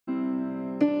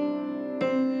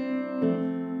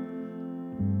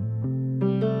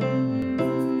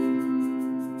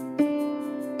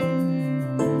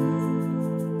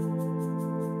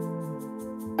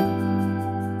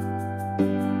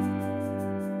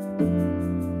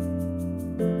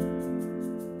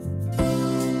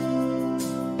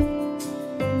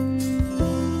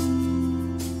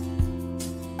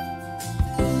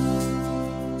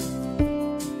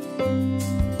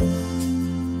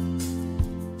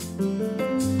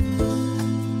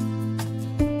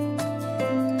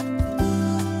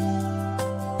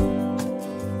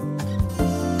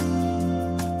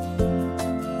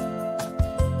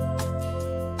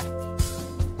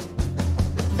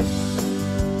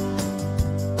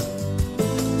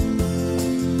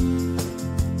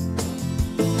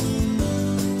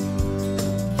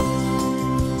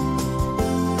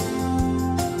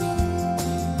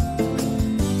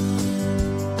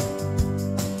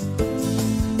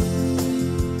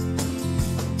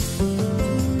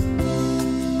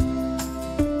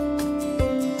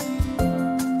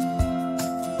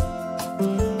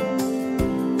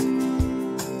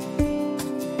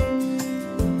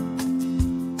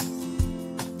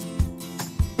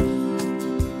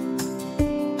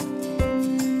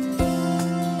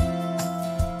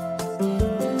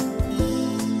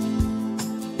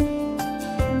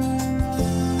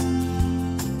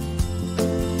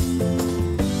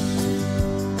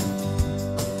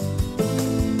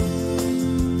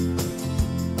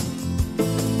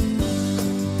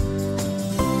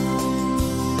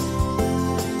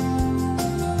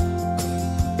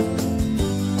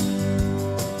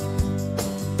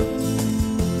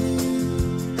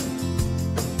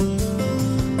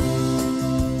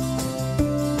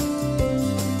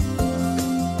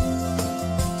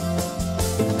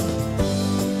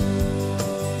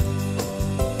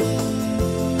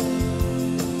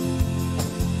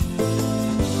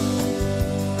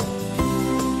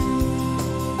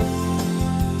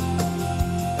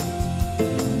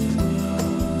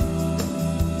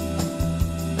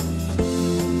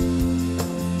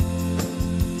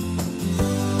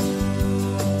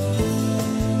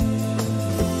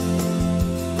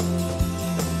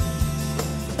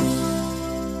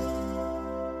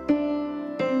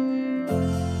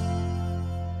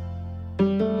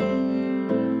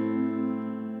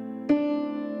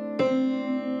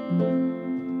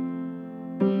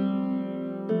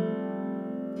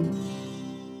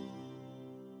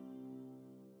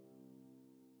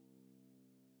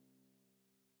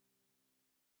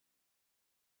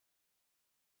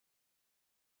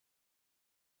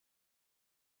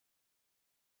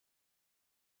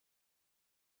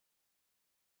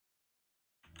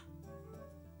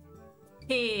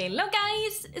Hello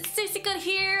guys, it's Susie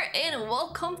here and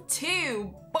welcome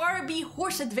to Barbie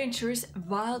Horse Adventures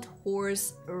Wild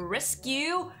Horse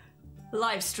Rescue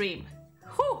livestream.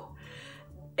 Whew.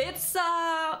 It's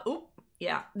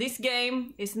this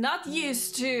game is not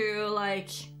used to like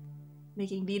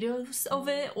making videos of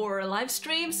it or live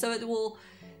stream, so it will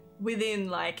within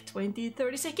like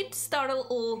 20-30 seconds start a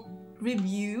little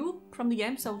review from the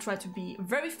game, so I'll try to be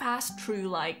very fast through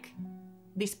like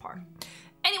this part.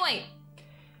 Anyway,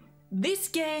 this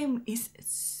game is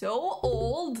so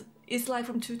old. It's like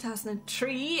from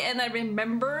 2003, and I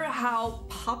remember how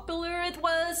popular it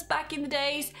was back in the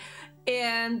days,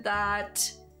 and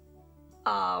that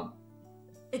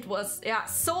it was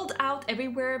sold out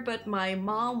everywhere. But my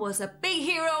mom was a big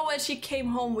hero and she came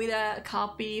home with a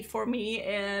copy for me,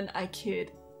 and I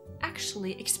could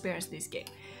actually experience this game.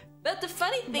 But the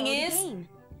funny thing is,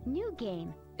 new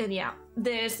game, and yeah,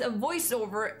 there's a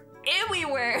voiceover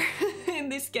everywhere in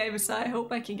this game, so I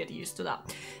hope I can get used to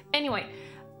that. Anyway,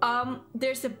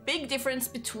 there's a big difference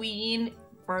between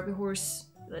Barbie Horse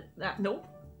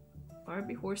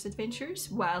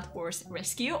Adventures Wild Horse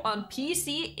Rescue on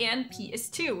PC and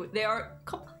PS2. They are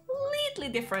completely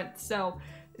different, so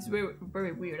it's very,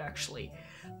 very weird actually,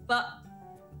 but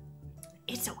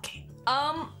it's okay.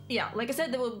 Yeah, like I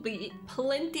said, there will be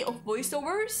plenty of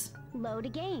voiceovers. Load a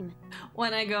game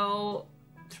when I go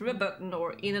through a button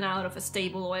or in and out of a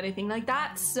stable or anything like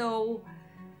that, so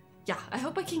yeah, I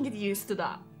hope I can get used to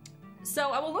that.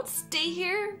 So I will not stay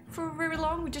here for very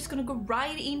long. We're just gonna go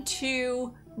right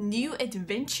into new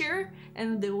adventure,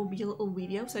 and there will be a little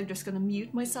video, so I'm just gonna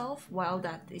mute myself while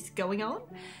that is going on,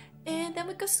 and then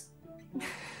we're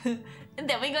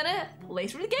gonna play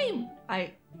through the game.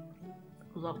 I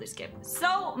love this game.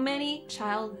 So many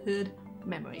childhood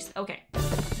memories. Okay.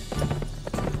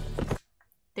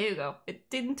 There you go. It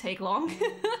didn't take long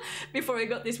before I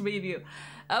got this review.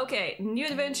 Okay, new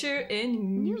adventure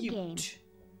in new mute.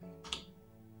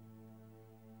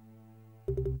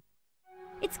 Game.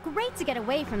 It's great to get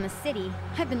away from the city.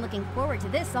 I've been looking forward to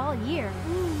this all year.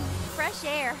 Fresh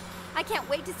air. I can't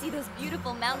wait to see those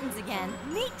beautiful mountains again.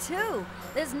 Me too.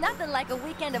 There's nothing like a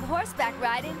weekend of horseback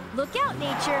riding. Look out,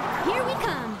 nature. Here we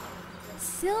come.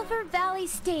 Silver Valley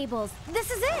Stables. This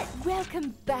is it.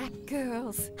 Welcome back,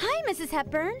 girls. Hi, Mrs.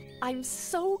 Hepburn. I'm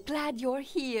so glad you're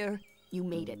here. You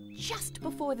made it just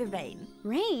before the rain.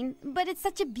 Rain? But it's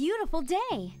such a beautiful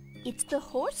day. It's the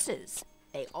horses.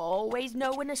 They always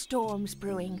know when a storm's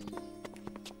brewing.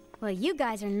 Well, you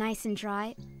guys are nice and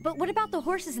dry. But what about the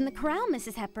horses in the corral,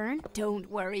 Mrs. Hepburn? Don't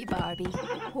worry, Barbie.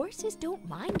 Horses don't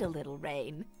mind a little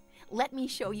rain. Let me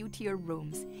show you to your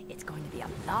rooms. It's going to be a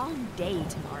long day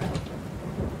tomorrow.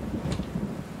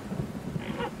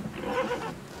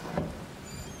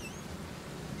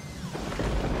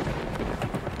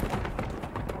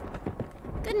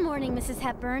 Good morning, Mrs.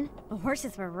 Hepburn. The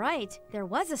horses were right. There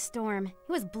was a storm. It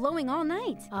was blowing all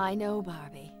night. I know,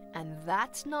 Barbie. And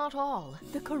that's not all.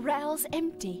 The corral's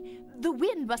empty. The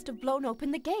wind must have blown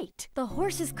open the gate. The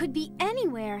horses could be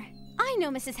anywhere. I know,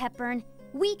 Mrs. Hepburn.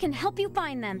 We can help you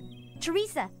find them.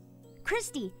 Teresa,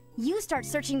 Christy, you start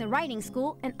searching the riding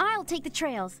school, and I'll take the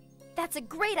trails. That's a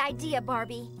great idea,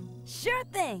 Barbie. Sure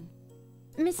thing.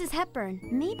 Mrs. Hepburn,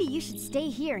 maybe you should stay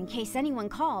here in case anyone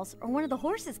calls or one of the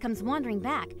horses comes wandering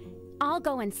back. I'll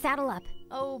go and saddle up.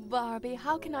 Oh, Barbie,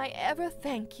 how can I ever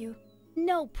thank you?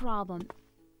 No problem.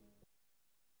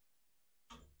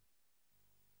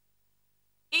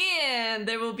 And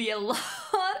there will be a lot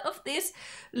of these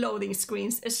loading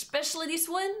screens, especially this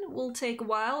one will take a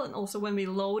while, and also when we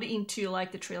load into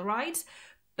like the trail rides.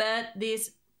 But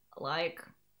this, like,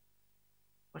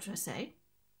 what should I say?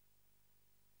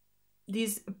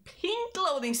 These pink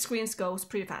loading screens goes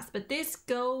pretty fast, but this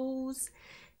goes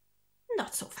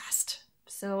not so fast.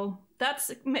 So that's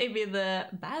maybe the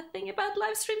bad thing about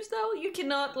live streams though. You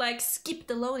cannot like skip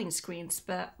the loading screens,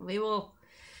 but we will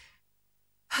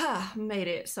made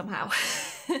it somehow.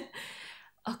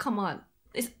 Oh, come on.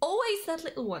 There's always that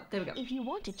little one. There we go. If you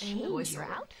want to change your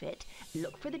outfit,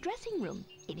 look for the dressing room.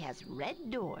 It has red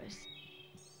doors.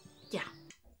 Yeah.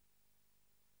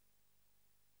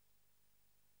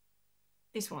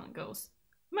 This one goes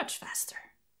much faster.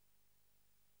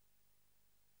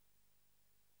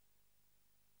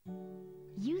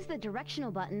 Use the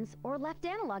directional buttons or left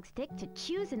analog stick to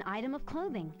choose an item of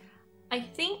clothing. I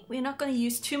think we're not gonna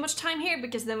use too much time here,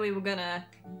 because then we were gonna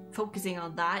focusing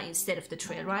on that instead of the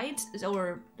trail rides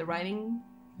or the riding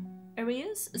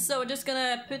areas. So we're just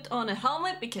gonna put on a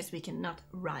helmet because we cannot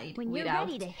ride when without. When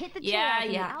you're ready to hit the trail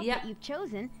in the outfit you've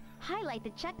chosen, highlight the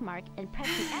check mark and press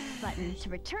the X button to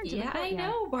return to the courtyard. I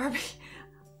know, Barbie.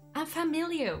 I'm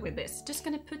familiar with this. Just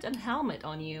gonna put a helmet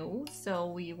on you so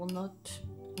we will not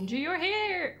injure your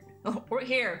hair. Oh, or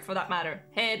hair for that matter.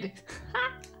 Head.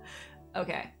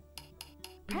 Okay.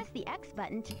 Press the X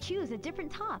button to choose a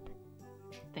different top.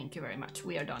 Thank you very much.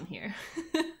 We are done here.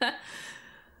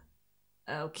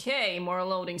 Okay, more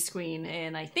loading screen.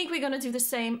 And I think we're gonna do the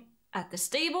same at the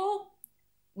stable.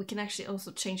 We can actually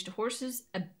also change the horses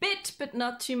a bit, but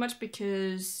not too much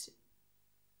because...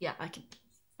 yeah,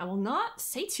 I will not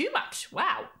say too much.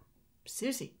 Wow.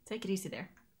 Susie, take it easy there.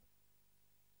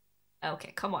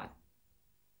 Okay, come on.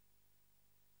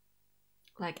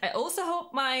 Like, I also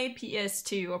hope my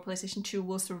PS2 or PlayStation 2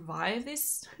 will survive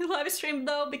this live stream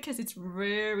though, because it's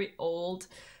very old.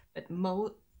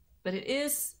 But it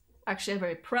is actually a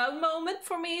very proud moment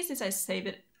for me since I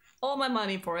saved all my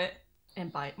money for it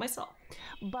and buy it myself.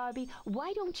 Barbie,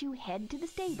 why don't you head to the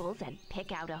stables and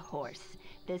pick out a horse?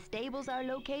 The stables are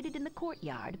located in the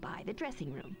courtyard by the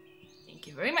dressing room. Thank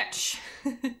you very much.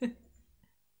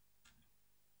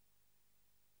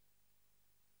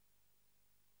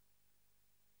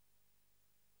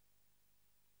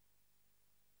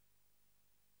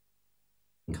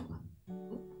 Come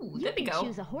on. Ooh, there we go.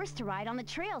 Choose a horse to ride on the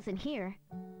trails in here.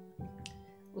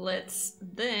 Let's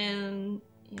then...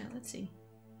 yeah, let's see.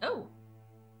 Oh!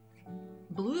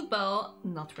 Bluebell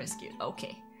not rescued.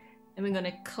 Okay. And we're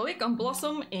gonna click on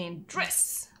Blossom and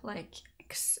dress. Like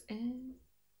X and...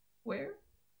 where?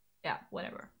 Yeah,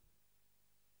 whatever.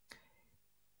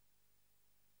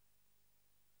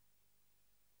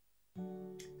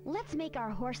 Let's make our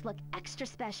horse look extra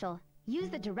special. Use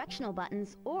the directional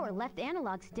buttons or left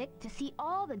analog stick to see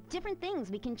all the different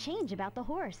things we can change about the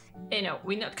horse. You know,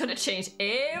 we're not gonna change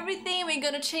everything, we're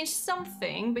gonna change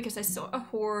something because I saw a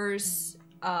horse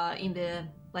in the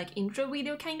like intro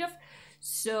video kind of.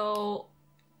 So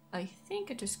I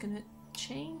think I'm just gonna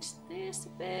change this a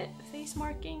bit, face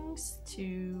markings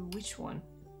to which one?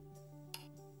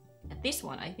 This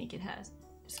one I think it has.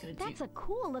 Just gonna That's a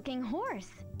cool looking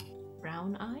horse.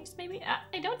 Brown eyes maybe?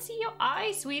 I don't see your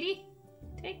eyes, sweetie.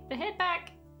 Take the head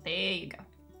back. There you go.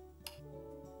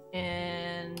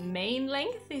 And mane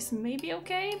length is maybe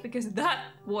okay because that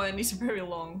one is very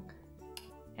long.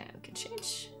 Yeah, we can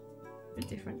change the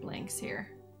different lengths here.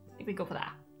 I think we go for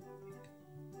that.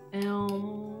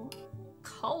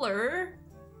 Color.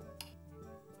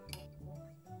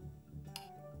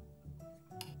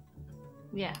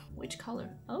 Yeah, which color?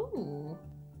 Oh.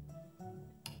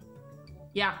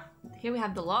 Yeah, here we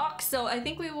have the lock. So I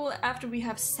think we will, after we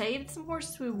have saved some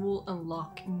horses, we will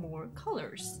unlock more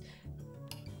colors.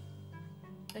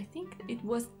 I think it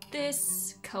was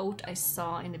this coat I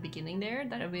saw in the beginning there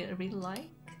that I really like.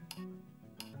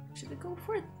 Should we go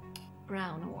for a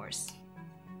brown horse?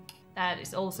 That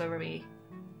is also a very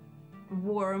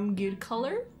warm, good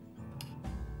color.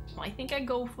 I think I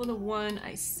go for the one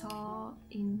I saw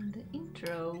in the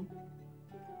intro.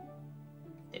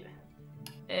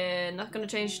 Not gonna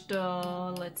change the,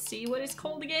 let's see what it's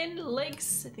called again,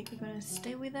 legs. I think we're gonna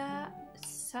stay with that.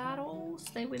 Saddle,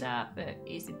 stay with that, but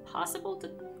is it possible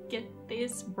to get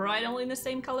this bridle in the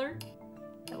same color?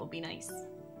 That would be nice.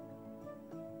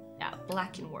 Yeah,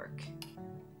 black can work.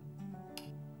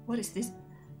 What is this?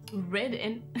 Red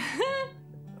and...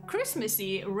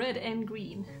 Christmassy red and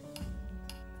green.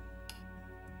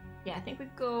 Yeah, I think we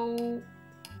go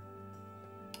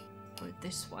for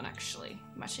this one actually,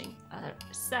 matching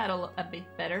saddle a bit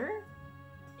better.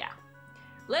 Yeah.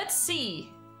 Let's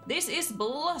see. This is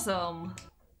Blossom.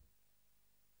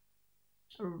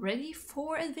 Ready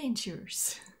for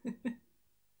adventures.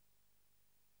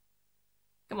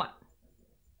 Come on.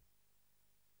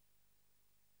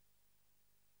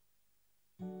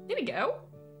 There we go.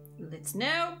 Let's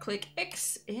now click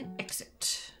X and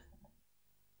exit.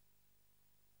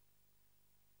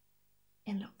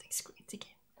 And loading screens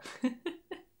again.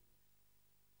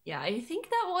 Yeah, I think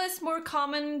that was more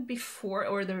common before,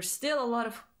 or there's still a lot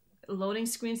of loading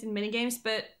screens in many games,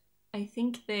 but I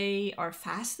think they are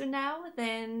faster now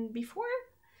than before.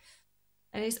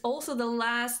 And it's also the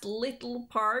last little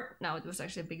part, now it was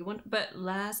actually a big one, but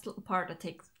last little part that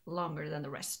takes longer than the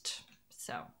rest.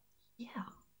 So, yeah,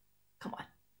 come on.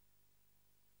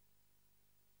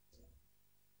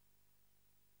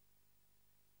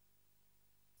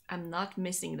 I'm not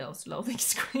missing those loading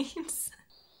screens.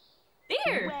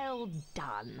 There! Well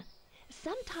done.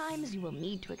 Sometimes you will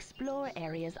need to explore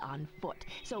areas on foot,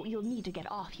 so you'll need to get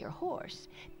off your horse.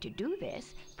 To do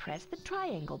this, press the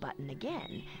triangle button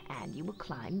again, and you will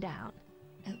climb down.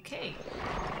 Okay.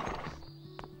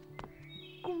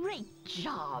 Great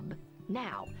job!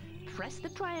 Now, press the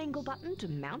triangle button to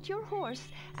mount your horse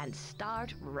and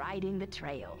start riding the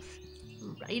trails.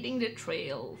 Riding the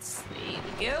trails. There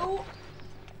we go.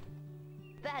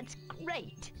 That's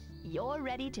great. You're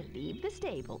ready to leave the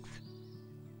stables.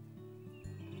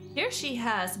 Here she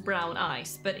has brown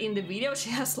eyes, but in the video she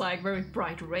has like very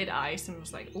bright red eyes, and I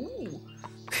was like, ooh.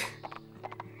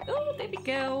 Oh, there we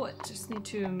go. I just need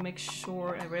to make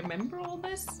sure I remember all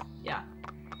this. Yeah.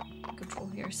 Control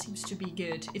here seems to be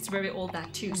good. It's very old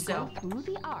that too, so. Go through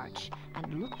the arch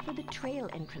and look for the trail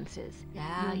entrances.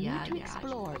 Yeah, You'll need to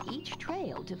explore each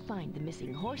trail to find the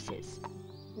missing horses.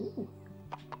 Ooh.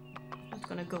 I'm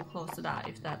gonna go close to that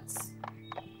if that's...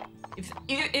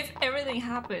 If everything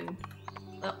happened.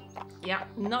 Well, yeah,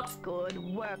 not... Good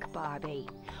work, Barbie.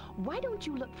 Why don't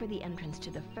you look for the entrance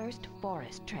to the first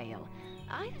forest trail?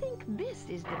 I think this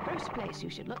is the first place you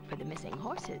should look for the missing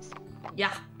horses.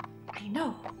 Yeah, I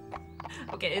know.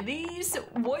 Okay, these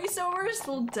voiceovers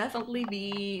will definitely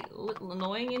be a little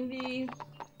annoying in the...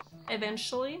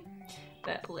 eventually.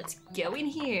 But let's go in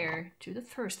here to the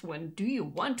first one. Do you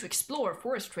want to explore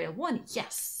Forest Trail 1?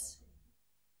 Yes.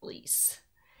 Please.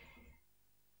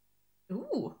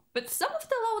 Ooh, but some of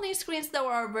the loading screens though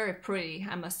are very pretty,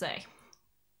 I must say.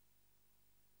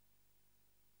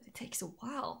 It takes a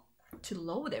while to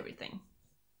load everything.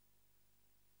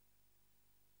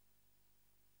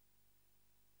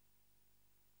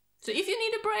 So if you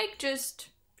need a break, just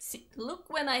look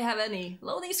when I have any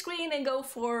loading screen and go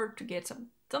to get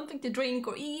something to drink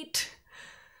or eat.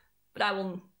 But I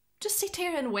will just sit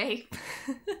here and wait.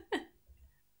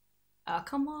 Oh,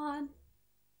 come on.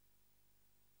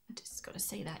 I'm just gonna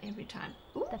say that every time.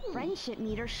 Ooh. The friendship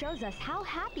meter shows us how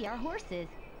happy our horse is.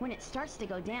 When it starts to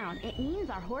go down, it means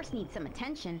our horse needs some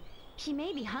attention. She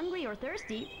may be hungry or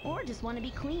thirsty, or just want to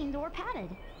be cleaned or patted.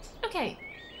 Okay,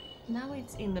 now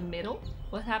it's in the middle.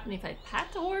 What happened if I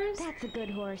pat the horse? That's a good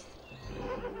horse.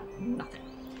 Nothing.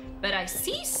 But I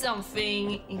see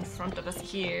something in front of us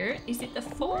here. Is it the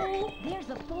foal? There's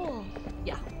a foal.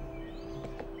 Yeah.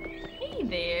 Hey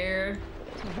there.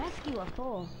 To rescue a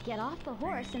foal, get off the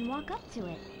horse and walk up to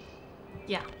it.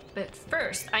 Yeah, but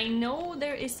first, I know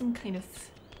there is some kind of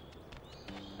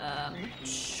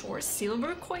sure,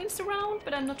 silver coins around,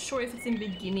 but I'm not sure if it's in the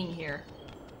beginning here.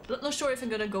 Not sure if I'm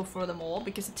gonna go for them all,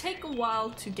 because it takes a while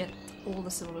to get all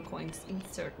the silver coins in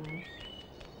certain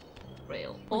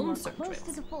trail. When we're certain close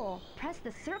trails. to the foal, press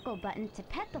the circle button to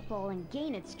pet the foal and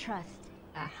gain its trust.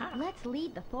 Aha. Let's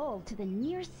lead the foal to the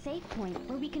nearest safe point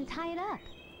where we can tie it up.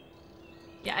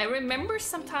 Yeah, I remember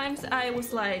sometimes I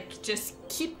was like, just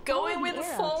keep going Follow with the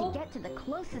arrow foal. to get to the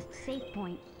closest safe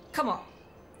point. Come on,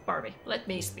 Barbie, let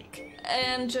me speak.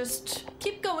 And just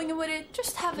keep going with it,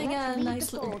 just having Let's a lead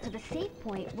nice the little... foal to the safe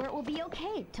point where it will be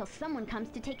okay till someone comes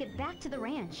to take it back to the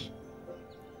ranch.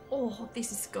 Oh,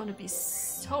 this is gonna be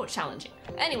so challenging.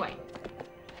 Anyway,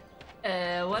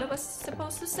 what I was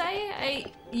supposed to say?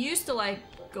 I used to like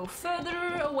go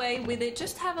further away with it,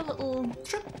 just have a little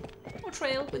trip or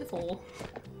trail with the foal.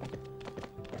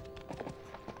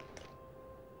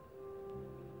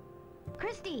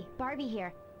 Christy, Barbie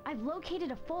here. I've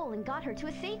located a foal and got her to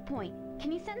a safe point.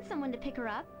 Can you send someone to pick her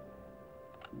up?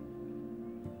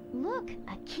 Look,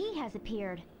 a key has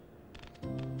appeared.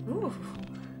 Ooh.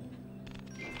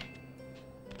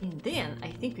 And then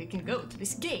I think we can go to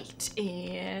this gate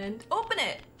and open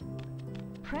it.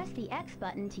 Press the X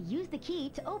button to use the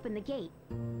key to open the gate.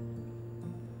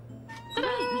 Ta-da!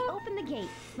 Great, we opened the gate.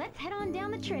 Let's head on down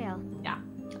the trail. Yeah.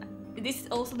 This is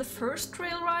also the first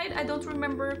trail ride. I don't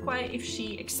remember quite if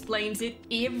she explains it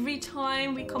every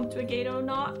time we come to a gate or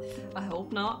not. I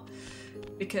hope not.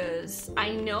 Because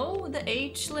I know the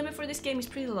age limit for this game is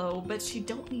pretty low, but she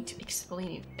don't need to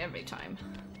explain it every time.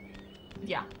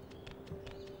 Yeah.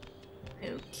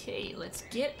 Okay, let's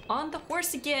get on the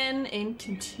horse again and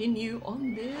continue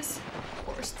on this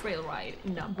horse trail ride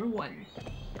number 1,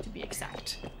 to be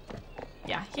exact.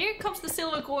 Yeah, here comes the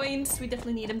silver coins. We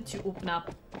definitely need them to open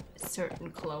up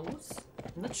certain clothes.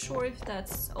 I'm not sure if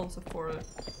that's also for...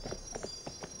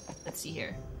 Let's see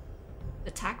here.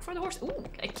 The tack for the horse. Ooh,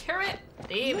 a carrot.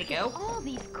 There we go. All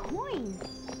these coins.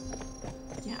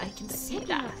 Yeah, I can see Picking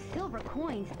that. up silver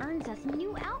coins earns us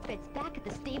new outfits back at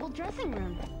the stable dressing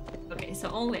room. Okay, so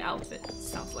only outfit,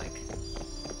 sounds like.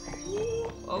 Ooh,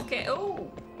 okay,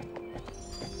 oh!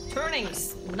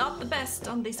 Turnings, not the best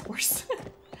on this horse.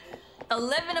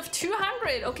 11 of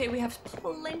 200! Okay, we have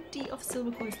plenty of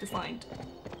silver coins to find.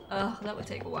 That would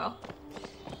take a while.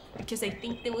 Because I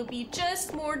think they will be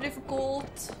just more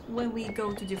difficult when we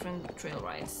go to different trail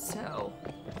rides. So,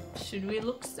 should we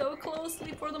look so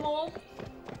closely for them all?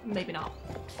 Maybe not.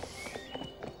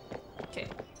 Okay.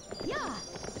 Yeah.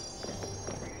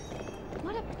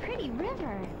 What a pretty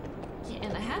river. Yeah,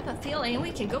 and I have a feeling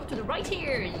we can go to the right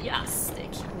here. Yes,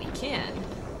 we can.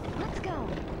 Let's go.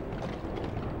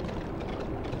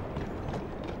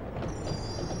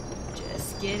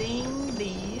 Just getting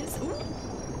these. Ooh.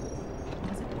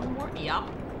 Is it one more? Yup.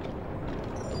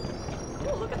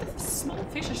 Oh, look at the small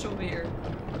fishes over here.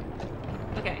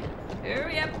 Okay,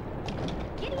 hurry up.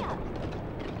 Giddy up.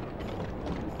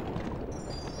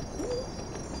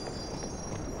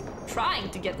 Trying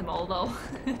to get them all though.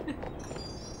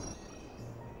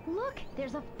 Look,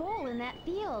 there's a foal in that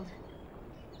field.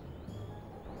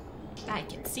 I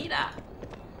can see that.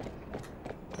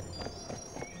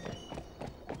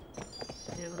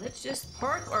 So let's just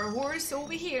park our horse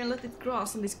over here and let it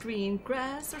cross on this green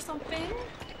grass or something.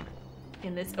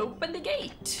 And let's open the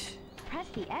gate. Press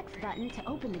the X button to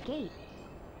open the gate.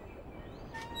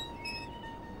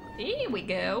 Here we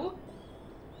go.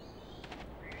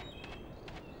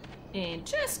 And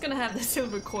just gonna have the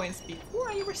silver coins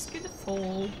before I rescue the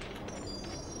foal.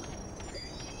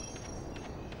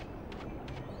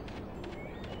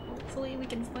 Hopefully we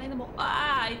can find them all.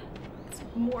 Ah! It's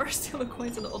more silver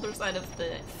coins on the other side of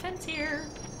the fence here.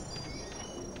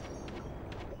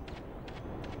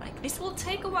 Like, this will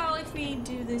take a while if we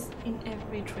do this in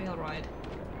every trail ride.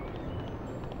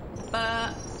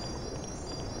 But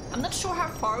I'm not sure how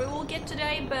far we will get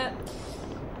today, but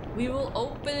we will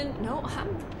open... No,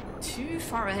 I'm too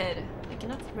far ahead. I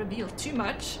cannot reveal too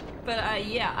much. But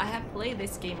yeah, I have played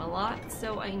this game a lot,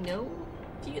 so I know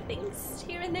a few things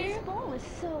here and there. This foal is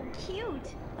so cute.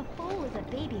 A foal is a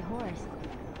baby horse.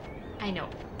 I know,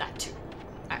 that too,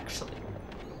 actually.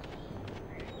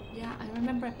 Yeah, I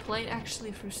remember I played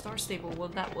actually through Star Stable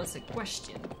when that was a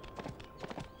question.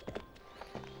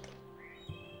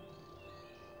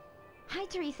 Hi,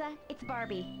 Teresa. It's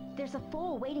Barbie. There's a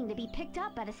foal waiting to be picked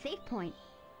up at a safe point.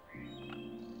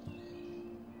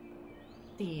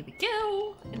 There we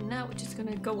go. And now we're just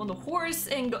gonna go on the horse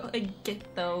and go and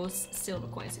get those silver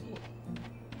coins. It will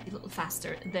be a little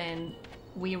faster than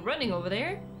we're running over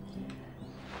there.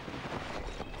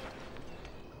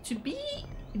 To be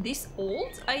this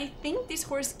old, I think this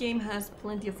horse game has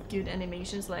plenty of good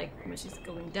animations, like when she's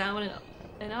going down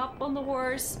and up on the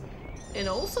horse. And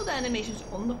also the animations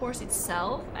on the horse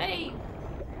itself, I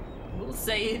will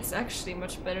say it's actually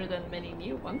much better than many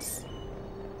new ones.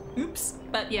 Oops,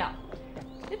 but yeah,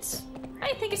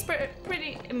 I think it's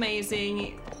pretty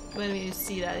amazing when you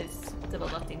see that it's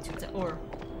developed into, or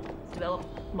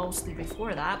developed mostly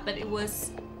before that, but it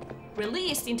was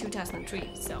released in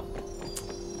 2003, so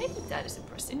I think that is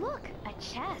impressive. Look, a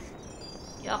chest.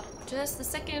 Yup, just a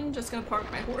second, just gonna park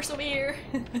my horse over here.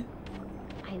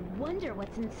 I wonder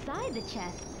what's inside the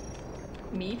chest.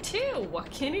 Me too,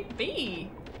 what can it be?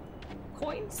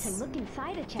 Coins? To look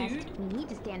inside a chest, Dude. we need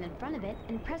to stand in front of it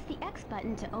and press the X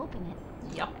button to open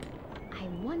it. Yup. I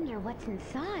wonder what's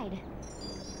inside.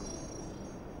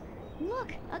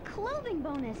 Look, a clothing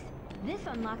bonus. This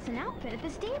unlocks an outfit at the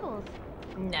stables.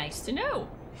 Nice to know.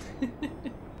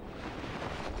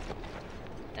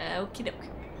 Okie doke.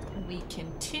 We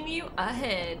continue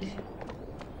ahead.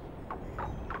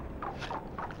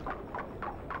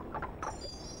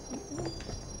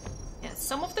 Yeah,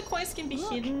 some of the coins can be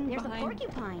Look, hidden there's behind. a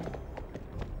porcupine.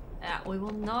 We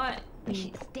will not We need.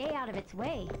 should stay out of its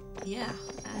way. Yeah,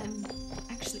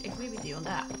 actually agree with you on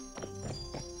that.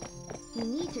 We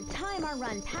need to time our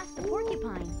run past the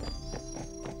porcupine.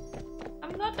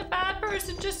 I'm not a bad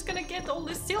person, just gonna get all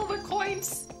the silver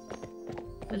coins.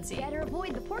 Let's see. Better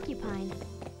avoid the porcupine.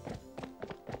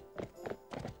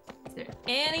 Is there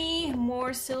any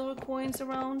more silver coins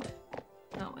around?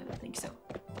 No, I don't think so.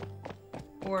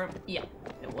 Or, yeah,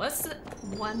 there was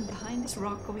one behind this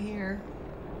rock over here.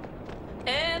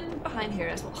 And behind here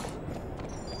as well.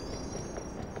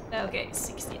 Okay,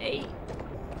 68.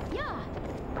 Yeah.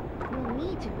 We'll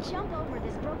need to jump over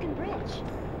this broken bridge.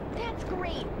 That's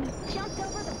great. We jumped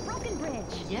over the broken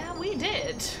bridge. Yeah, we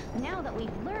did. Now that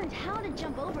we've learned how to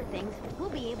jump over things, we'll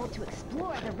be able to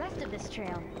explore the rest of this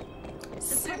trail. The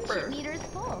friendship Super. meter is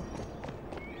full.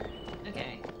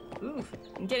 Okay. Oof,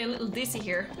 I'm getting a little dizzy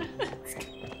here.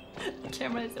 The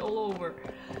camera is all over.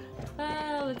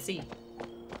 Let's see.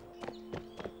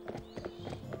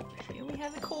 Here we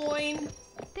have a coin.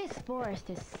 This forest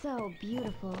is so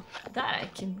beautiful. That I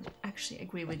can actually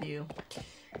agree with you.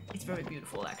 It's very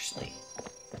beautiful, actually.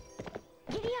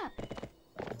 Giddy up.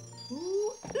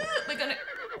 Ooh, we're gonna...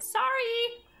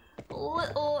 Sorry! A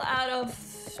little out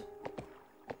of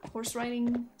horse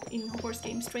riding in horse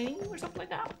games training or something like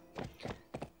that.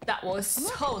 That was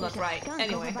Look, so there's not a right. skunk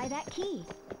Anyway. over by that key.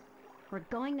 We're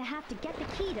going to have to get the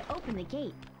key to open the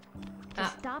gate. To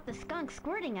stop the skunk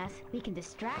squirting us, we can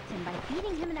distract him by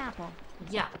feeding him an apple.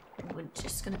 Yeah, we're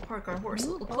just gonna park our horse a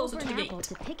Move little closer over to an the apple gate.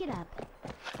 to pick it up.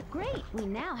 Great, we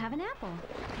now have an apple.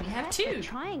 We have Press two. the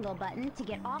triangle button to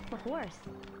get off the horse.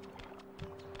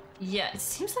 Yeah, it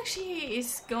seems like she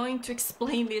is going to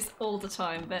explain this all the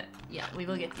time, but yeah, we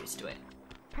will get used to it.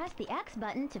 Press the X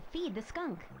button to feed the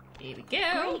skunk. Here we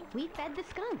go. Great, we fed the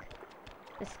skunk.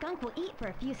 The skunk will eat for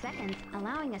a few seconds,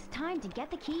 allowing us time to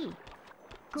get the key.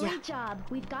 Great job,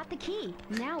 we've got the key.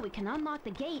 Now we can unlock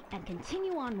the gate and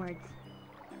continue onwards.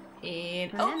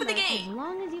 And Remember, open the gate! as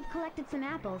long as you've collected some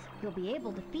apples, you'll be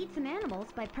able to feed some animals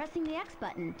by pressing the X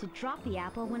button to drop the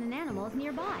apple when an animal is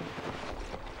nearby.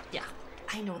 Yeah,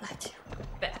 I know that too.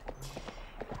 But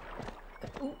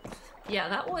ooh, yeah,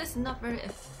 that was not very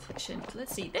efficient.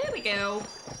 Let's see. There we go.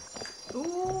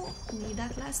 Ooh, need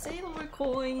that last silver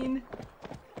coin.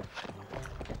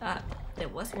 There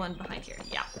was one behind here.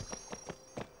 Yeah.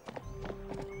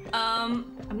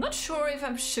 I'm not sure if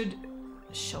I should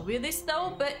show you this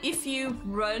though, but if you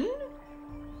run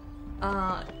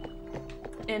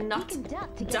and not You can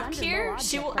duck to get duck under here, low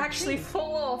she will objects like actually trees.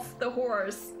 fall off the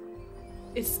horse.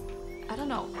 It's, I don't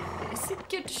know, is it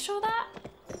good to show that?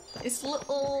 It's a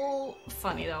little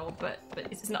funny though, but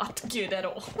it's not good at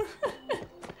all.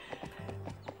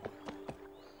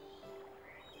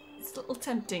 It's a little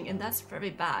tempting, and that's very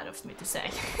bad of me to say.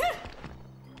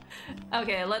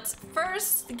 Okay, let's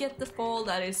first get the foal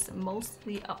that is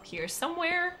mostly up here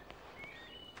somewhere.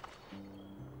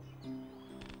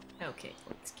 Okay,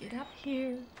 let's get up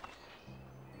here.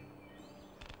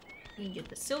 We get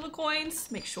the silver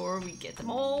coins, make sure we get them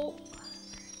all.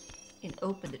 And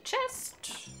open the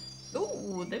chest.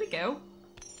 Ooh, there we go.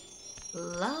 A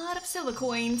lot of silver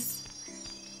coins.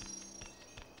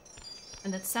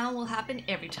 And that sound will happen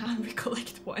every time we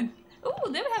collect one.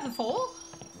 Ooh, there we have the foal.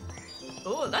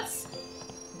 Oh, that's...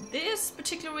 This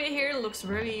particular way here looks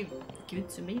very good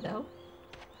to me, though.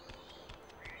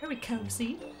 Very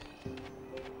cozy.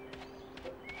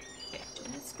 Okay,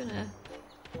 just gonna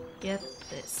get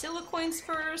the silver coins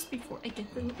first before I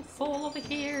get the little foal over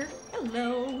here.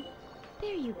 Hello.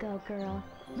 There you go, girl.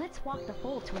 Let's walk the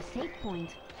foal to a safe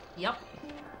point. Yep.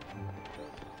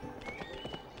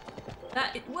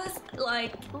 That it was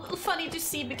like a little funny to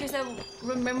see because I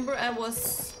remember I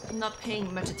was not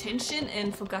paying much attention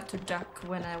and forgot to duck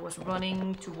when I was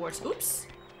running towards. Oops.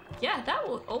 Yeah, that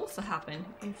will also happen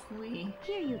if we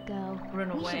Here you go. run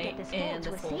We should away get this foal and to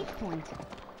the a foal safe point.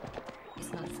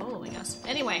 is not following us.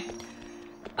 Anyway,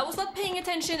 I was not paying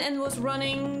attention and was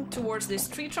running towards this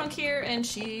tree trunk here, and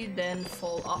she then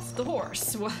fall off the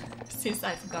horse since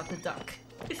I forgot the duck.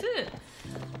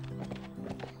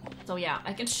 So yeah,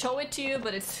 I can show it to you,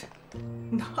 but it's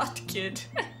not good.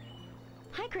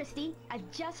 Hi, Christy. I've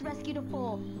just rescued a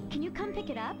foal. Can you come pick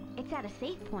it up? It's at a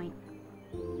safe point.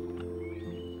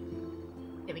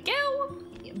 There we go.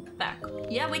 Back.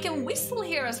 Yeah, we can whistle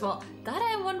here as well. That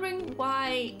I'm wondering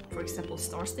why, for example,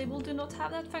 Star Stable do not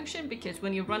have that function, because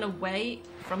when you run away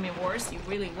from your horse, you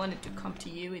really want it to come to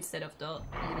you instead of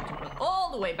you need to run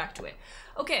all the way back to it.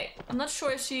 Okay, I'm not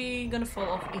sure if she's gonna fall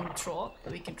off in trot,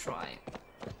 but we can try.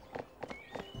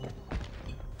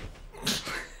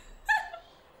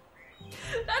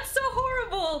 That's so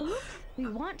horrible! We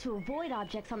want to avoid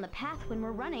objects on the path when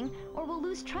we're running, or we'll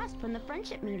lose trust from the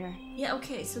friendship meter. Yeah,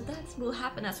 okay, so that will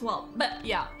happen as well. But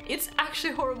yeah, it's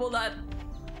actually horrible that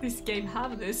this game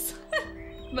have this.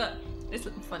 But it's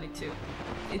funny too.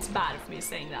 It's bad of me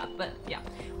saying that, but yeah.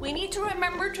 We need to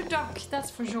remember to duck,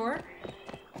 that's for sure.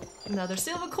 Another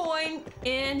silver coin,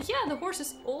 and yeah, the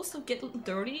horses also get a little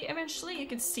dirty eventually. You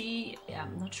can see, yeah,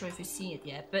 I'm not sure if you see it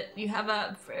yet, but you have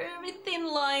a very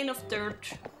thin line of dirt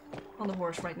on the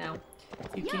horse right now.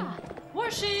 You can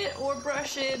wash it or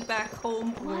brush it back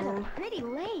home What or a pretty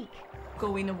lake.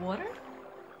 go in the water.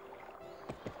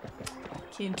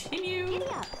 Continue. Giddy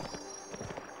up.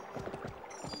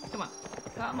 Come on,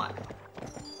 come on.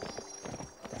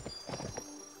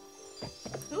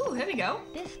 Ooh, here we go.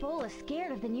 This foal is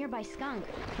scared of the nearby skunk.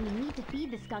 We need to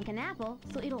feed the skunk an apple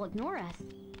so it'll ignore us.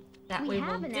 That We we will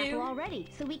have an do. apple already,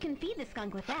 so we can feed the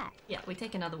skunk with that. Yeah, we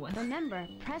take another one. Remember,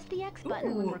 press the X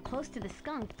button when Ooh. we're close to the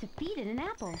skunk to feed it an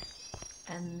apple.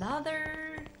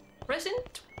 Another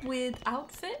present with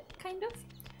outfit, kind of.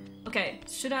 Okay,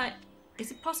 should I...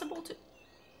 Is it possible to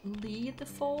lead the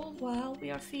foal while we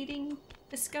are feeding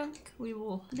the skunk? We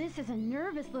will... This is a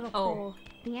nervous little Oh. foal.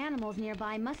 The animals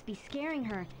nearby must be scaring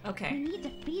her. Okay. We need to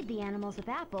feed the animals with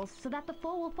apples so that the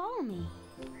foal will follow me.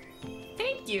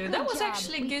 Thank you. Good That was job.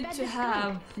 actually We good fed to the skunk.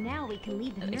 have. Now we can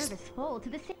lead the Ex- nervous foal to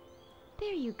the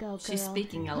There you go, girl. She's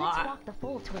speaking a Let's lot. walk the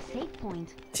foal to a safe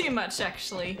point. Too much,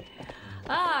 actually.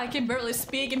 Ah, I can barely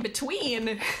speak in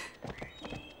between.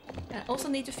 I also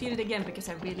need to feed it again because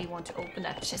I really want to open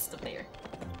that chest up there.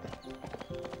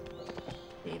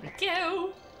 There we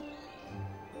go.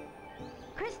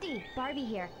 Christy, Barbie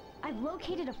here. I've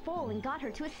located a foal and got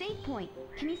her to a safe point.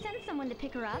 Can you send someone to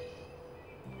pick her up?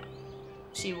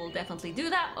 She will definitely do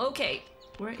that. Okay,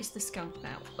 where is the skunk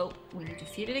now? Oh, we need to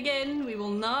feed it again. We will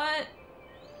not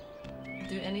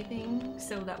do anything,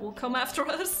 so that will come after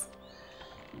us.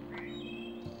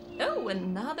 Oh,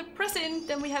 another present.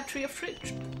 Then we have Tree of Tree.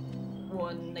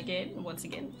 Once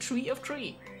again, Tree of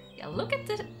Tree. Yeah, look at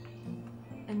the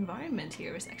environment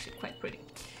here. Is actually quite pretty.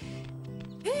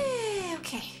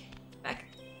 Okay, back.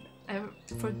 I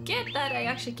forget that I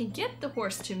actually can get the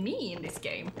horse to me in this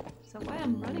game. So why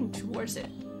I'm running towards it,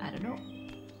 I don't know.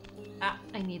 Ah,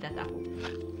 I need that apple.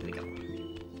 Here we go.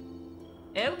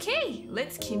 Okay,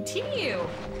 let's continue.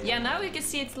 Yeah, now you can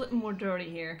see it's a little more dirty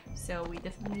here. So we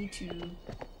definitely need to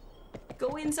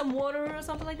go in some water or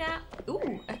something like that.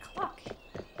 Ooh, a clock.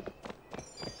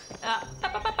 Up.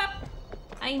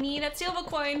 I need that silver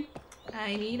coin.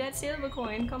 I need that silver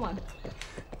coin. Come on.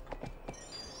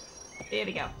 There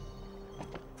we go.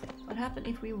 What happened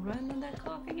if we run on that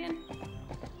clock again?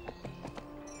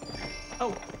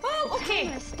 Oh, okay. The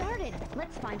timer started.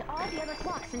 Let's find all the other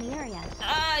clocks in the area.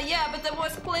 Yeah, but there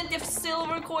was plenty of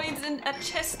silver coins in a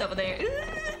chest over there.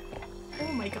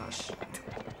 Oh my gosh.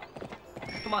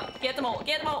 Come on, get them all,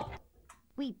 get them all.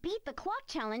 We beat the clock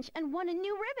challenge and won a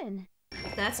new ribbon.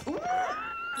 That's, ooh.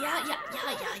 Yeah.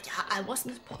 I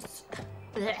wasn't supposed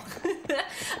to.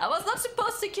 I was not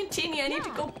supposed to continue. I need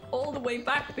to go all the way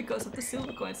back because of the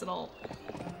silver coins and all.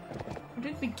 Or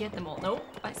did we get them all? Nope,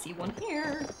 I see one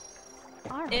here.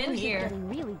 Our horse is getting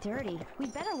really dirty. We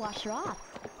better wash her off.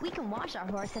 We can wash our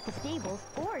horse at the stables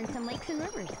or in some lakes and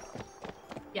rivers.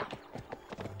 Yeah,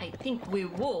 I think we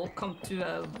will come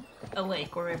to a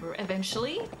lake or river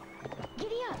eventually.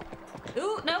 Giddy up!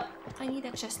 Ooh, no, I need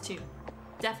that chest too.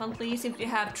 Definitely, since we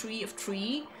have Tree of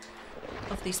Tree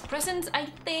of these presents, I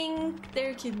think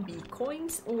there can be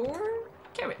coins or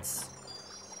carrots.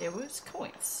 There was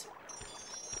coins.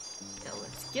 So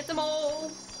let's get them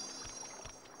all.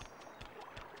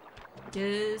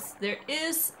 Because there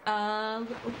is a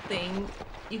little thing.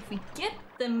 If we get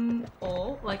them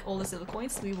all, like all the silver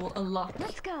coins, we will unlock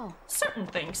certain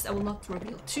things. I will not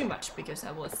reveal too much because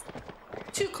I was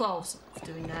too close to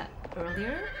doing that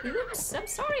earlier. Oops, I'm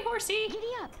sorry, horsey.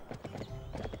 Giddy up.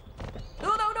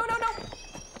 Oh, no.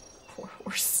 Poor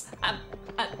horse. I'm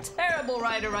a terrible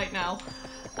rider right now.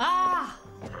 Ah.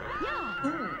 Yeah.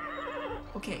 Ooh.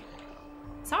 Okay.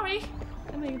 Sorry.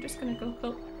 I mean, you're just gonna go.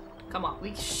 Oh. Come on,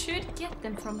 we should get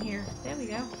them from here. There we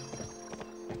go.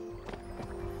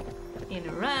 In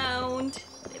around.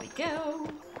 There we go.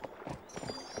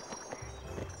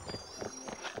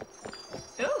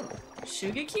 Oh,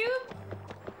 sugar cube.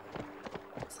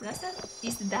 So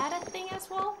is that a thing as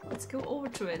well? Let's go over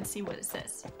to it and see what it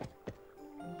says.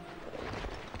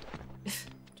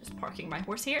 Just parking my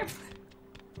horse here.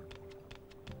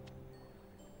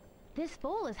 This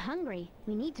foal is hungry.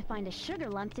 We need to find a sugar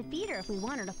lump to feed her if we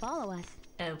want her to follow us.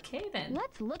 Okay then.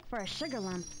 Let's look for a sugar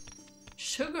lump.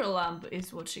 Sugar lump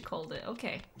is what she called it.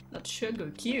 Okay, not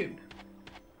sugar cube.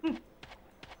 I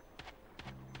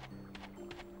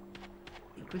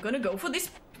think we're gonna go for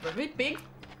this very big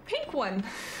pink one.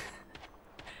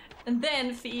 And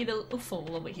then feed a little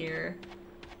foal over here.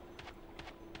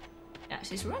 Yeah,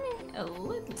 she's running a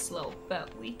little slow,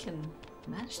 but we can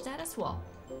manage that as well.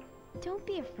 Don't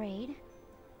be afraid.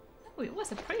 Oh, it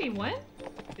was a pretty one.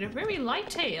 With a very light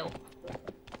tail.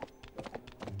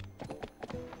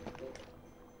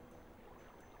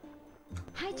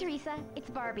 Hi, Teresa. It's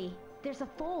Barbie. There's a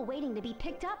foal waiting to be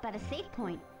picked up at a safe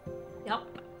point. Yup.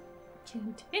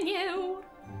 Continue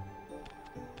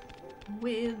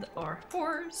with our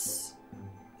horse.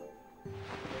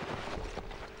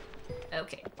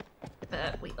 Okay.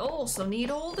 But we also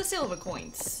need all the silver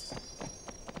coins.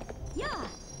 Yeah.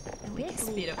 And we can This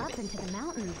speed leads up a up bit. into the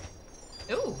mountains.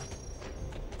 Ooh.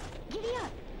 Giddy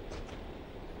up!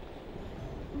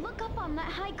 Look up on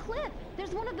that high cliff.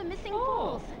 There's one of the missing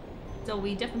Oh. foals. So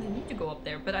we definitely need to go up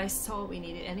there, but I saw we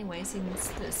need it anyway since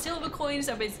the silver coins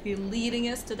are basically leading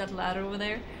us to that ladder over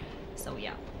there. So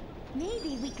yeah.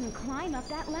 Maybe we can climb up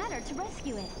that ladder to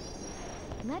rescue it.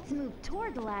 Let's move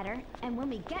toward the ladder, and when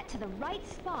we get to the right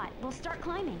spot, we'll start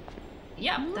climbing.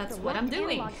 Yeah, Move that's the what I'm left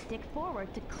doing. analog stick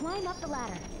forward to climb up the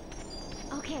ladder.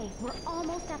 Okay, we're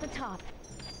almost at the top.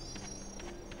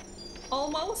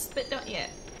 Almost, but not yet.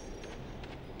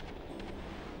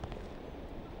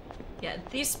 Yeah,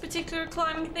 these particular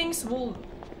climbing things will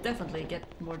definitely get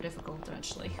more difficult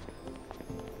eventually.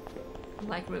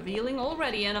 Like revealing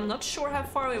already, and I'm not sure how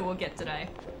far we will get today.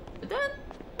 But then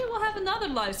we will have another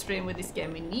live stream with this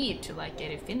game. We need to like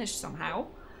get it finished somehow.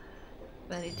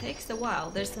 But it takes a while.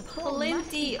 There's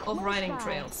plenty of riding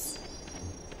trails.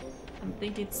 I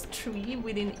think it's 3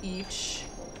 within each,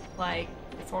 like,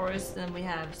 forest, and we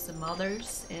have some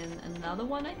others in another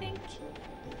one, I think.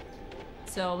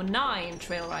 So 9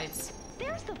 trail rides.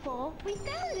 There's the foal. We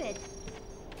found it.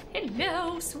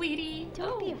 Hello, sweetie.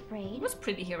 Don't be afraid. It was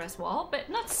pretty here as well, but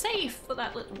not safe for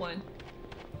that little one.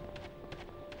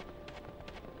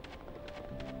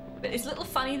 But it's a little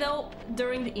funny though,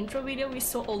 during the intro video we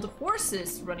saw all the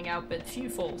horses running out but few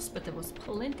foals, but there was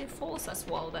plenty of foals as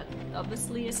well that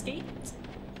obviously escaped.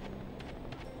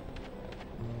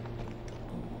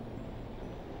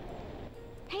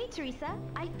 Hey Teresa,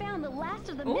 I found the last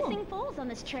of the missing foals on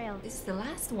this trail. This is the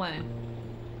last one.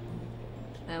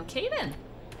 Okay then.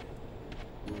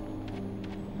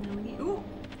 Now we need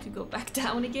to go back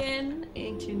down again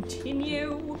and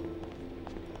continue.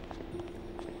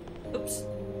 Oops.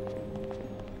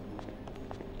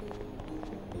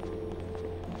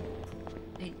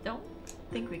 I don't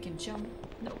think we can jump.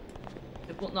 No.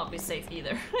 It will not be safe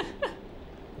either.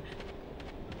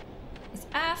 It's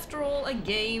after all a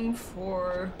game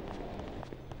for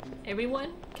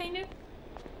everyone, kind of.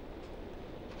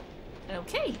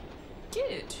 Okay,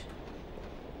 good.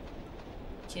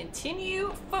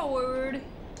 Continue forward.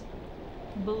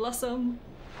 Blossom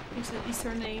is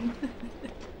her name.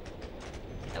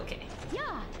 Okay.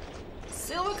 Yeah.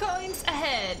 Silver coins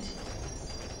ahead.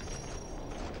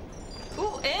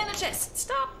 Ooh, and a chest.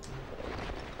 Stop.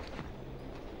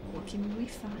 What can we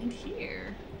find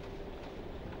here?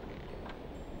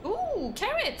 Ooh,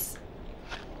 carrots.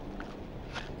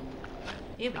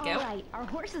 Here we go. Alright, our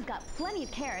horses got plenty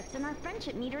of carrots and our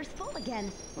friendship meter is full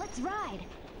again. Let's ride.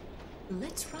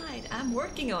 Let's ride. I'm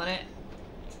working on it.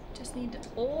 Just need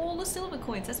all the silver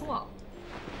coins as well.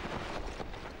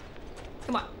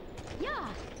 Come on. Yeah.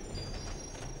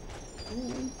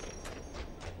 Ooh.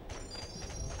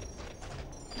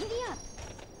 Giddy up.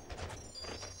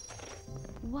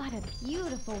 What a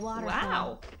beautiful waterfall.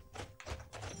 Wow.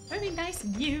 Very nice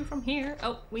view from here.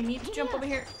 Oh, we need to jump over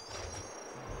here.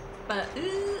 But,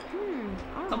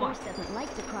 our come horse on. doesn't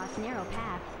like to cross narrow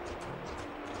paths.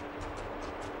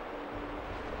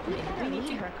 We Maybe better we need lead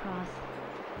to- her across.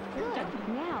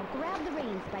 Good. Now grab the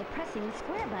reins by pressing the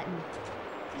square button.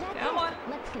 That's Come it. on.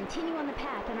 Let's continue on the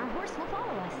path and our horse will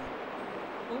follow us.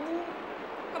 Ooh,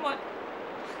 come on.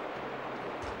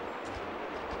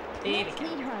 There we Let's go.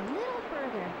 lead her a little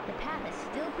further. The path is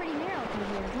still pretty narrow from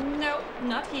here. No,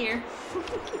 not here.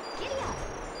 Giddy up.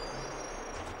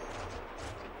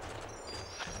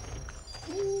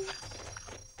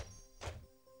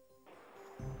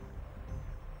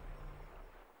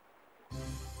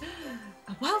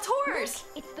 A wild horse!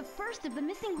 It's the first of the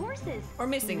missing horses. Or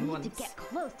missing we ones. need to get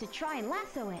close to try and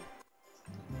lasso it.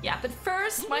 Yeah, but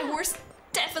first, my horse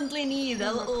definitely needs a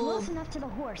When we're little... close enough to the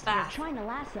horse we're bath. trying to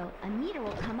lasso, a meter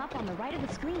will come up on the right of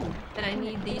the screen. But I When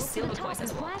need it these goes to the silver top coins and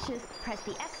as well. flashes, press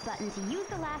the X button to use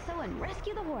the lasso and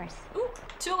rescue the horse. Ooh,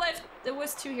 2 left. There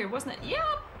was 2 here, wasn't it? Yeah.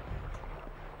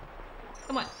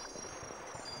 Come on.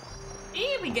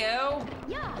 Here we go.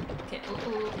 Yeah. Okay,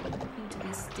 into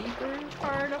this deeper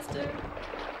part of the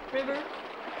river.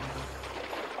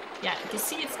 Yeah, you can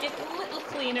see it's getting a little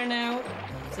cleaner now.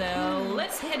 So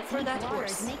let's head for Deep that water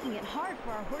horse. is making it hard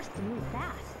for our horse to move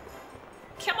fast.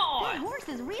 Come That on! horse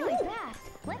is really fast.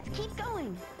 Let's keep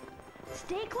going.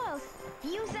 Stay close.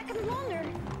 Few seconds longer.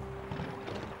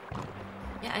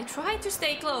 Yeah, I tried to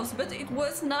stay close, but it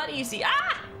was not easy.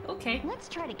 Ah! Okay, Let's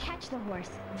try to catch the horse.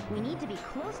 We need to be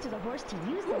close to the horse to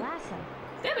use the lasso.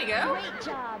 there we go. Great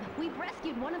job. We've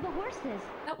rescued one of the horses.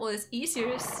 That was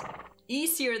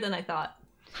easier than I thought.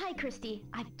 Hi, Christy.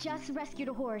 I've just rescued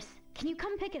a horse. Can you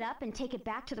come pick it up and take it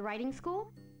back to the riding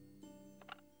school?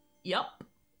 Yup.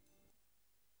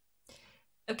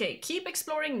 Okay, keep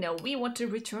exploring. No, we want to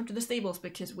return to the stables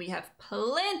because we have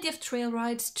plenty of trail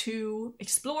rides to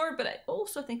explore, but I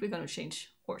also think we're going to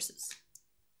change horses.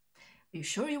 Are you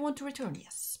sure you want to return?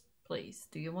 Yes, please.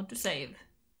 Do you want to save?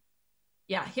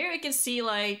 Yeah, here you can see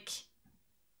like...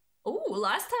 Oh,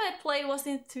 last time I played was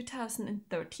in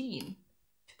 2013.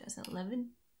 2011?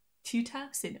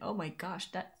 2000? Oh my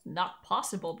gosh, that's not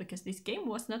possible because this game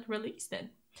was not released then.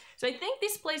 So I think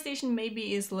this PlayStation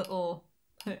maybe is a little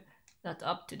not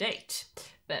up to date.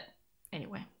 But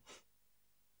anyway.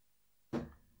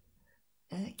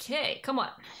 Okay, come on.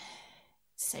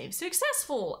 Save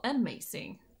successful.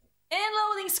 Amazing. And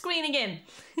loading screen again.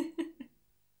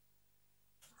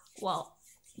 Well,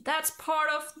 that's part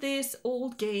of this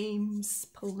old game's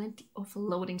plenty of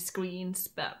loading screens,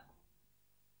 but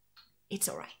it's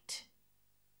alright.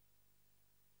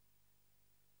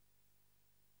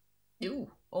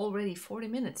 Ooh, already 40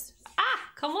 minutes.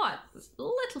 Ah, come on. A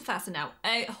little faster now.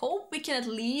 I hope we can at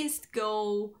least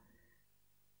go,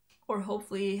 or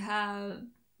hopefully have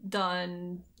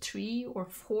done 3 or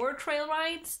 4 trail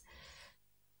rides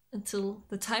until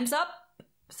the time's up.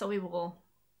 So we will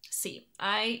see.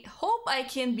 I hope I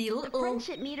can be a little... The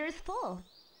friendship meter is full.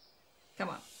 Come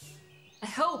on. I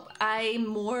hope I'm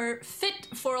more fit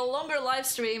for a longer live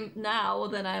stream now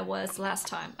than I was last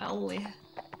time. I only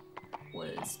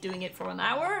was doing it for an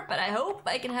hour, but I hope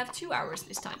I can have 2 hours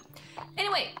this time.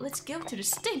 Anyway, let's go to the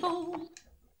stable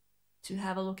to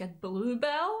have a look at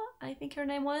Bluebell, I think her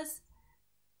name was.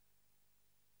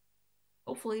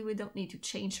 Hopefully we don't need to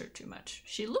change her too much.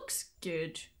 She looks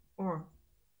good, or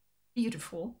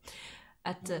beautiful,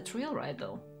 at the trail ride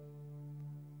though.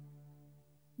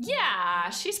 Yeah,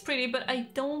 she's pretty, but I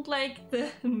don't like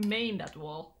the mane that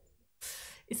well.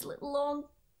 It's a little long.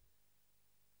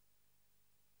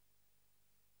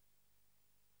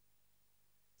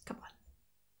 Come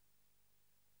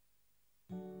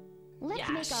on. Let's Yeah,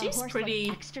 make our she's horse pretty.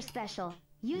 look extra special.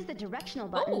 Use the directional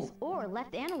buttons or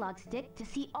left analog stick to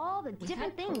see all the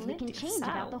different things we can change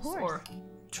about the horse. Or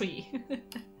tree.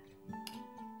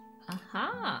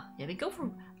 Aha! Yeah, we go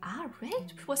for... Ah,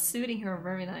 red was suiting her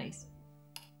very nice.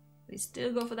 We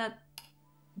still go for that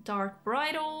dark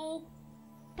bridle.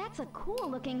 That's a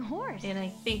cool looking horse. And I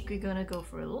think we're gonna go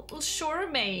for a little shorter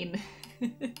mane.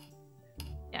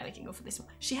 Yeah, we can go for this one.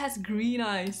 She has green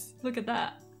eyes. Look at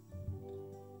that.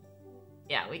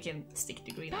 Yeah, we can stick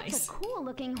to green eyes. That's a cool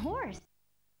looking horse.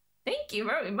 Thank you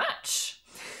very much.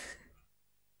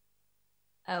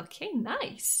 Okay,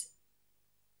 nice.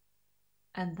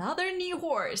 Another new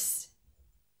horse.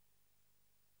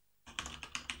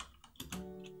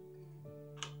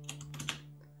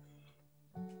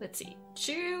 Let's see.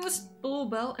 Choose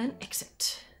Bluebell and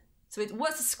exit. So it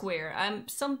was a square.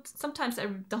 Sometimes I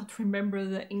don't remember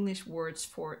the English words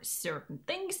for certain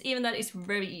things, even that is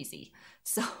very easy.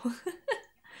 So,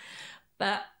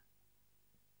 but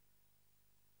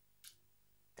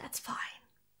that's fine.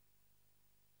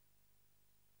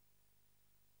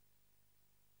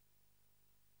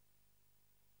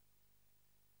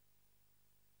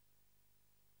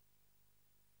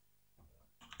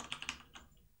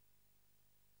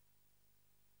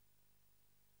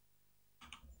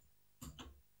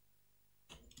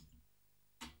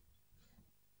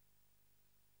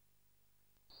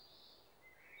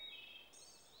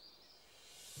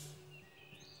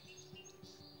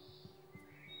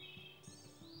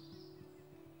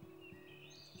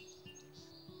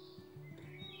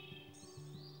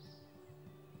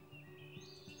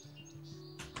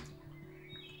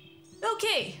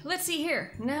 Okay, let's see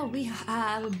here. Now we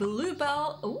have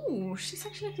Bluebell. Oh, she's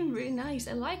actually looking really nice.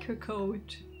 I like her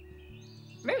coat.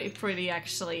 Very pretty,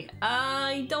 actually.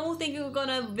 I don't think we're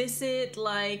gonna visit,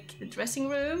 like, the dressing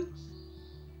room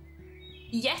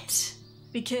yet,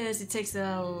 because it takes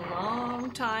a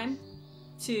long time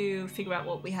to figure out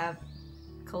what we have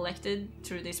collected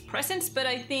through these presents, but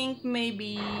I think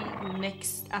maybe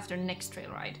after next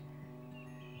trail ride.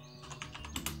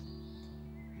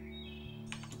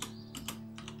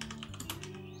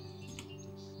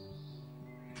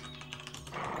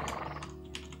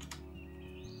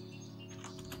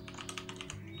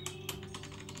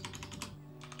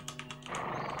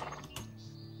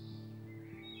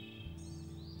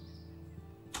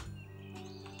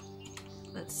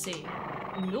 Let's see.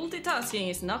 Multitasking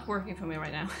is not working for me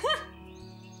right now.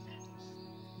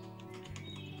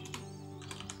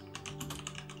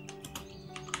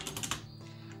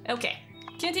 Okay,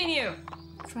 continue.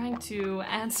 Trying to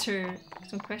answer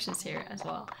some questions here as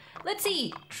well. Let's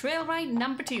see. Trail ride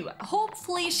number 2.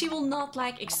 Hopefully she will not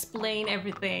like explain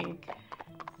everything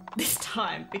this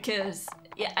time, because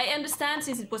yeah, I understand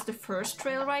since it was the first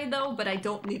trail ride though, but I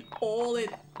don't need all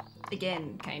it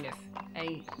again, kind of.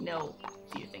 I know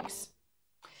a few things.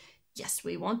 Yes,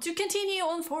 we want to continue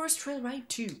on Forest Trail Ride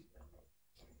 2.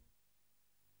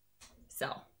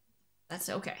 So, that's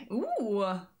okay.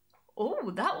 Ooh!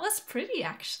 Oh, that was pretty,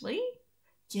 actually.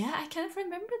 Yeah, I kind of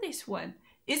remember this one.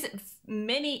 Is it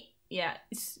many... Yeah,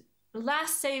 the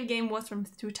last save game was from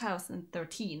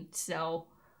 2013, so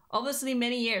obviously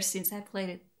many years since I played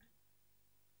it.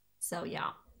 So, yeah.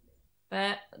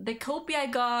 But the copy I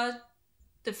got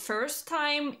the first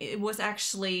time, it was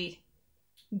actually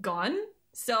gone.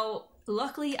 So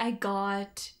luckily I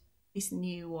got this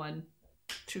new one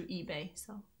through eBay.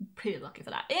 So I'm pretty lucky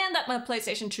for that. And that my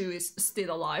PlayStation 2 is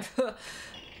still alive.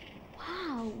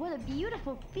 Wow, what a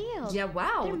beautiful field. Yeah,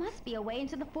 wow. There must be a way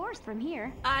into the forest from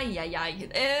here. Ay, ay, ay.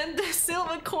 And the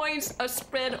silver coins are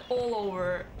spread all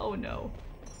over. Oh no.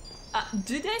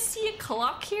 Did I see a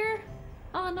clock here?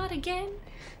 Oh, not again.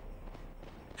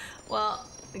 Well,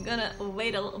 we're gonna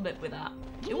wait a little bit with that.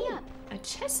 Ooh, a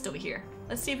chest over here.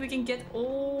 Let's see if we can get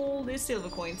all these silver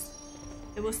coins.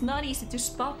 It was not easy to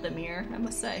spot them here, I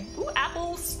must say. Ooh,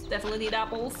 apples! Definitely need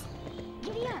apples.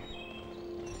 Giddy up.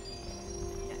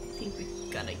 Yeah, I think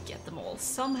we're gonna get them all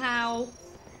somehow.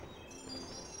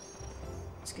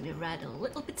 Just gonna ride a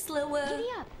little bit slower. Giddy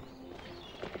up.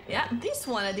 Yeah, this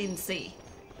one I didn't see.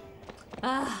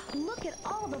 Ah, Look at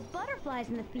all the butterflies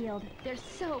in the field. They're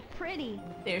so pretty.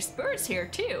 there's birds here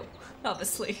too,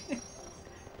 obviously.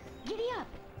 Giddy up.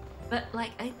 But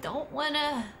like, I don't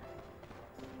wanna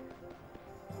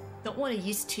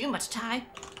use too much time.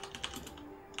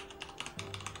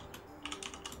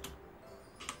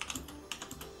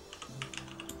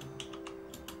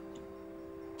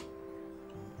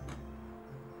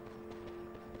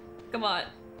 Come on,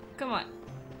 come on.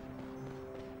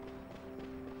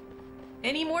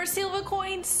 Any more silver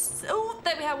coins? Oh,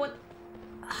 there we have one.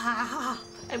 Ah,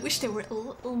 I wish they were a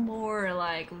little more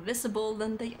like visible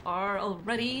than they are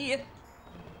already.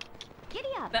 Giddy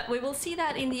up. But we will see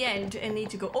that in the end and need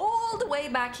to go all the way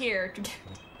back here to get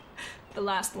the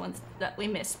last ones that we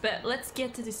missed. But let's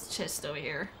get to this chest over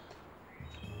here.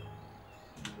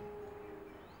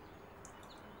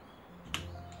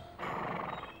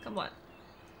 Come on.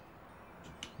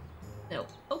 No.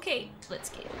 Okay, let's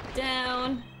get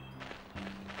down.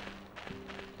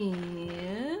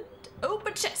 And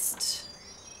open chest.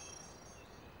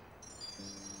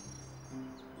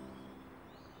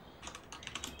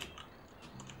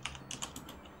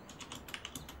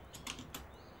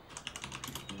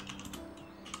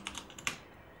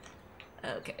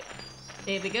 Okay,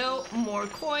 there we go. More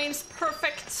coins,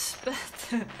 perfect.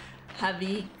 But have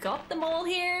we got them all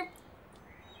here?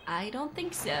 I don't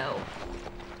think so.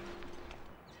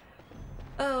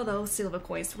 Oh, those silver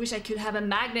coins. Wish I could have a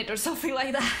magnet or something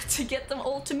like that to get them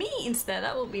all to me instead.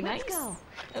 That would be nice. Let's go.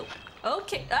 Oh,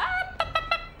 okay.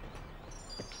 Ah!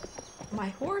 My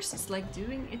horse is like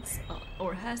doing its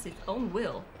or has its own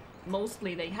will.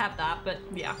 Mostly they have that, but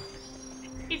yeah,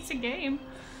 it's a game.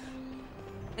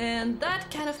 And that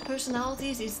kind of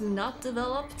personalities is not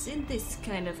developed in this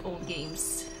kind of old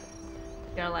games.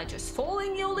 They're like just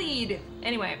following your lead.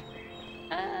 Anyway,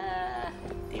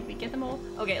 did we get them all?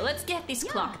 Okay, let's get this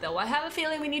clock though. I have a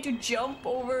feeling we need to jump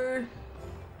over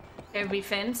every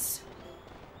fence.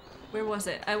 Where was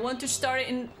it? I want to start it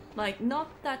in like not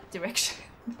that direction.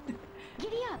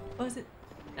 Giddy up. Was it?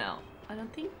 No, I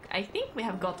don't think. I think we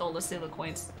have got all the silver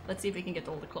coins. Let's see if we can get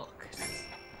all the clocks.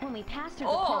 When we pass through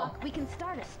the clock, we can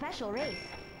start a special race.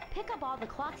 Pick up all the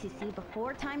clocks you see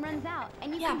before time runs out,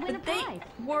 and you can win a prize.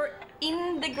 They were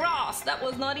in the grass. That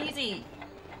was not easy.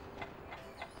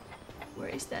 Where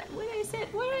is that? Where is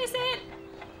it? Where is it?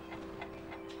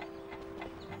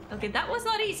 Okay, that was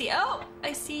not easy. Oh,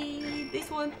 I see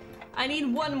this one. I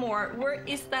need one more. Where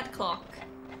is that clock?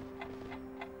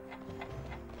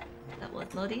 That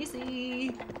was not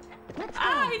easy. Let's go.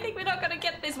 I think we're not gonna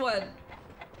get this one.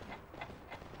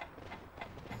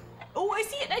 Oh, I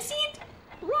see it! I see it!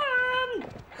 Run!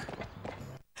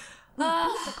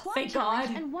 Thank God.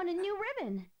 And won a new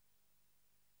ribbon.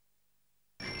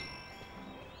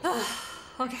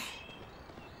 Okay.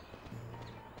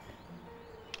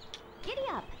 Giddy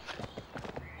up.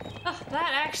 Oh,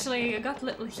 that actually got a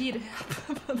little heated up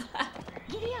for that.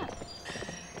 Giddy up.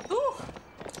 Ooh.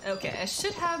 Okay, I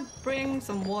should have bring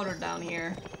some water down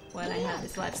here when I had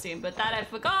this live stream, but that I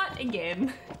forgot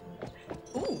again.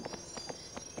 Ooh.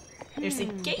 There's a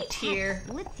gate here.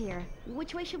 Let's hear.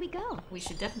 Which way should we go? We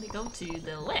should definitely go to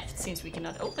the left since we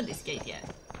cannot open this gate yet.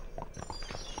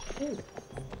 Ooh.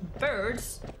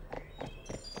 Birds.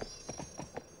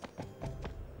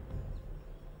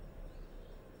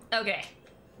 Okay.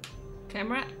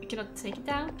 Camera, you cannot take it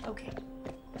down? Okay.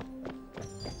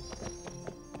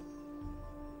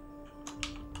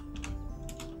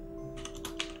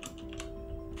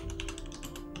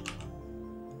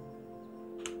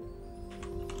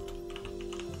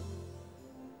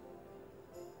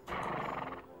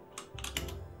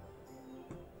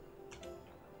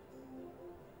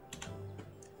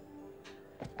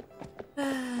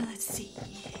 Let's see.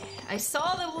 I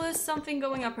saw there was something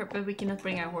going up here, but we cannot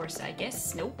bring our horse, I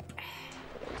guess. Nope.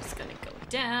 Just gonna go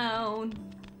down.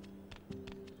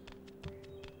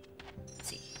 Let's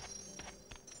see.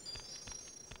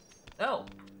 Oh.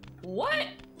 What?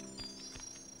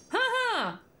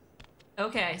 Haha!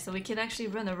 Okay, so we can actually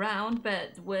run around,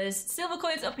 but with silver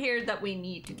coins up here that we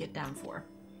need to get down for.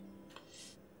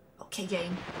 Okay,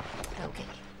 game. Okay.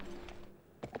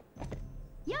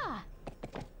 Yeah.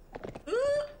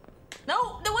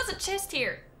 No, there was a chest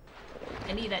here.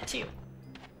 I need that too.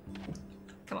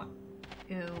 Come on.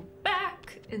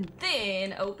 and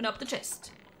then open up the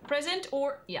chest. Present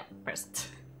or... yeah, present.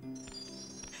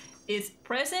 It's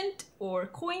present or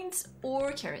coins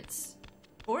or carrots.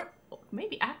 Or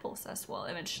maybe apples as well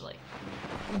eventually.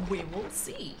 We will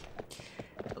see.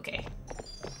 Okay.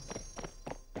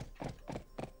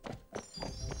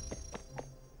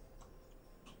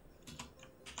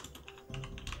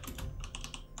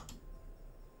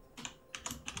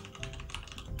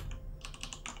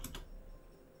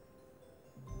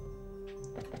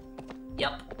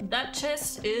 Yep, that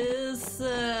chest is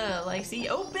like see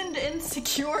opened and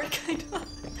secured kind of.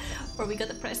 Or we got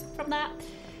the present from that.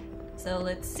 So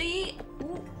let's see.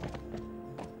 Ooh.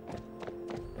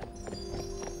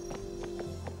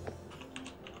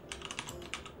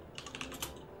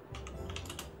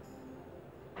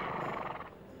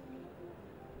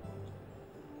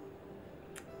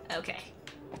 Okay.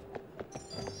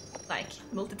 Like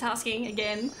multitasking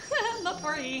again. Not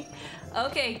worrying.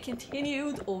 Okay,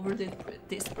 continued over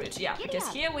this bridge. Yeah, because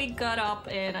here we got up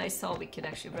and I saw we could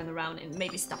actually run around and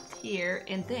maybe stop here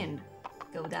and then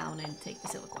go down and take the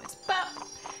silver coins. But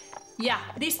yeah,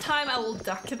 this time I will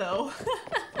duck though.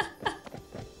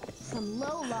 Some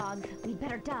low logs. We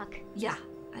better duck. Yeah,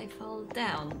 I fell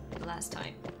down the last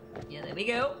time. Yeah, there we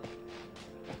go.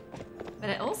 But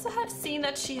I also have seen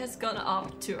that she has gone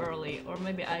up too early, or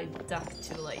maybe I ducked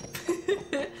too late.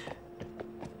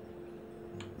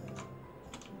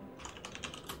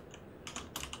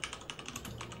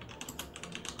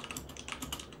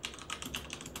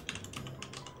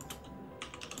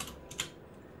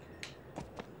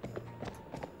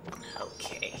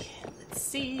 Okay, let's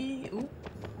see. Ooh,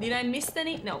 did I miss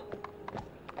any? No.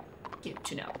 Good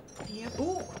to know. Yep.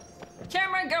 Ooh,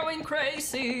 camera going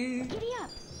crazy. Giddy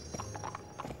up.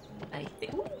 I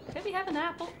think. Ooh, can we have an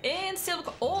apple and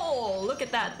silver? Oh, look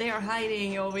at that! They are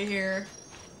hiding over here.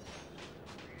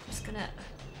 Just gonna.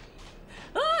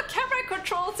 Ah, camera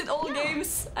controls in all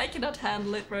games. I cannot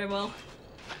handle it very well.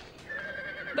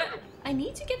 But I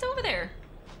need to get over there.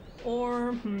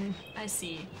 Or I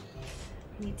see.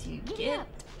 Need to get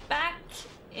back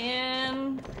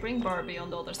and bring Barbie on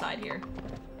the other side here.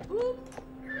 Whoop.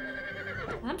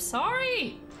 I'm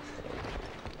sorry.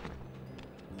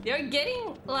 They're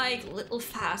getting like little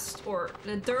fast, or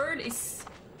the dirt is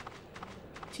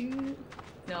too...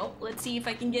 No, let's see if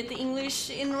I can get the English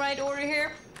in right order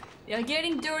here. They're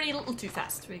getting dirty a little too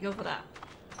fast. We go for that.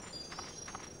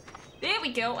 There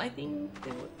we go. I think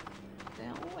there was...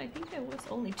 No, I think there was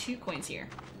only 2 coins here.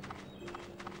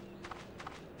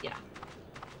 Yeah.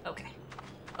 Okay.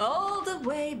 All the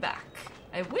way back.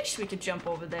 I wish we could jump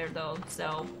over there though,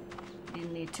 so we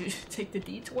didn't need to take the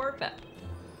detour, but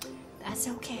that's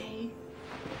okay.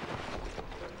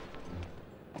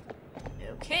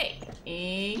 Okay,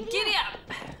 and giddy up!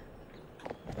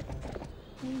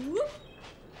 Whoop.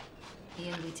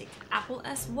 And we take the apple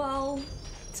as well.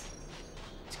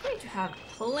 It's great to have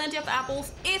plenty of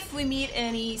apples if we meet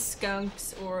any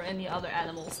skunks or any other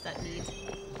animals that need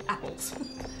apples.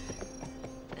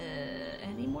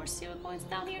 Any more silver coins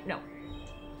down here? No.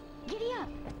 Giddy up.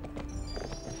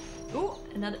 Ooh,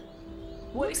 another.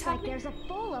 What is happening? Like there's a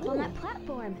foal up on that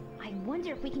platform. I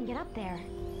wonder if we can get up there.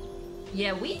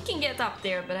 Yeah, we can get up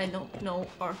there, but I don't know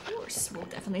our horse will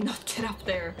definitely not get up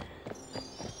there.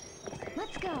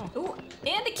 Let's go. Ooh,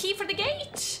 and the key for the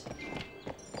gate.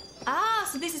 Ah,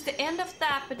 so this is the end of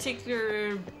that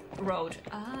particular road.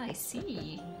 Ah, I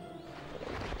see.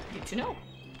 Good to know.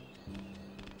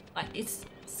 Like, it's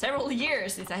several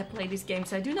years since I have played this game,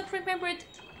 so I do not remember it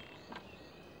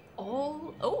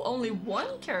all. Oh, only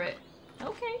 1 carrot.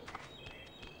 Okay.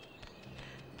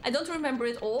 I don't remember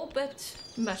it all, but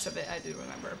much of it I do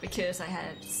remember, because I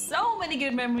had so many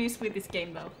good memories with this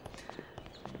game though.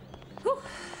 Whew.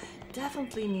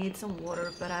 Definitely need some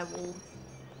water, but I will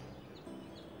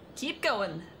keep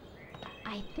going.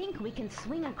 I think we can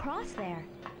swing across there.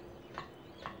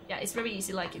 Yeah, it's very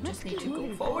easy, like you just need Let's to keep go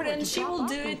moving forward and to she drop will off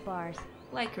do these it bars.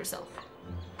 like herself.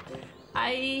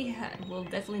 I will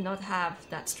definitely not have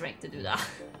that strength to do that.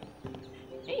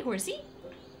 Hey, horsey.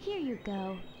 Here you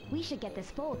go. We should get this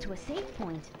foal to a safe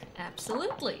point.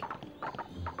 Absolutely.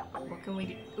 What can we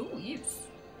do? Ooh, use.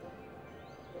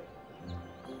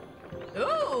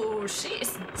 Ooh, she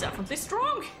is definitely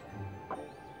strong.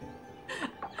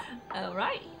 All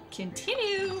right,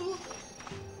 continue.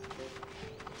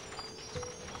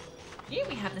 Here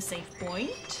we have the safe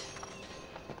point.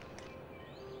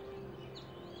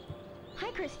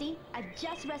 Hi, Christy. I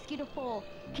just rescued a foal.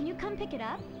 Can you come pick it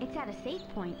up? It's at a safe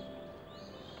point.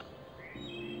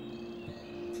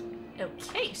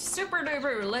 Okay, super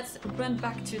duper. Let's run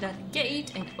back to that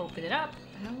gate and open it up.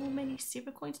 How many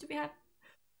silver coins do we have?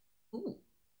 Ooh.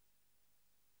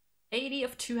 80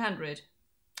 of 200.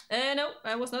 No,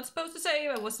 I was not supposed to save,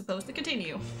 I was supposed to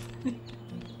continue.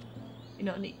 You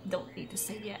don't need to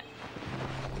save yet.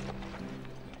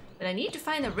 But I need to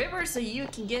find a river so you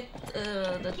can get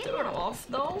the dirt off,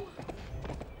 though.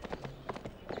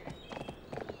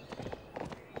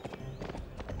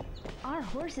 Our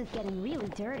horse is getting really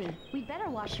dirty. We better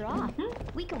wash her off.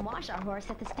 We can wash our horse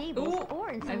at the stables or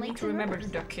in some I need to remember to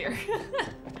duck here.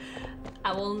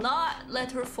 I will not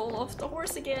let her fall off the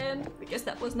horse again, because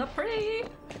that was not pretty.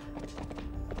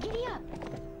 Giddy up!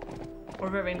 Or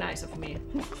very nice of me.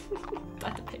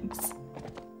 That depends.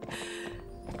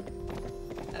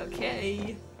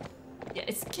 Okay. Yeah,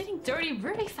 it's getting dirty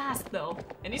really fast though.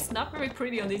 And it's not very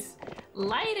pretty on this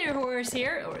lighter horse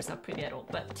here. Or it's not pretty at all,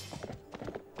 but...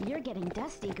 You're getting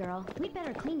dusty, girl. We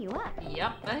better clean you up.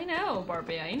 Yep, I know,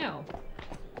 Barbie, I know.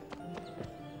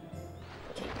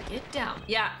 Okay, get down.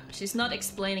 Yeah, she's not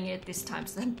explaining it this time,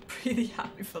 so I'm pretty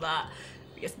happy for that.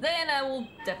 Because then I will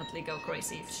definitely go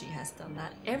crazy if she has done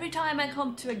that every time I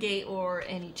come to a gate or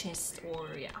any chest or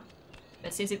yeah.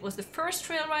 But since it was the first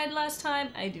trail ride last time,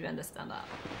 I do understand that.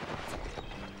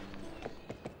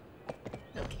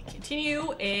 Okay,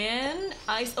 continue and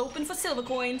eyes open for silver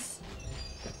coins.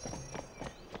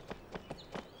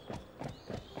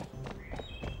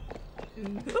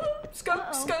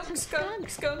 Skunk, skunk, skunk,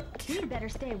 skunk. You better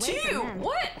stay away Two! from them.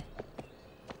 What?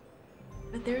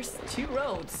 But there's 2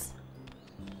 roads.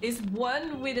 Is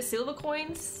one with the silver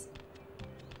coins?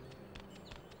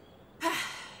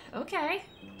 Okay.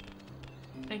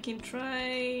 I can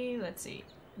try... Let's see.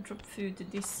 Drop food to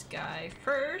this guy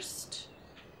first.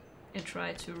 And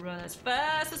try to run as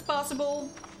fast as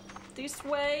possible. This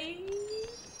way.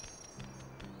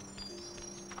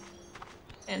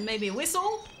 And maybe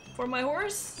whistle for my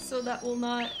horse, so that will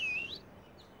not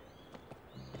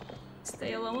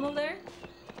stay alone over there.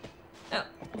 Oh,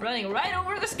 running right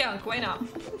over the skunk, why not?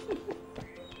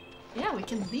 Yeah, we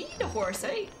can lead the horse,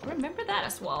 eh? Remember that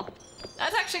as well.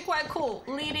 That's actually quite cool.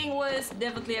 Leading was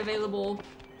definitely available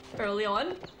early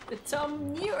on, but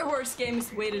some newer horse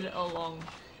games waited a long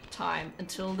time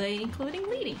until they including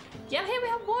leading. Yeah, here we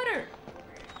have water.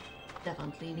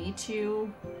 Definitely need to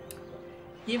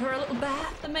give her a little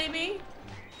bath, maybe.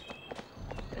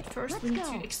 But first we need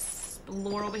to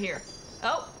explore over here.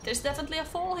 Oh, there's definitely a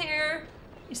fall here.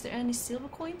 Is there any silver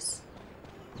coins?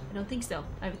 I don't think so.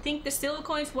 I think the silver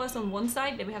coins was on one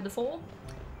side, then we have the fall.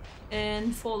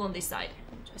 And fall on this side.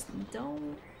 Just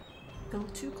don't go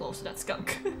too close to that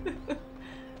skunk.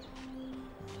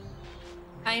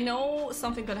 I know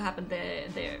something gonna happen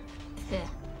there.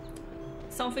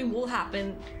 Something will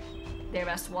happen there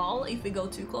as well if we go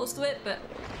too close to it, but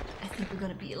I think we're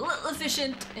gonna be a little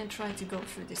efficient and try to go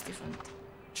through this different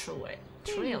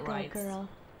trail rides. Girl.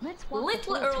 Let's A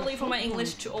little early for my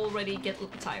English to already get a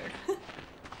little tired.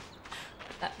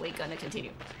 But we're gonna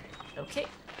continue. Okay,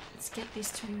 let's get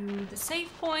this to the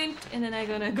save point, and then I'm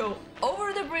gonna go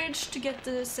over the bridge to get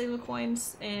the silver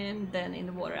coins, and then in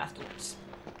the water afterwards.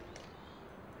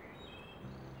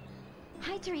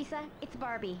 Hi, Teresa. It's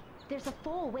Barbie. There's a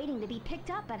foal waiting to be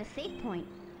picked up at a save point.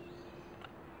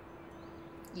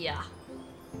 Yeah.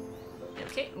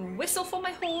 Okay, whistle for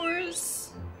my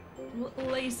horse. A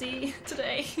little lazy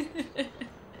today.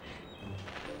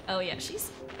 Oh yeah,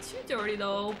 she's too dirty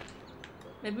though.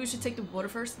 Maybe we should take the water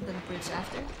first and then the bridge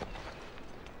after.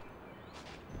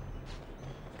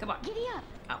 Come on. Giddy up.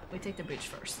 Oh, we take the bridge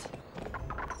first.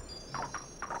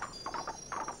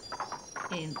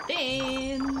 And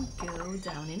then go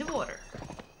down in the water.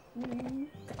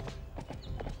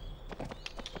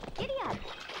 Giddy up.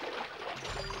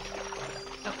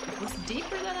 Oh, it was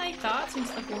deeper than I thought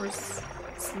since the horse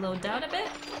slowed down a bit.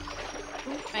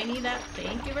 Ooh, I need that.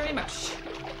 Thank you very much.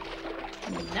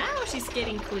 Now she's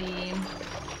getting clean.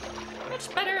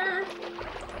 Much better.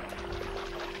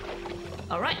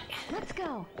 Alright. Let's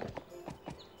go.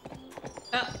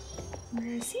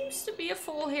 There seems to be a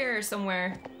foal here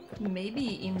somewhere.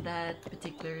 Maybe in that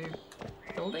particular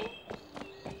building?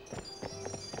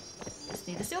 Just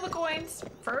need the silver coins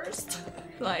first.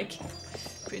 Like,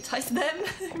 prioritize them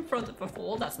in front of a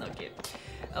foal. That's not good.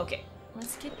 Okay,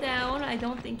 let's get down. I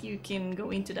don't think you can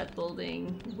go into that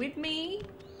building with me.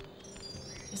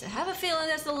 Because I have a feeling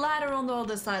there's a ladder on the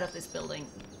other side of this building.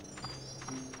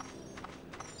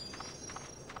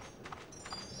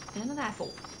 And an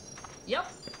apple.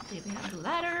 Yep, there we have the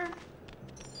ladder.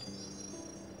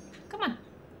 Come on,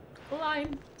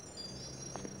 climb.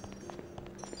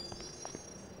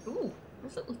 Ooh,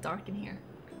 it's a little dark in here.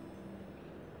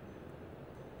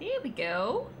 There we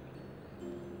go.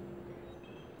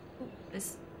 Ooh,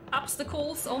 there's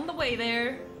obstacles on the way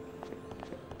there.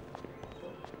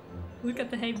 Look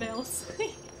at the hay bales.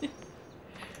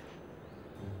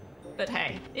 But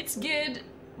hey, it's good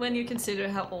when you consider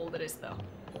how old it is though.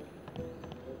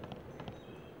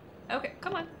 Okay,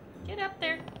 come on. Get up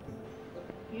there.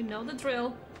 You know the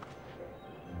drill.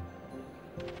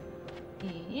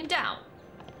 And down.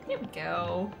 Here we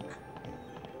go.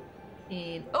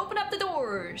 And open up the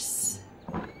doors.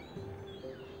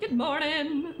 Good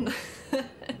morning.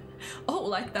 Oh,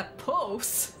 like that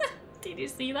pose. Did you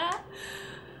see that?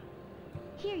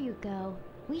 Here you go.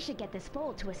 We should get this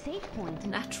foal to a safe point.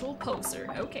 Natural poser.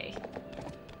 Okay.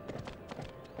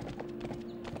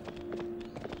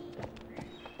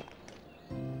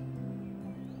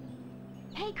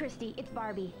 Hey, Christy, it's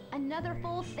Barbie. Another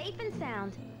foal safe and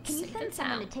sound. Can you Safe send and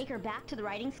someone sound. to take her back to the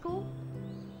riding school?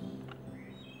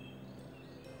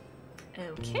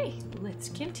 Okay, let's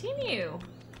continue.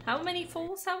 How many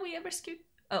foals have we ever rescued?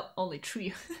 Oh, only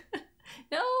 3.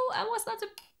 No, I was not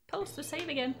supposed to save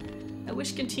again. I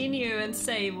wish continue and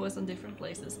save was on different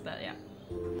places, but yeah.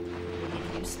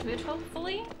 Get used to it,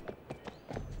 hopefully.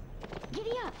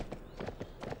 Giddy up!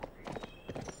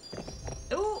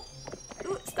 Ooh!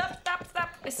 Ooh, stop, stop, stop!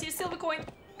 I see a silver coin!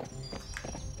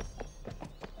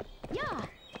 Yeah!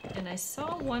 And I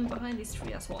saw one behind this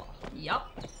tree as well. Yup.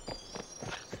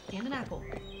 And an apple.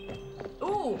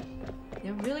 Ooh!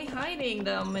 They're really hiding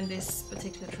them in this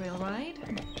particular trail ride.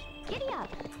 Giddy up!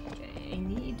 Okay, I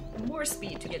need more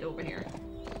speed to get over here.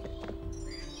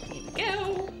 Here we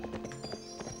go!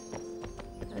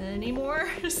 Any more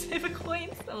silver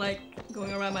coins? I'm like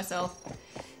going around myself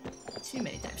too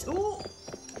many times. Ooh!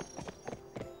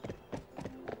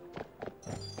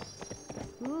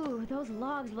 Ooh, those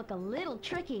logs look a little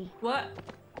tricky. What?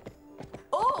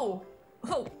 Oh!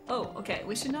 Oh, oh, okay.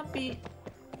 We should not be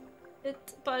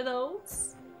hit by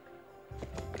those.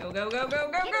 Go, go, go, go,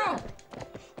 go, Giddy go! up!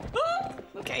 Oh,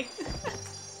 okay.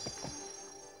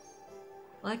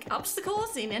 Like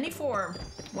obstacles in any form.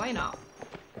 Why not?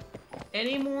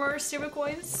 Any more silver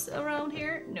coins around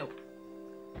here? Nope.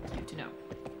 Good to know.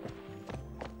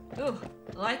 Ugh.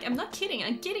 Like, I'm not kidding.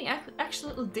 I'm getting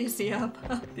actually a little dizzy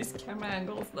about these camera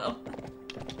angles though.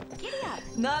 Giddy up!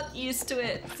 Not used to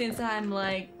it since I'm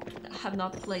like, have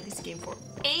not played this game for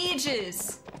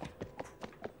ages.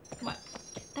 Come on.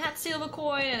 That silver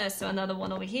coin, and I saw another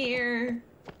one over here.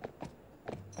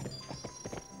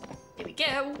 Here we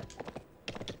go.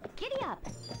 Giddy up!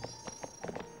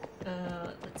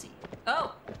 Let's see.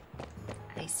 Oh!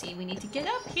 I see we need to get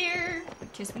up here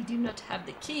because we do not have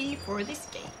the key for this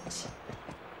gate.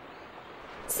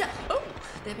 So, oh!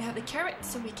 There we have the carrot,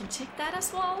 so we can check that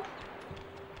as well.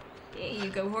 Here you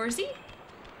go, horsey.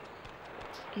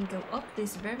 And go up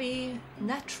this very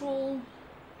natural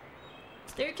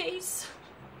staircase.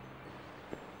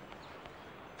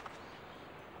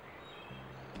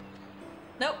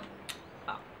 Nope.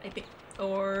 Oh, I think,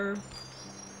 or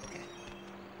okay.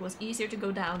 It was easier to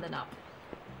go down than up.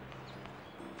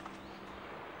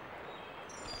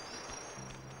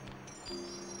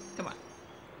 Come on.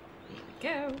 Here we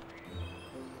go.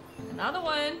 Another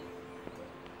one.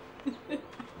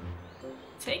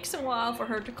 Takes a while for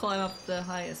her to climb up the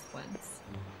highest ones.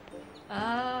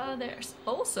 There's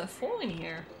also a fall in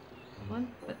here.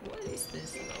 But what is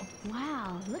this though?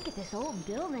 Wow, look at this old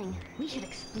building. We should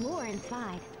explore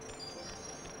inside.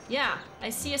 Yeah, I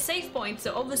see a save point,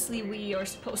 so obviously we are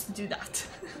supposed to do that.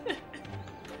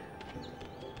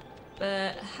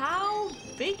 But how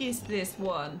big is this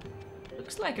one?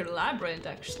 Looks like a labyrinth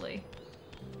actually.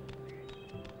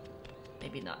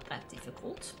 Maybe not that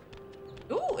difficult.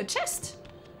 Ooh, a chest!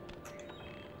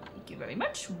 Thank you very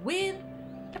much, with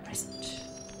a present.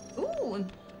 Ooh,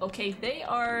 okay, they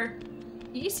are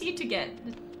easy to get,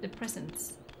 the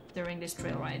presents, during this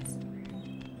trail rides.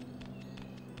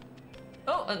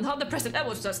 Oh, another present. That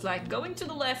was just like going to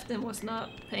the left and was not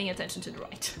paying attention to the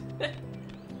right.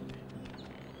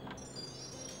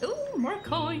 Ooh, more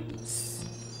coins.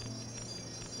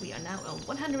 We are now on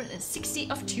 160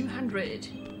 of 200.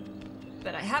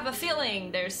 But I have a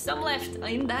feeling there's some left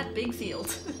in that big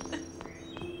field.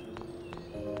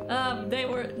 They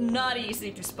were not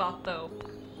easy to spot though.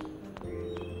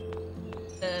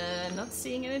 Not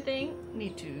seeing anything.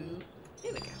 Need to...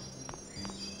 Here we go.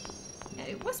 Yeah,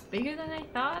 it was bigger than I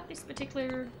thought, this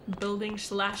particular building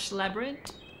slash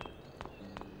labyrinth.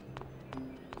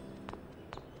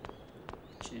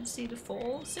 Should see the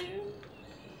fall soon.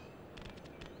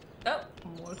 Oh,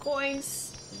 more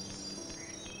coins.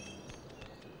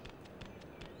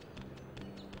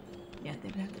 Yeah,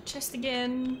 then we have the chest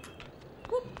again.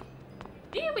 Whoop.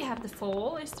 Here we have the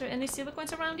fall. Is there any silver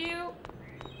coins around you?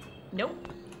 Nope.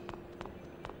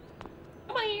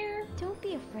 Come on here. Don't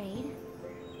be afraid.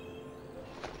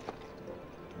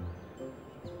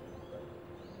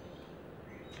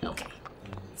 Okay.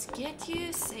 Let's get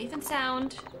you safe and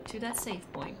sound to that safe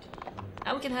point.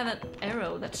 Now we can have an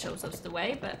arrow that shows us the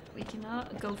way, but we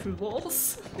cannot go through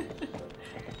walls.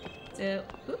 So,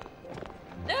 oop.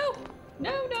 No!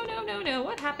 No, no, no, no, no.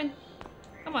 What happened?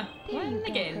 Come on, There you one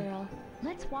go, again. girl.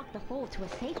 Let's walk the foal to a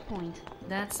safe point.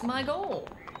 That's my goal.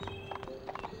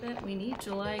 But we need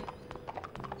to, like,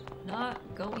 not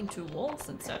go into walls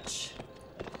and such.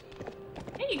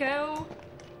 There you go.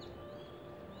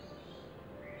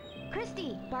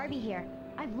 Christy, Barbie here.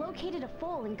 I've located a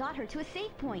foal and got her to a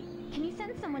safe point. Can you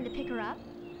send someone to pick her up?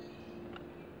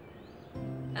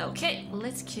 Okay,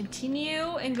 let's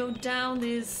continue and go down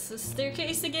this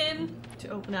staircase again to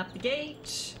open up the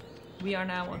gate. We are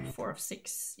now on 4 of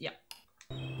 6. Yep.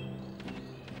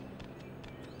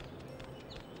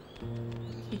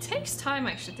 It takes time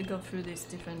actually to go through these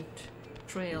different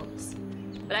trails.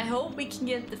 But I hope we can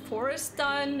get the forest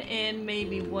done and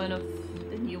maybe one of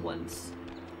the new ones.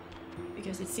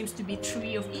 Because it seems to be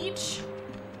 3 of each.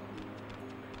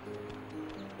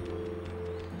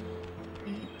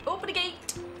 Open the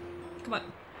gate! Come on.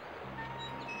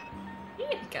 Here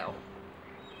we go.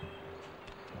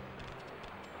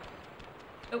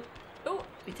 Oh, oh,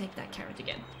 we take that carrot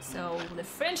again. So the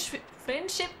friendship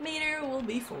meter will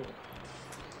be full.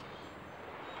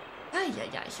 Ay, ay,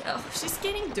 ay. Oh, she's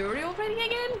getting dirty already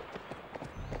again?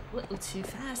 A little too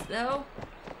fast though.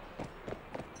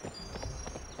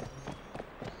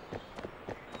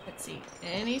 Let's see.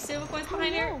 Any silver coins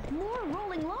behind here? Oh, no, more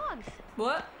rolling logs.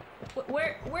 What?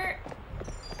 Where?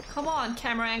 Come on,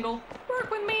 camera angle.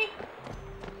 Work with me.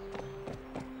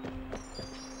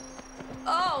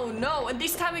 Oh no, and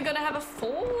this time we're gonna have a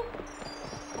foal?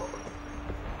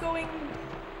 Going...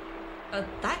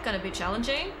 that gonna be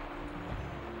challenging.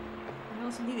 I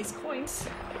also need these coins.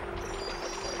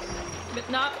 But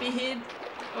not be hid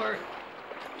or...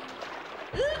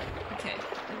 Okay,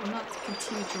 I will not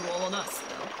continue to roll on us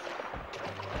though.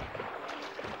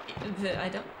 I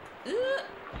don't...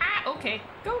 okay.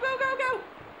 Go, go, go, go!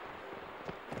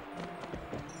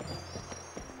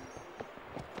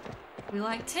 We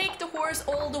like take the horse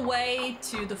all the way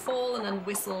to the foal and then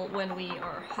whistle when we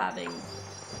are having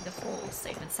the foal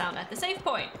safe and sound at the safe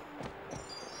point.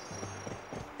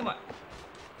 Come on.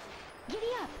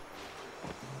 Giddy up.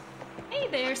 Hey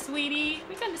there, sweetie.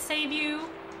 We're gonna save you.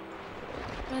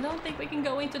 I don't think we can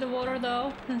go into the water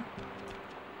though. Come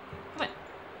on.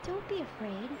 Don't be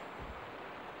afraid.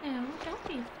 No, don't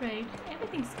be afraid.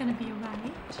 Everything's gonna be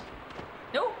alright.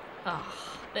 No! Ah,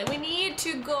 then we need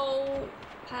to go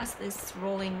past this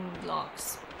rolling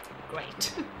logs.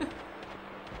 Great.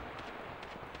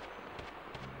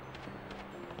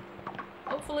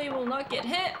 Hopefully we'll not get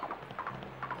hit.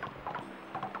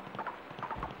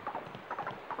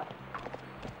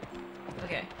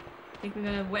 Okay. I think we're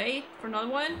gonna wait for another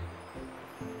one.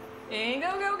 And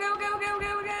go, go, go, go, go,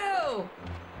 go, go!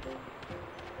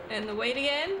 And the wait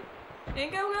again.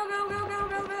 And go, go, go, go, go,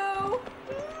 go, go!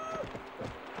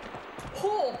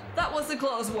 Oh, that was a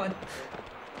close one.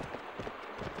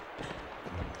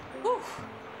 Whew.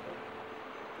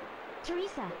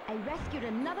 Teresa, I rescued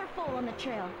another foal on the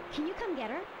trail. Can you come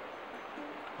get her?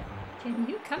 Can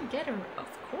you come get her? Of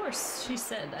course, she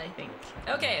said, I think.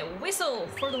 Okay, whistle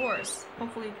for the horse.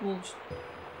 Hopefully it will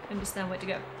understand where to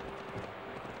go.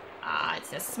 Ah,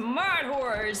 it's a smart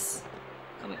horse.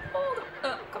 Come on.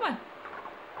 Oh, come on.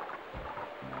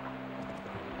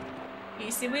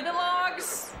 Easy with the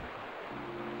logs.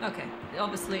 Okay,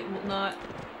 obviously it will not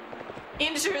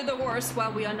injure the horse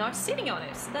while we are not sitting on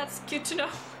it. So that's good to know.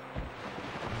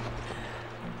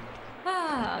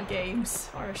 Ah, games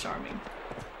are charming.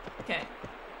 Okay.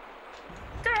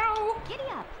 Go! Giddy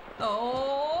up.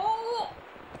 Oh!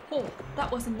 Oh,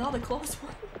 that was another close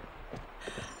one.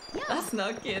 Yeah. That's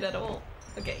not good at all.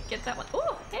 Okay, get that one.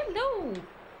 Oh, hello!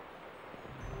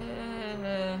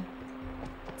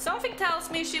 Something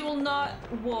tells me she will not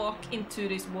walk into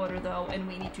this water though, and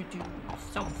we need to do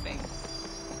something.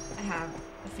 I have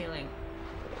a feeling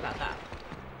about that.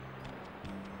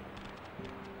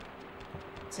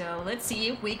 So let's see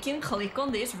if we can click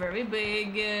on this very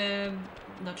big,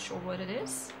 not sure what it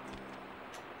is.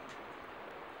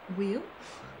 Wheel?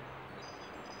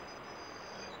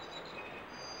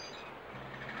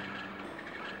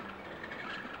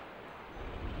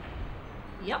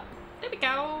 Yep, there we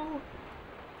go.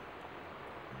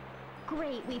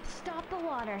 Great, we've stopped the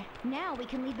water. Now we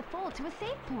can lead the foal to a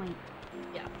safe point.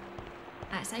 Yeah,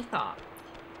 as I thought.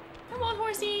 Come on,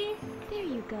 horsey. There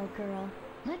you go, girl.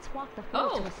 Let's walk the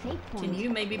foal to a safe point. Can you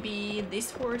maybe be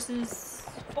this horse's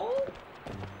foal?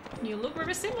 You look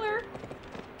very similar.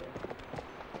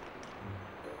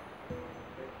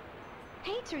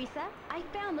 Hey, Teresa. I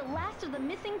found the last of the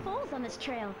missing foals on this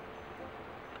trail.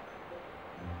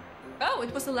 Oh,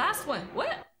 it was the last one.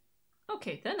 What?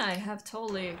 Okay, then I have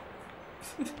totally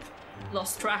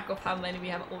lost track of how many we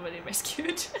have already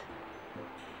rescued.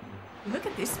 Look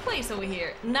at this place over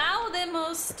here. Now the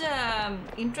most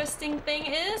interesting thing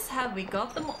is, have we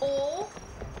got them all?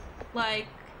 Like,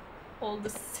 all the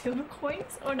silver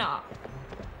coins or not?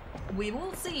 We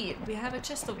will see. We have a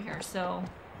chest over here, so...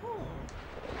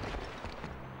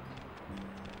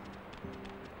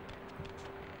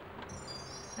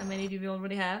 How many do we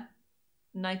already have?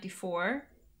 94.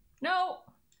 No!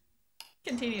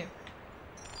 Continue.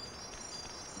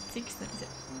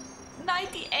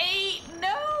 98!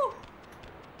 No!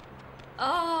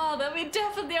 Oh, then we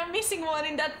definitely are missing one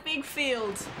in that big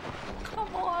field.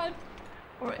 Come on.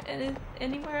 Or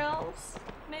anywhere else,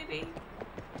 maybe?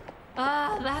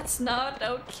 Ah, that's not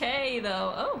okay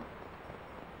though. Oh.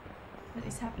 What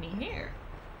is happening here?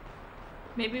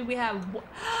 Maybe we have...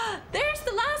 There's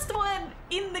the last one!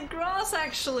 In the grass,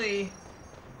 actually!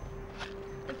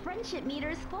 The friendship meter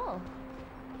is full.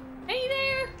 Hey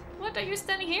there! What are you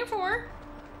standing here for?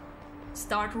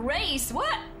 Start race!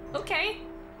 What? Okay,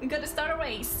 we gotta start a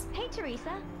race. Hey,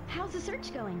 Teresa. How's the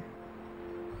search going?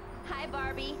 Hi,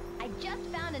 Barbie. I just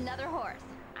found another horse.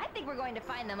 I think we're going to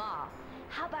find them all.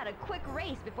 How about a quick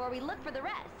race before we look for the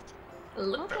rest?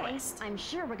 Look for Okay, rest. I'm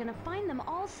sure we're gonna find them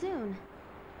all soon.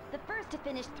 The first to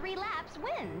finish 3 laps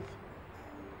wins.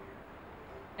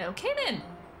 Okay then.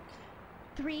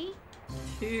 3,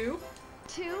 2,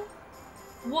 2,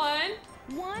 1.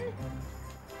 1,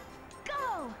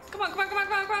 go! Come on, come on, come on,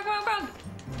 come on, come on, come on, come on.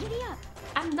 Giddy up!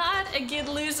 I'm not a good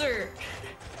loser.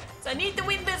 So I need to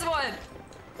win this one.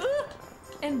 Ooh.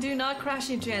 And do not crash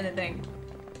into anything.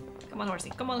 Come on,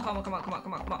 horsey. Come on, come on, come on, come on,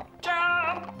 come on, come on.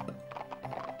 Jump!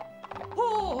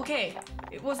 Oh, okay.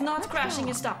 It was not crashing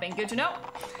and stopping. Good to know.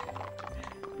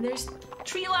 There's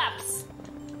 3 laps.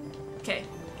 Okay.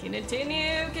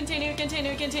 Continue, continue,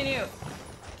 continue, continue.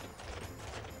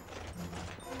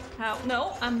 How?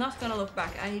 No, I'm not gonna look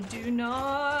back. I do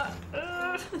not.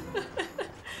 But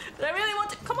I really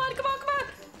want to. Come on, come on, come on.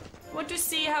 I want to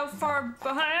see how far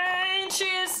behind she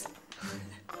is.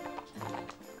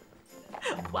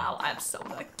 Wow, I'm so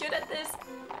not good at this.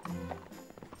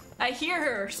 I hear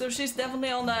her, so she's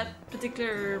definitely on that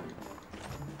particular,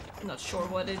 not sure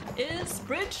what it is,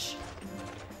 bridge.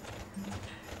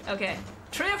 Okay,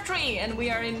 3 of 3, and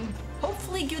we are in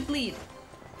hopefully good lead.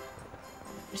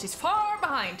 She's far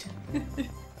behind.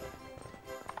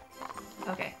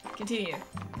 Okay, continue.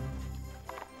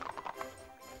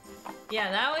 Yeah,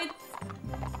 now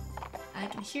I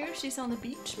can hear she's on the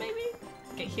beach, maybe?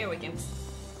 Okay, here we go.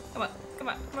 Come on, come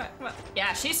on, come on, come on.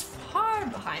 Yeah, she's far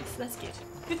behind, so that's good.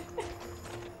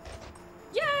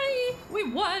 Yay! We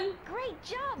won! Great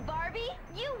job, Barbie!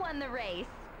 You won the race.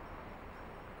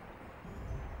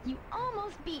 You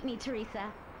almost beat me,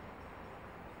 Teresa.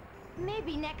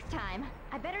 Maybe next time.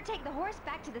 I better take the horse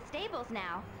back to the stables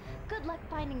now. Good luck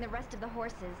finding the rest of the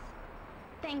horses.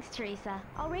 Thanks, Teresa.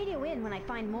 I'll radio in when I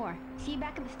find more. See you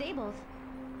back at the stables.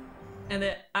 And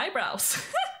the eyebrows.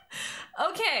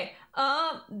 Okay,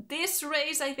 this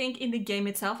race I think in the game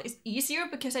itself is easier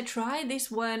because I tried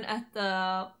this one at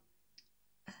the...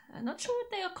 I'm not sure what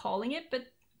they are calling it,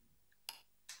 but...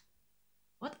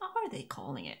 What are they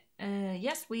calling it?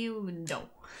 Yes, we know.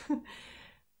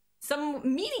 Some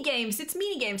mini games, it's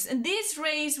mini games. And this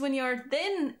race, when you're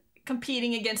then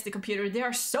competing against the computer, they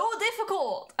are so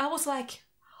difficult. I was like,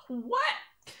 what?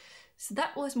 So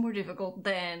that was more difficult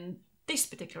than this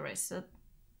particular race. So,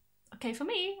 okay, for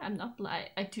me,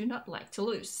 I do not like to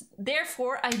lose.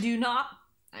 Therefore, I'm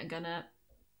gonna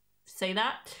say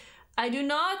that. I do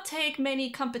not take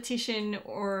many competitions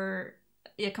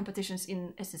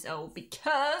in SSO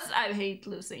because I hate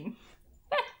losing.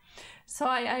 So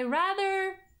I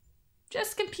rather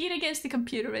just compete against the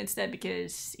computer instead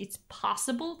because it's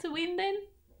possible to win then.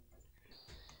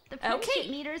 The friendship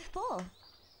meter is full.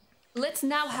 Let's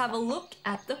now have a look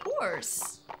at the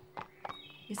horse.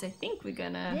 Because I think we're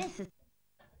gonna...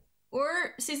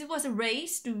 Or, since it was a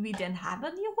race, do we then have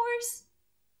a new horse?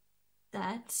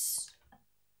 That's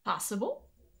possible.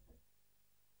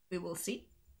 We will see.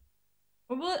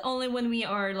 Or will it only when we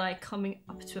are, like, coming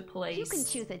up to a place? You can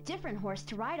choose a different horse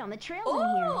to ride on the trail in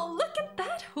here. Oh, look at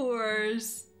that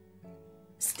horse!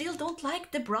 Still don't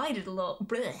like the bridle.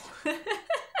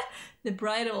 The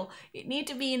bridle. It need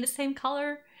to be in the same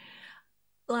color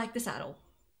like the saddle.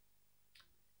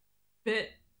 But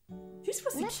This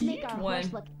was a Let's cute make our one.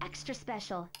 horse look extra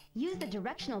special. Use the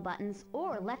directional buttons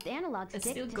or left analog Let's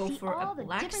stick still to go see for all a the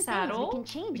black different saddle. things we can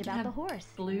change We can about the have horse.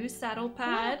 blue saddle What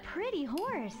pad. a pretty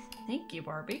horse! Thank you,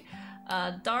 Barbie.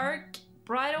 Dark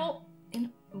bridle,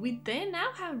 and we then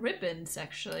now have ribbons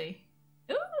actually.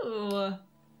 Ooh.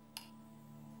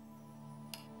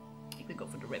 I think we go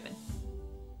for the ribbon.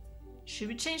 Should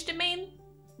we change the mane?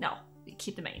 No, we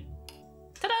keep the mane.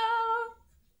 Ta-da!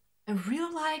 I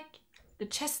really like the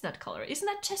chestnut color. Isn't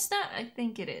that chestnut? I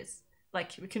think it is.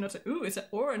 Like, we cannot say, ooh, it's an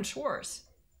orange horse.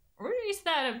 Or is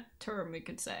that a term we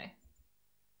could say?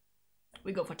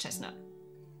 We go for chestnut.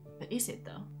 But is it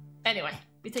though? Anyway,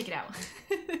 we take it out.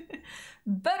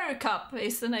 Buttercup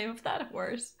is the name of that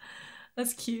horse.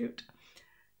 That's cute.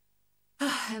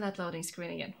 And that loading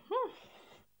screen again.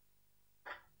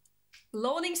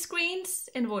 Loading screens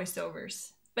and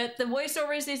voiceovers. But the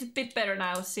voiceovers is a bit better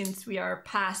now since we are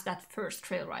past that first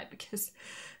trail ride, because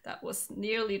that was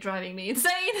nearly driving me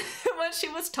insane when she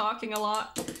was talking a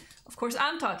lot. Of course,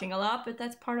 I'm talking a lot, but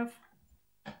that's part of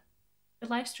the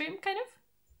live stream, kind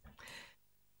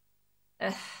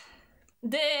of.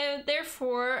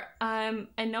 Therefore,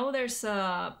 I know there's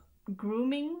a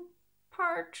grooming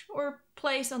part or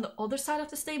place on the other side of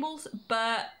the stables,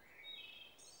 but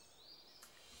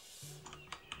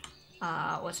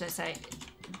what should I say?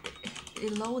 The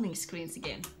loading screens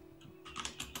again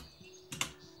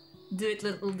do it a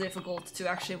little difficult to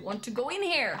actually want to go in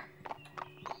here.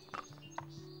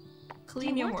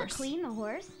 Clean your horse. To clean the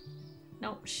horse?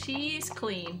 No, she's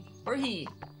clean. Or he.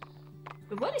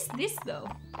 But what is this though?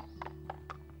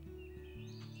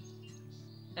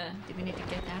 Do we need to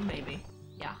get that maybe?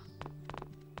 Yeah.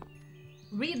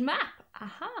 Read map.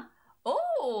 Aha.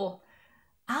 Oh!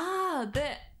 Ah,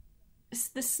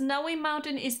 the snowy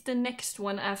mountain is the next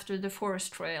one after the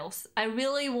forest trails. I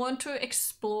really want to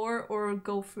explore or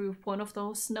go through one of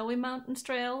those snowy mountains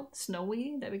trail.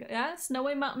 Snowy, there we go. Yeah,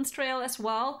 snowy mountains trail as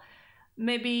well.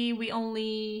 Maybe we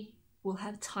only will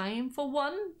have time for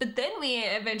one, but then we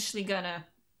eventually gonna,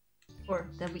 or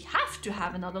then we have to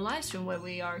have another live stream where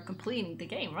we are completing the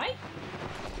game, right?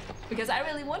 Because I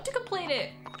really want to complete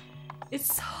it.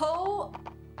 It's so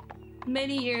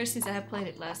many years since I have played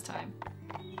it last time.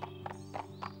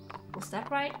 Was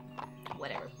that right?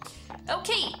 Whatever.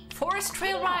 Okay, Forest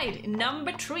Trail Ride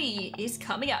number 3 is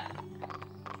coming up.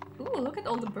 Ooh, look at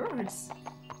all the birds.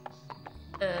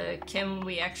 Can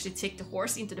we actually take the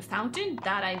horse into the fountain?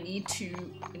 That I need to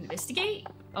investigate.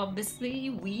 Obviously,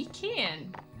 we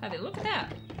can. Have a look at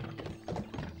that.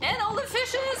 And all the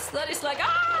fishes! That is like,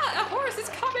 ah, a horse is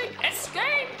coming!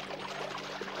 Escape!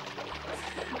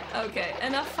 Okay,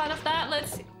 enough fun of that.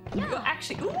 Let's go.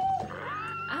 Actually, ooh!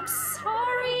 I'm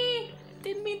sorry!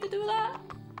 Didn't mean to do that.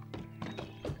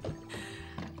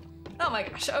 Oh my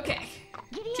gosh, okay.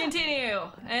 Continue.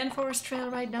 And Forest Trail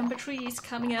Ride number 3 is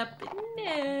coming up.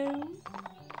 No.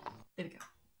 There we go.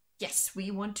 Yes, we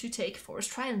want to take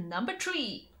Forest Trail number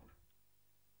 3.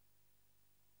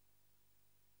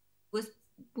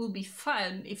 Will be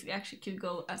fun if we actually could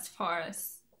go as far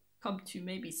as come to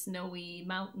maybe Snowy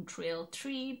Mountain Trail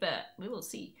 3, but we will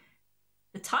see.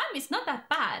 The time is not that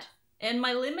bad. And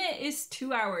my limit is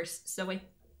 2 hours, so I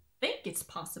think it's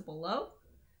possible though.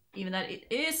 Even that it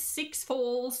is 6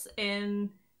 foals, and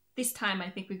this time I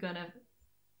think we're gonna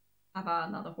have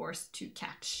another horse to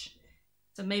catch.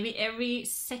 So maybe every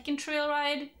second trail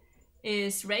ride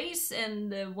is race,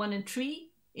 and the 1 and 3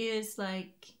 is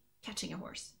like catching a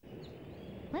horse.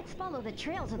 Let's follow the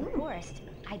trails of the forest.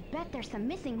 I bet there's some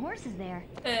missing horses there.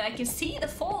 I can see the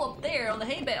foal up there on the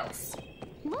hay bales.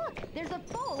 Look, there's a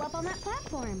foal up on that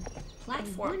platform.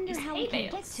 Platform I wonder is how hay we can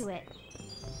get bales. to it.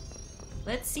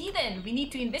 Let's see then. We need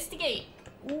to investigate.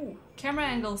 Ooh, camera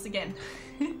angles again.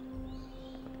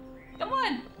 Come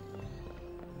on.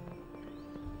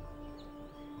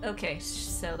 Okay,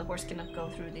 so the horse cannot go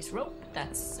through this rope.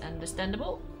 That's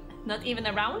understandable. Not even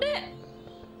around it?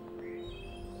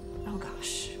 Oh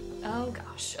gosh. Oh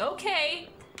gosh. Okay.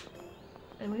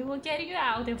 Then we will get you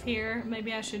out of here.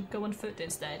 Maybe I should go on foot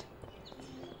instead.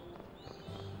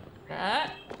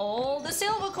 But all the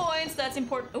silver coins, that's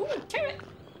important. Ooh, carrot.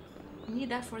 Need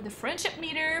that for the friendship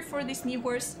meter for this new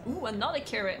horse. Ooh, another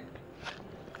carrot.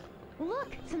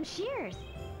 Look, some shears.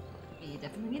 We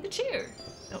definitely need the cheer.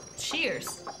 No,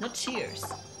 cheers, not cheers.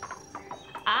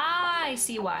 I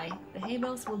see why. The hay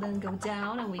bales will then go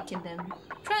down and we can then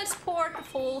transport the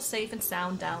foal safe and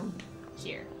sound down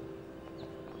here.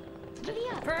 Giddy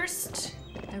up. First,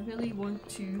 I really want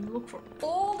to look for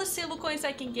all the silver coins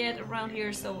I can get around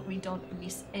here so we don't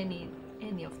miss any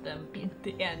of them in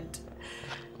the end.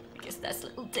 Because that's a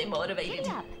little demotivated. Giddy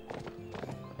up.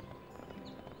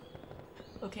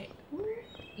 Okay.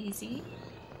 Easy.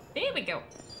 There we go.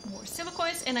 More silver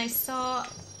coins, and I saw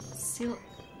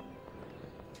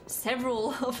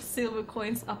several of silver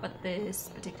coins up at this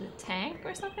particular tank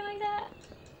or something like that.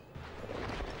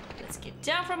 Let's get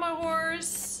down from our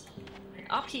horse and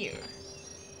up here.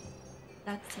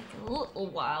 That take a little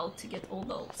while to get all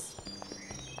those.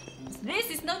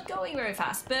 This is not going very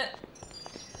fast, but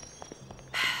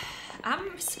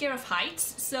I'm scared of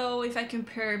heights, so if I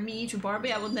compare me to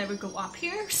Barbie, I will never go up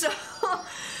here, so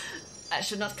I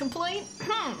should not complain.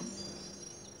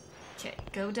 Okay,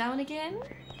 go down again.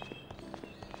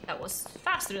 That was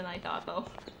faster than I thought, though.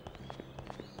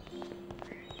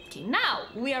 Okay, now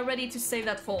we are ready to save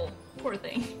that foal. Poor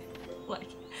thing. Like,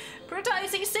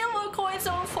 prioritizing silver coins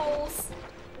over foals.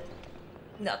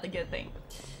 Not a good thing.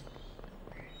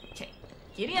 Okay,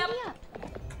 giddy up.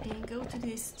 And go to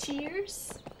this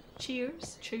cheers.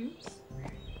 Cheers.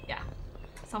 Yeah,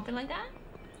 something like that.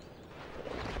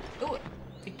 Oh,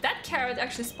 that carrot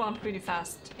actually spawned pretty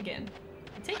fast again.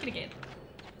 Take it again.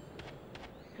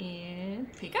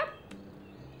 And pick up.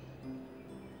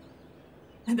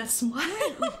 And that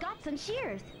smile. We've got some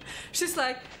shears. She's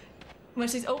like, when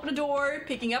she's opened the door,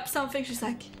 picking up something, she's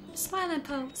like, smile and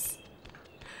pose.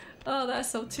 Oh,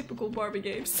 that's so typical Barbie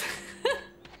games.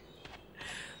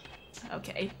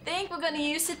 Okay, I think we're gonna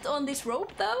use it on this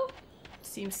rope though.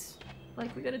 Seems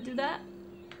like we're gonna do that.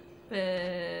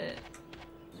 But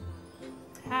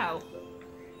how?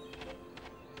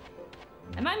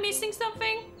 Am I missing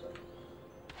something?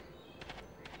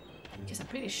 Because I'm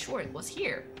pretty sure it was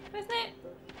here, isn't it?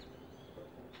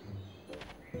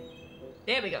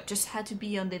 There we go, just had to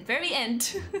be on the very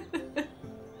end.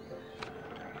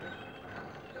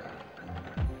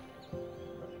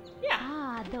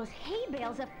 Ah, those hay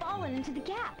bales have fallen into the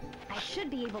gap. I should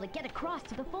be able to get across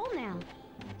to the foal now.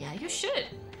 Yeah, you should.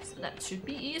 So that should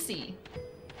be easy.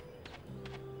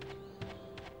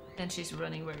 And she's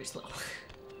running very slow.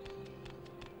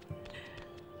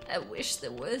 I wish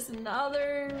there was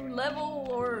another level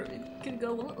or it could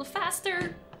go a little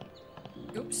faster.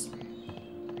 Oops.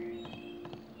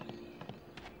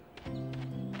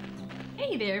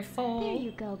 Hey there, foal. There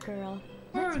you go, girl.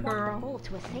 Poor Let's walk girl. the foal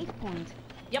to a safe point.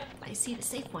 Yep, I see the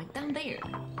safe point down there.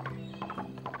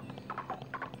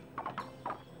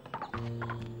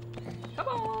 Come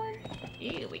on.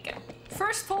 Here we go.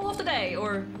 First foal of the day,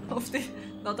 or of the...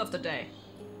 not of the day.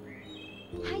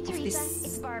 Hi, Teresa. this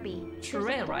It's Barbie. trail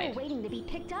There's a foal ride. waiting to be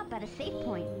picked up at a safe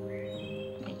point.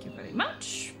 Thank you very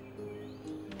much.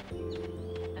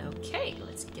 Okay,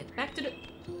 let's get back to the...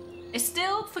 I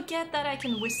still forget that I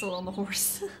can whistle on the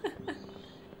horse.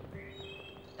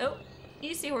 Oh,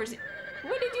 easy horsey.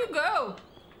 Where did you go?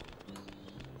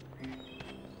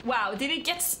 Wow, did it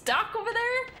get stuck over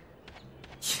there?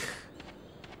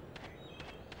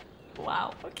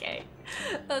 Wow, okay.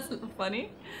 That's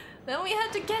funny. Then we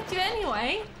had to get you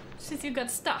anyway, since you got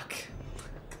stuck.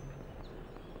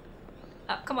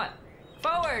 Oh, come on.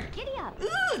 Forward! Giddy up.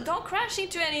 Ooh, don't crash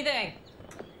into anything!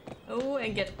 Oh,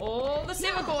 and get all the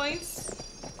silver coins.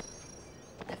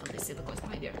 Definitely silver coins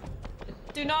behind here.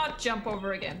 But do not jump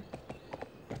over again.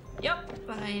 Yep,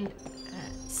 behind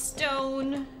a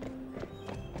stone.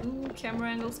 Ooh, camera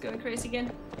angle's going crazy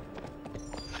again.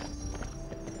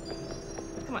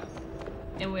 Come on.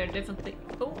 And we're definitely...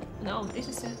 Oh, no, this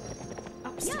is an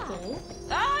obstacle.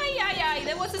 Ay, ay, ay,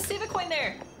 there was a silver coin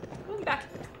there. Going back.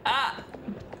 Ah,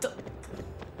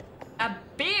 a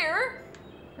bear?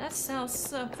 That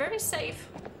sounds very safe.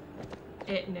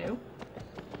 No.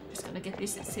 Just gonna get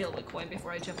this silver coin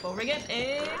before I jump over again.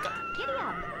 And go. Giddy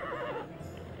up.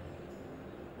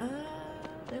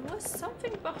 There was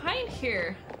something behind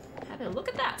here. Have a look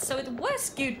at that. So it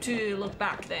was good to look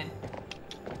back then.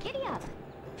 Giddy up.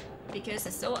 Because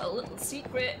I saw a little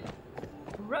secret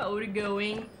road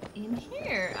going in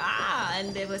here. Ah,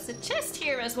 and there was a chest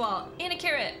here as well. And a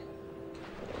carrot.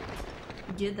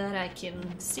 Good that I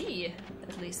can see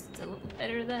at least a little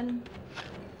better than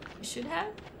I should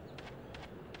have.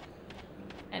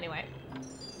 Anyway.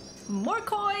 More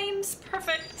coins!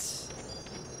 Perfect!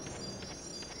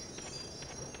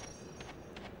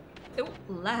 Oh,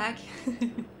 lag.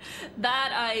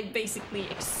 That I basically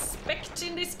expect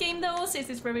in this game though, since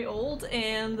it's very old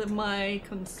and my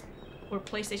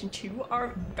PlayStation 2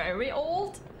 are very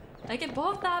old. Like I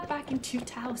bought that back in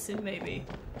 2000 maybe.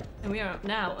 And we are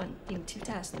now in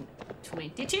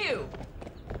 2022.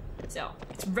 So,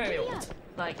 it's very old.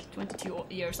 Like 22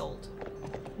 years old.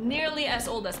 Nearly as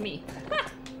old as me.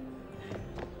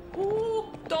 Ooh,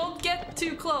 don't get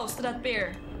too close to that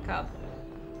bear cub.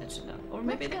 That should not. Or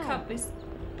maybe the cub is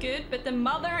good, but the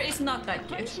mother is not that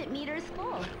good. Friendship meter is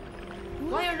full.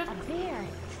 Why are Look, a bear.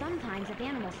 Sometimes if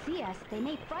animals see us, they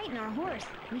may frighten our horse.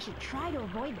 We should try to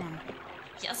avoid them.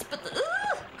 Yes, but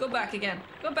go back again.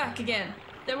 Go back again.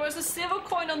 There was a silver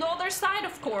coin on the other side,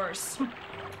 of course.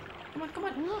 Come on, come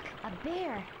on. Look, a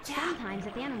bear. Yeah. Sometimes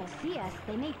if animals see us,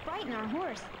 they may frighten our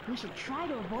horse. We should try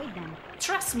to avoid them.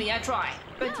 Trust me, I try.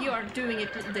 But you are doing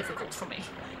it difficult for me.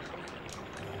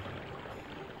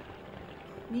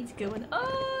 Need to go on the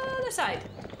other side.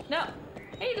 No.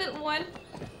 Hey, little one.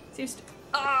 Seems to...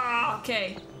 Ah,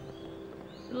 okay.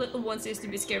 The little one seems to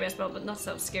be scary as well, but not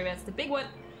so scary as the big one.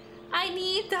 I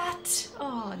need that.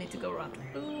 Oh, I need to go around.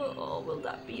 Oh, will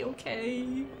that be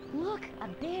okay? Look, a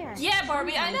bear. Yeah,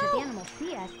 Barbie, I Sometimes know. if animals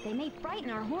see us, they may frighten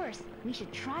our horse. We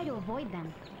should try to avoid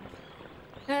them.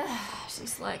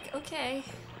 She's like, okay.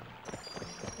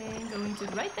 And going to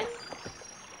the right then.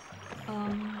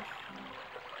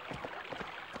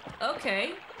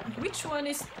 Okay. Which one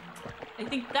is... I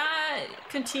think that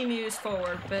continues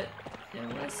forward, but there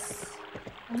was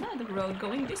another road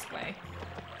going this way.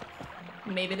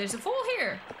 Maybe there's a foal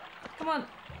here. Come on.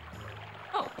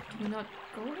 Oh, can we not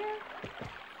go here?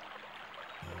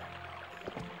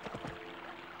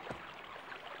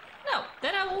 No,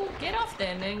 then I will get off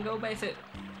then and go by foot.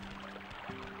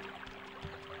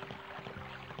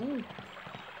 Ooh.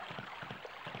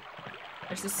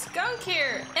 There's a skunk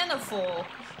here and a foal.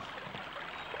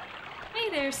 Hey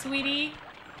there, sweetie.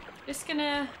 Just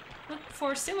gonna look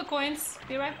for silver coins.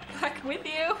 Be right back with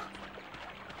you.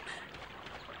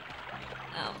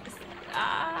 Oh,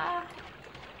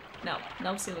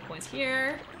 no silver coins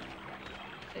here.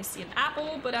 I see an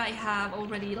apple, but I have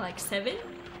already like 7.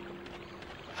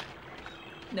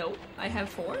 No, I have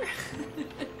 4.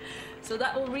 So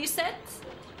that will reset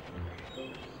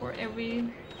for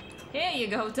every... Here you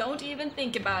go, don't even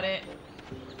think about it.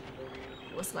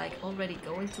 It was like already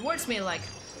going towards me, like,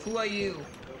 who are you?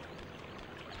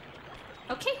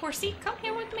 Okay, horsey, come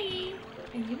here with me.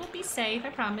 And you will be safe, I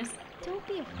promise. Don't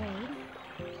be afraid.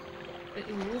 But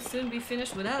it will soon be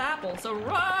finished with that apple, so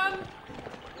run!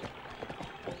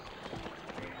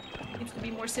 Seems to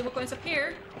be more silver coins up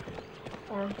here.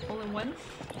 Or all in one.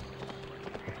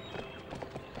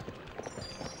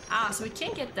 Ah, so we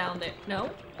can't get down there. No.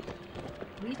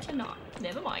 We cannot.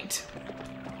 Never mind.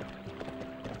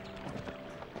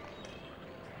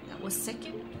 That was the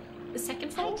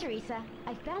second Hi, foal? Teresa.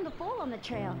 I found a foal on the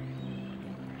trail.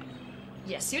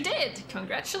 Yes, you did!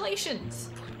 Congratulations!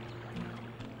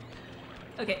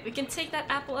 Okay, we can take that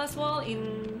apple as well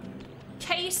in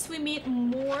case we meet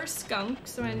more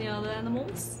skunks or any other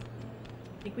animals.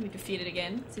 I think we need to feed it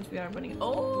again, since we are running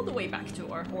all the way back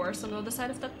to our horse on the other side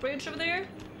of that bridge over there.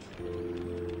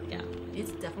 Yeah,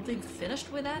 it's definitely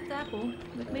finished with that apple,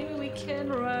 but maybe we can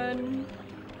run.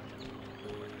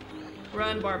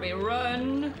 Run, Barbie,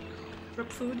 run! Drop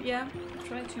food, yeah.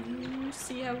 Try to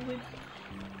see how we...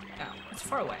 Oh, it's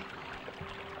far away.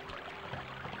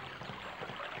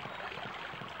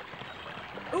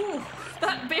 Ooh,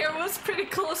 that bear was pretty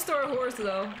close to our horse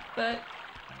though, but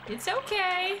it's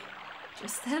okay.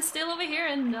 Just stand still over here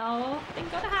and nothing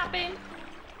gonna happen.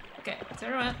 Okay,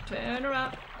 turn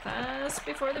around, fast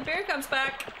before the bear comes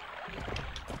back.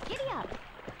 Giddy up.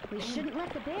 We shouldn't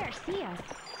let the bear see us.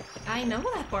 I know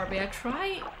that, Barbie. I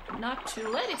try not to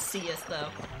let it see us though.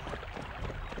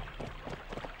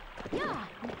 Yeah.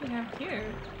 What do we have here?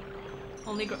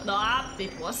 Only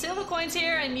it was silver coins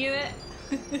here, I knew it.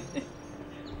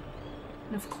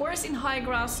 And of course in high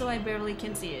grass, so I barely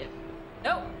can see it.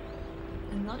 Oh!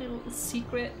 Another little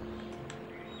secret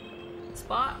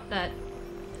spot that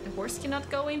the horse cannot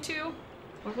go into.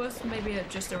 Or was maybe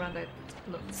just around that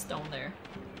little stone there.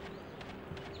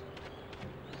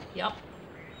 Yup.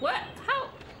 What? How?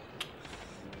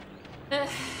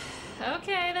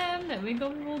 Okay then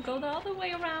we'll go the other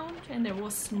way around. And there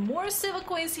was more silver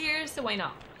coins here, so why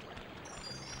not?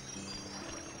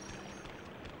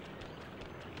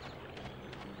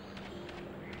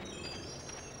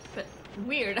 But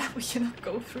weird that we cannot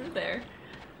go through there.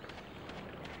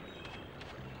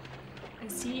 I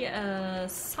see a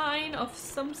sign of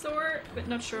some sort, but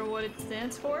not sure what it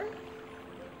stands for.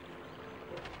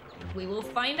 We will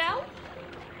find out.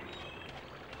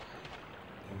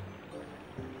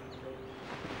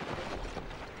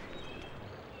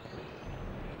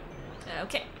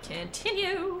 Okay,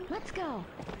 continue. Let's go.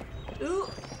 Ooh,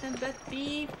 and but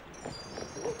be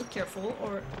careful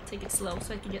or take it slow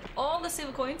so I can get all the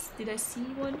silver coins. Did I see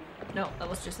one? No, that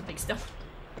was just a big stone.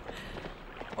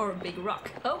 Or a big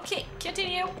rock. Okay,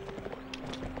 continue.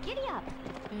 Giddy up.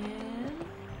 And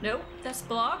nope, that's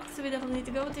blocked, so we definitely need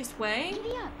to go this way.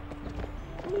 Giddy up.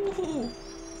 Ooh.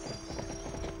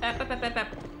 Up.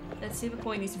 That silver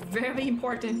coin is very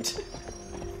important.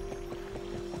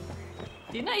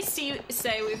 Didn't I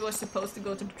say we were supposed to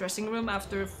go to the dressing room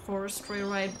after Forest Trail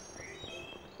Ride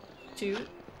 2?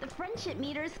 The friendship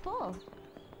meter is full.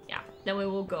 Yeah, then we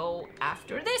will go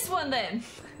after this one then.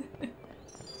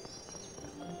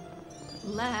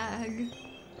 Lag.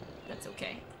 That's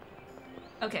okay.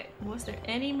 Okay, was there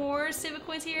any more silver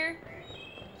coins here?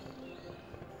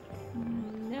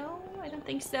 No, I don't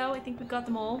think so. I think we got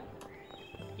them all.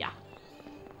 Yeah.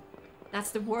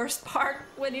 That's the worst part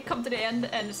when you come to the end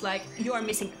and it's like you are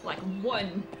missing like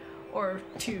 1 or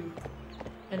 2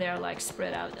 and they're like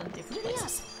spread out on different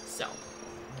places. So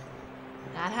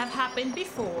that have happened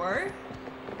before.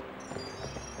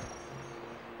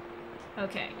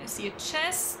 Okay, I see a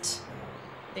chest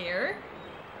there.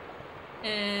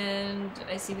 And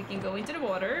I see we can go into the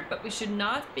water, but we should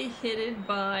not be hit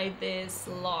by these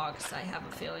logs. I have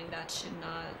a feeling that should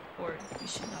not, or we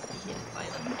should not be hit by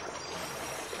them.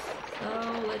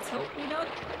 So let's hope we don't.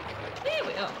 There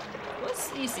we go. It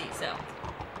was easy, so.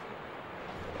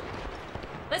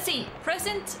 Let's see.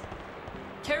 Present,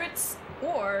 carrots,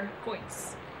 or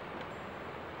coins.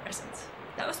 Present.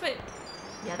 That was my.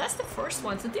 Yeah, that's the first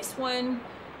one. So this one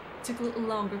took a little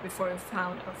longer before we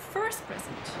found our first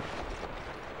present.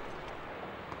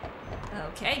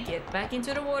 Okay, get back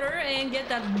into the water and get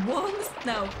that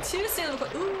 2 silver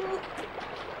coins. Ooh!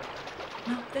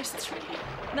 No, there's 3.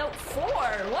 No, 4!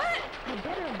 What? I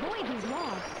better avoid these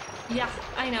logs. Yeah,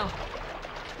 I know.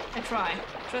 I try.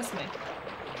 Trust me.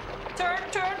 Turn,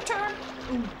 turn, turn!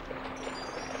 Ooh.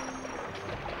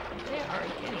 They are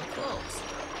getting close.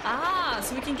 Ah,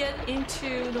 so we can get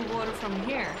into the water from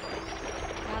here.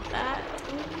 Got that.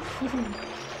 Ooh.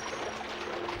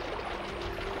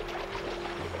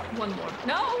 1 more.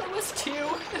 No, it was 2.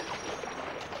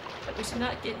 But we should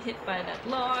not get hit by that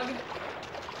log.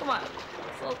 Come on,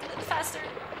 float a little faster.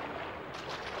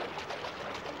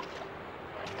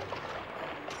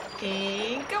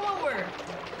 And go over.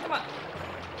 Come on.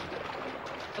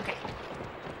 Okay.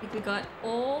 I think we got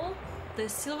all the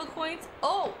silver coins.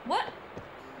 Oh, what?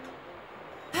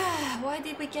 Why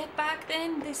did we get back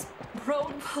then? This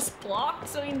road was blocked,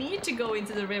 so we need to go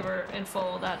into the river and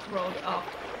follow that road up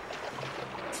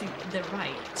to the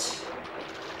right.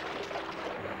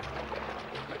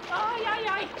 Ay, ay,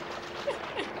 ay.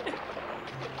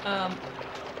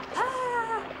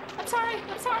 I'm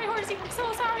sorry, horsey. I'm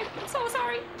so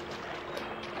sorry.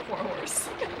 Poor horse.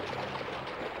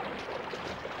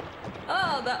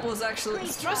 Oh, that was actually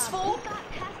Great stressful. job. We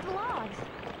got past the logs.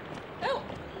 Oh,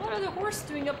 what are the horse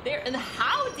doing up there? And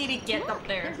how did it get Look, up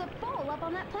there? There's a foal up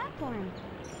on that platform.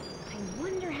 I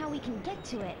wonder how we can get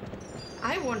to it.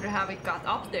 I wonder how it got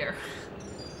up there.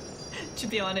 To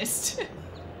be honest.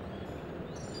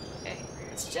 Okay,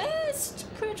 let's just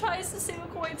prioritize the silver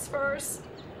coins first.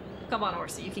 Come on,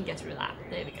 horsey, you can get through that.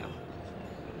 There we go.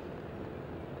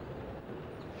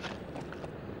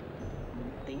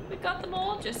 I think we got them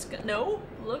all. No,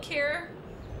 look here.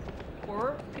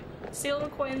 4 silver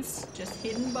coins just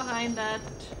hidden behind that,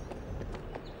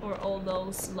 or all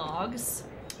those logs.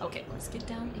 Okay, let's get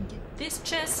down and get this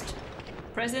chest.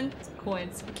 Present,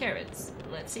 coins, carrots.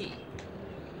 Let's see.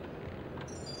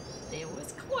 There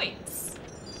was coins.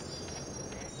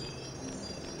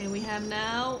 And we have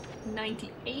now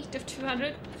 98 of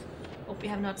 200. Hope we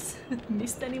have not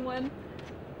missed anyone.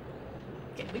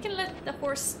 Okay, we can let the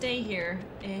horse stay here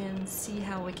and see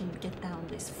how we can get down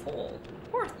this fall.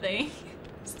 Poor thing.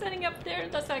 Standing up there,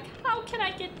 that's like, how can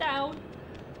I get down?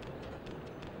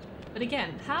 But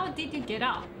again, how did you get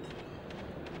up?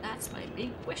 That's my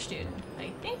big question.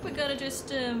 I think we're gonna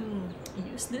just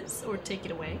use this or take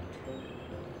it away.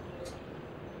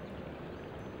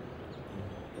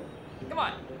 Come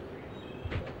on.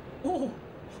 Oh,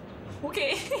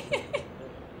 okay.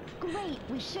 Great,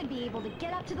 we should be able to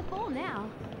get up to the foal now.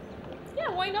 Yeah,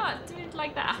 why not? Do it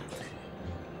like that.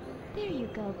 There you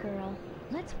go, girl.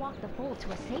 Let's walk the foal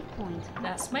to a safe point.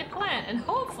 That's my plan, and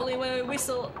hopefully when we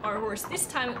whistle our horse this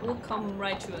time it will come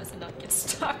right to us and not get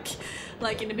stuck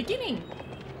like in the beginning.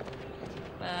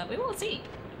 But we will see.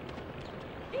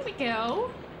 Here we go.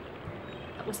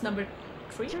 That was number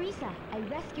 3. Teresa, I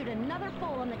rescued another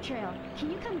foal on the trail.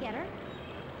 Can you come get her?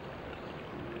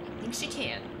 I think she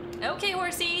can. Okay,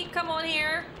 horsey, come on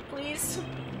here, please.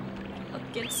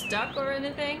 Don't get stuck or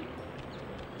anything.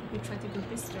 If we try to go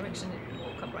this direction, it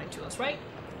will come right to us, right?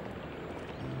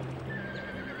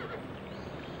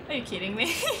 Are you kidding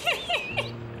me?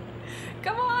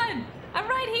 Come on! I'm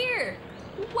right here!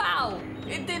 Wow!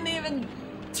 It didn't even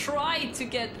try to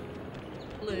get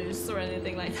loose or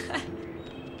anything like that.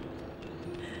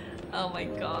 Oh my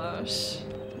gosh.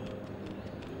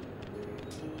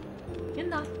 You're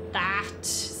not that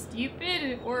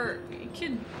stupid, or you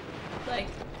could, like,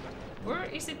 Or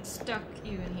is it stuck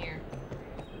even here?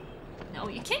 No,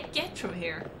 you can't get through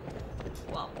here.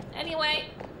 Well, anyway.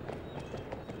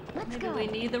 Let's Maybe go. we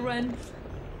need the run.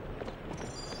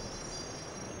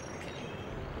 Okay.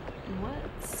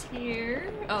 What's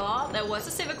here? Oh, there was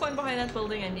a silver coin behind that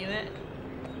building, I knew it.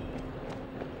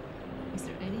 Is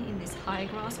there any in this high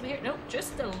grass over here? Nope,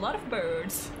 just a lot of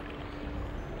birds.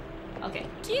 Okay,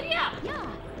 giddy up! Yeah.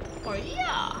 Or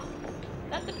yeah!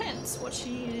 That depends what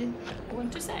she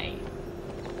want to say.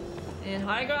 And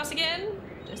high grass again.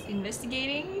 Just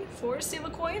investigating for silver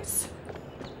coins.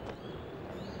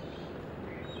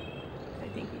 I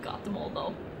think we got them all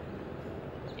though.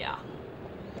 Yeah.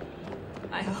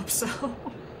 I hope so.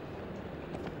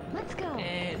 Let's go.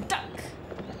 And duck.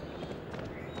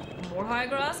 More high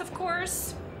grass, of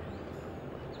course.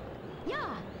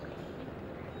 Yeah.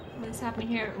 What's happening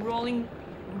here? Rolling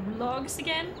logs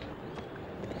again?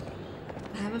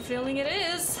 I have a feeling it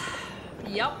is.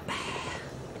 Yup.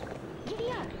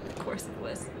 Giddy up. Of course it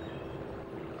was.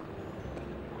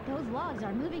 Those logs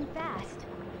are moving fast.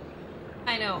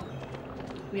 I know.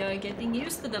 We are getting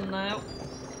used to them now.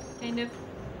 Kind of.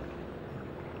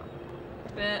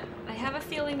 But I have a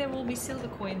feeling there will be silver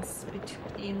coins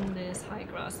in this high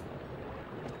grass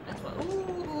as well.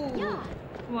 Ooh! Yeah.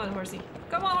 Come on, horsey.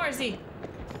 Come on, horsey!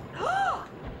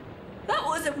 That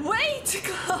was way too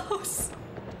close!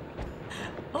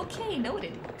 Okay,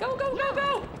 noted. Go, go, go,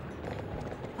 go!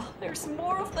 Oh, there's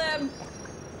more of them!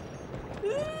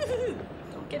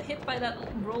 Don't get hit by that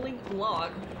rolling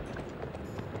log.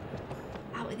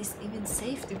 Wow, it is even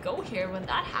safe to go here when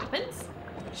that happens.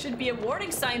 Should be a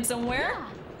warning sign somewhere. Yeah.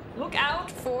 Look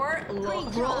out for Great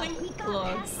job. rolling We got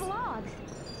logs. past the logs.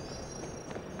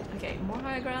 Okay, more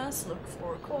high grass. Look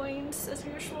for coins as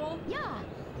usual. Yeah.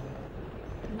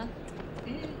 Not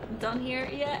done here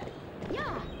yet.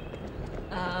 Yeah.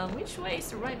 Which way is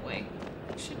the right way?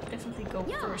 I should definitely go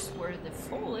Yeah. first where the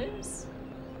foal is.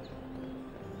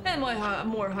 And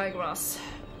more high grass.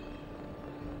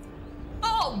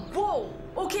 Oh, whoa!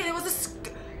 Okay, there was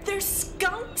there's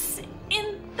skunks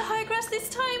in the high grass this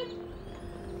time?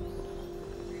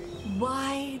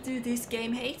 Why do this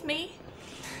game hate me?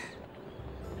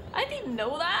 I didn't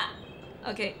know that.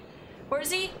 Okay,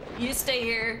 horsey, you stay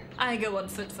here. I go on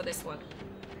foot for this one.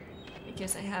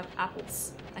 Because I have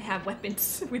apples. I have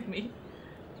weapons with me.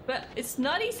 But it's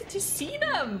not easy to see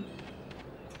them.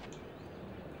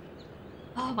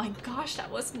 Oh my gosh,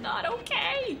 that was not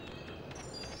okay.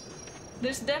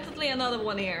 There's definitely another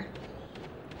one here.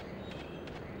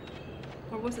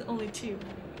 Or was it only two?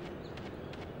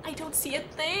 I don't see a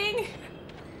thing.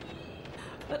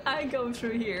 But I go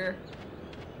through here.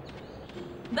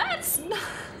 That's not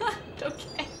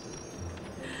okay.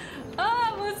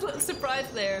 Oh, I was a little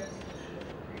surprised there.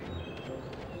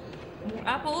 More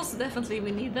apples, definitely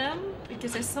we need them.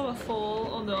 Because I saw a foal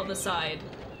on the other side.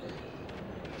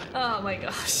 Oh my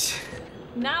gosh.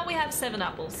 Now we have 7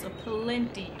 apples, so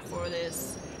plenty for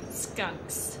this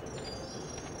skunks.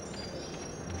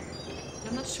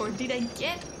 I'm not sure, did I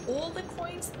get all the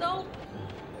coins though?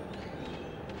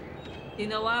 You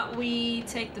know what, we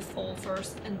take the foal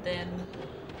first and then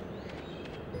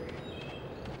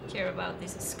care about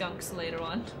these skunks later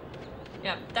on.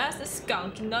 Yeah, that's a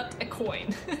skunk, not a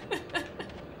coin.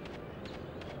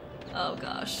 Oh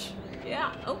gosh.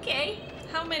 Yeah, okay.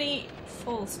 How many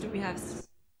foals do we have?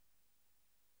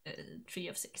 3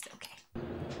 of 6, okay.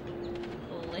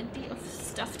 Plenty of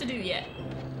stuff to do yet.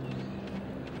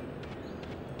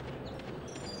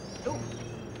 Oh,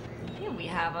 here we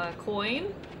have a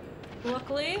coin.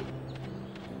 Luckily,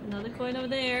 another coin over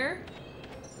there.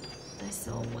 I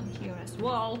saw one here as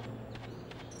well.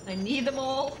 I need them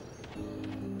all.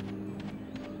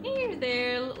 Here,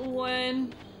 there, little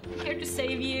one. Here to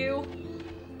save you.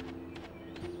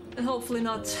 And hopefully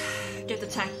not get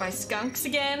attacked by skunks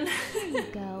again. There you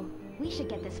go. We should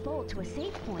get this foal to a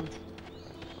safe point.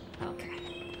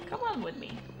 Okay, come on with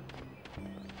me.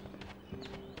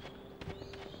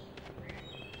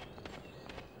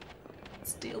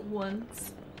 Still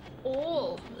wants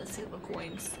all the silver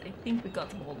coins. I think we got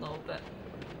them all now, but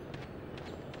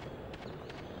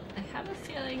I have a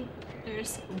feeling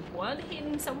there's one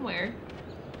hidden somewhere.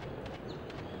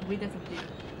 We definitely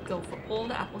go for all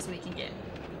the apples we can get.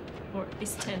 Or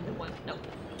is 10 the one? No,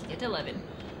 we can get 11.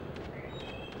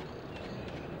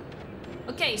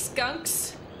 Okay,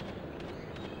 skunks.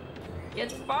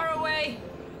 Get far away.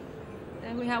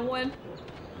 Then we have one.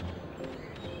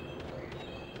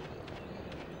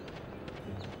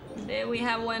 There we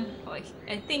have one. Oh,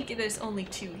 I think there's only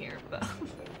 2 here, but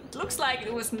it looks like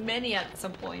there was many at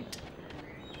some point.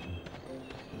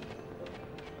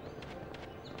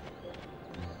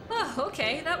 Oh,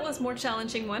 okay, that was more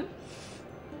challenging one.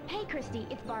 Hey, Christy,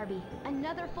 it's Barbie.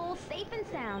 Another foal safe and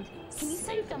sound. Can you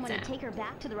send someone to take her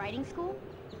back to the riding school?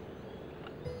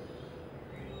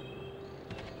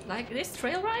 Like, this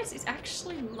trail ride is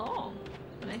actually long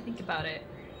when I think about it.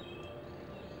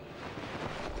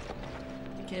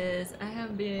 Because I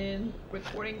have been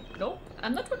recording. Nope,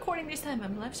 I'm not recording this time,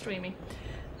 I'm live streaming.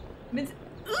 No,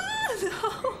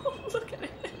 look at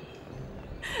it.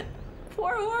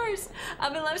 Poor horse!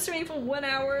 I've been live streaming for 1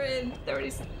 hour and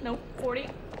 40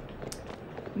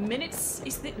 minutes.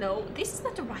 Is it? No, this is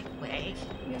not the right way.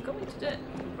 We are going to the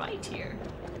right here.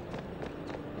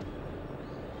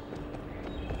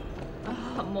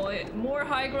 More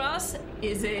high grass.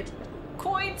 Is it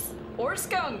coins or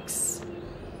skunks?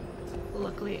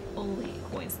 Luckily, only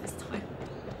coins this time.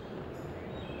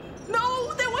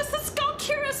 No, there was a skunk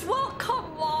here as well.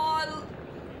 Come on,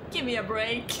 give me a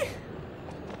break.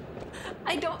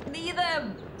 I don't need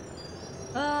them.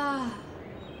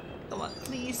 Come on,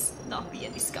 please not be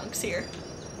any skunks here.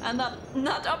 I'm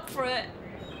not up for it.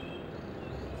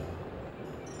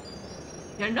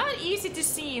 They're not easy to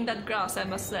see in that grass, I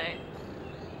must say,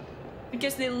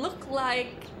 because they look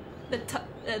like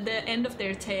the end of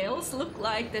their tails look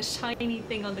like the shiny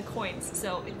thing on the coins,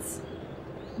 so it's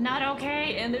not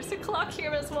okay. And there's a clock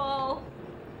here as well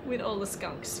with all the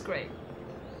skunks. Great.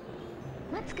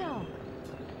 Let's go.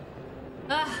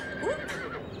 Oop.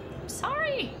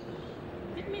 Sorry.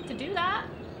 Didn't mean to do that.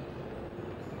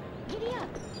 Giddy up.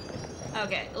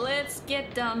 Okay, let's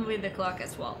get done with the clock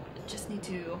as well. Just need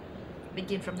to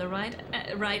begin from the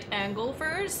right angle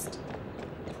first,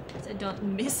 so I don't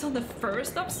miss on the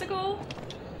first obstacle.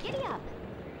 Giddy up.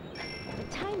 The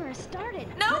timer has started.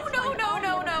 No.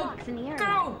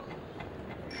 Go.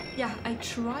 Yeah, I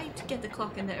tried to get the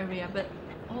clock in the area, but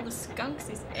all the skunks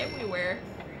is everywhere.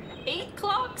 8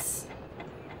 clocks?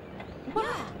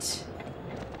 What?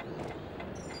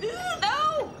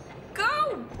 No!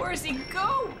 Go! Where's he?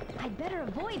 Go! I'd better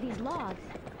avoid these logs.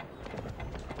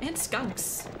 And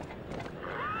skunks.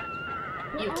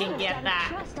 We're You can get out of that.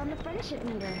 trust on the friendship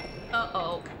meter.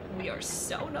 Uh-oh. We are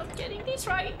so not getting this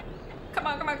right. Come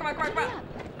on. Giddy up.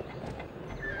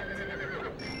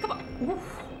 Come on.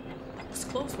 Oof. That was a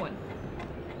close one.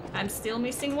 I'm still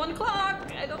missing 1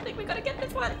 clock. I don't think we're gonna get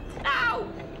this one.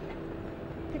 No!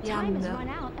 The time has run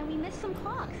out and we missed some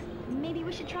clocks. Maybe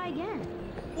we should try again.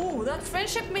 Ooh, that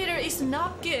friendship meter is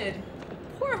not good.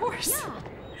 Poor horse. Yeah.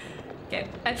 Okay,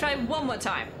 I try one more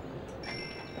time.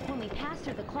 When we pass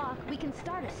through the clock, we can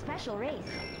start a special race.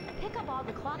 Pick up all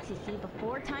the clocks you see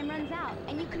before time runs out,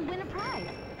 and you can win a prize.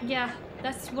 Yeah,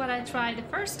 that's what I tried the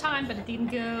first time, but it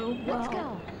didn't go. Let's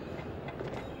go.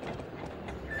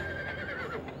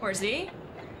 Horsey,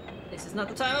 this is not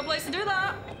the time or place to do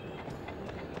that.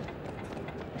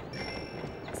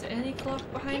 Is there any clock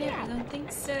behind it? I don't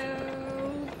think so.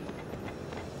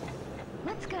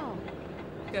 Let's go.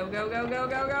 Go.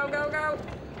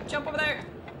 Jump over there.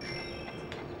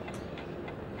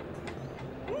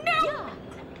 No! Yeah.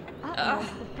 Uh-oh,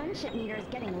 the friendship meter is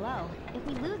getting low. If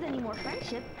we lose any more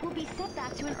friendship, we'll be set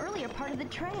back to an earlier part of the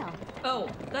trail. Oh,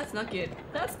 that's not good.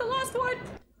 That's the last one.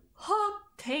 Oh,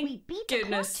 thank We beat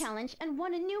goodness. the clock challenge and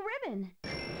won a new ribbon.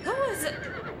 That was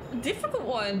a difficult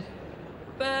one.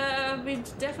 But we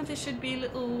definitely should be a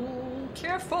little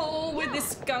careful with the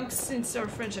skunks since our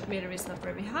friendship meter is not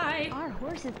very high. Our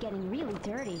horse is getting really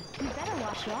dirty. We better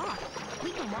wash her off.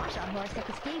 We can wash our horse at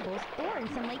the stables or in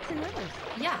some lakes and rivers.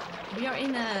 Yeah, we are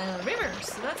in a river,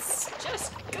 so that's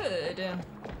just good.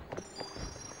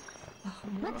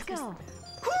 Let's go.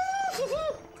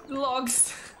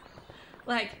 Logs.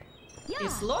 Like, Yeah.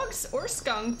 is logs or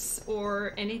skunks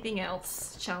or anything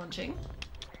else challenging?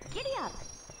 Giddy up.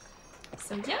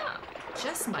 So yeah,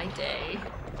 just my day.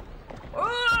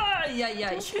 Oh, yeah.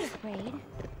 Don't be afraid.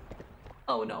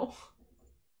 Oh no.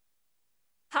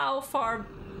 How far?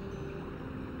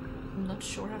 I'm not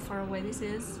sure how far away this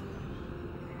is.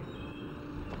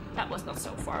 That was not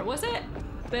so far, was it?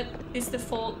 But is the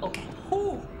fall okay?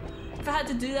 Whew. If I had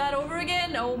to do that over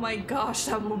again, oh my gosh,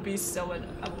 I will be so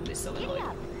annoyed.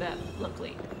 But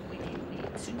luckily, we didn't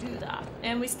need to do that.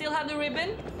 And we still have the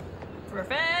ribbon.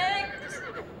 Perfect.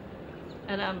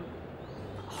 And I'm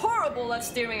horrible at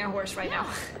steering a horse right now.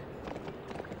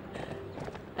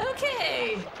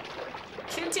 Okay.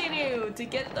 Continue to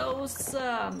get those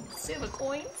silver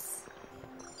coins.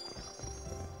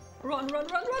 Run. Giddy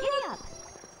up.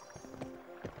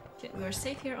 Okay, we are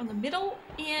safe here on the middle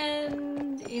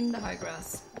and in the high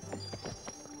grass.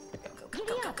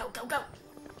 Go.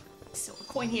 Silver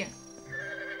coin here.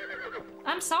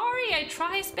 I'm sorry, I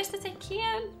try as best as I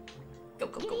can. Go.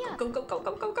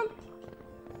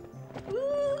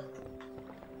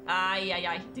 Ay, ay,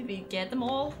 ay. Did we get them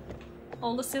all?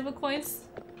 All the silver coins?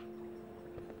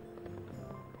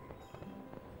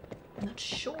 Not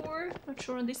sure. Not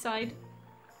sure on this side.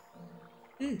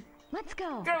 Ooh. Let's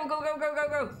go. Go, go, go, go, go,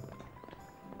 go!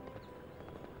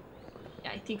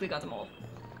 Yeah, I think we got them all.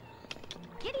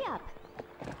 Giddy up.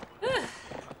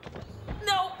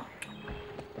 No!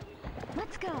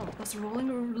 Let's go. Those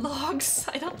rolling logs.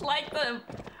 I don't like them.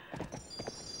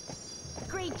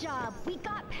 Great job. We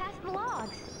got past the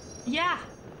logs. Yeah.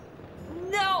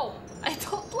 No! I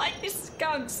don't like these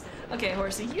skunks. Okay,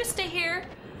 horsey, you stay here.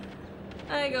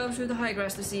 I go through the high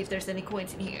grass to see if there's any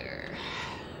coins in here.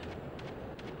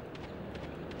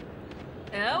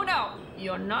 Oh no!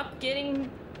 You're not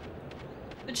getting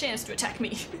the chance to attack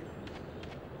me.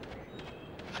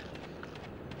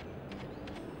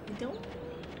 I don't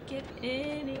get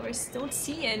any, or don't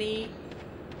see any.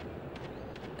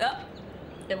 Oh!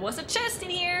 There was a chest in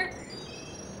here!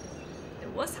 It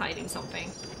was hiding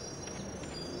something.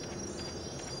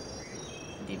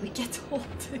 Did we get all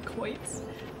the coins?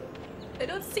 I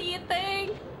don't see a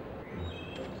thing!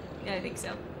 Yeah, I think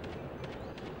so.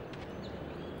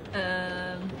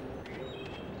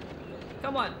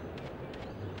 Come on.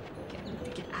 Okay, I need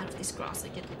to get out of this grass. I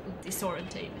get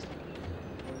disorientated.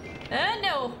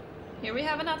 No! Here we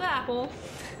have another apple.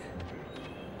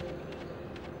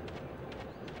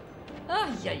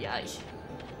 Ay, ay, ay.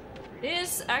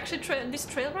 This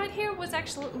trail right here was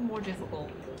actually a little more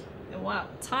difficult. And wow,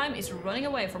 time is running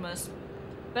away from us.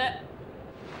 But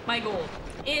my goal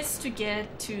is to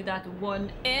get to that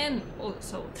one and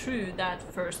also through that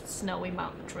first snowy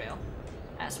mountain trail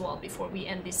as well before we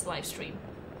end this live stream.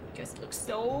 Because it looks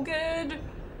so good.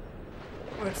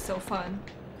 Or it's so fun.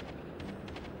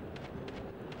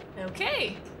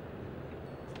 Okay.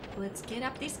 Let's get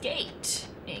up this gate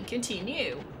and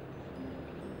continue.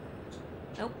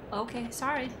 Oh, okay,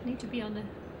 sorry. Need to be on the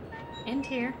end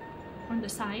here, on the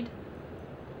side.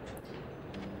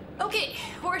 Okay,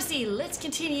 horsey, let's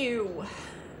continue.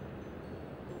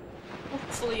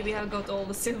 Hopefully we have got all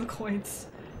the silver coins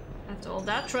after all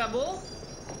that trouble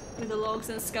with the logs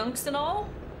and skunks and all.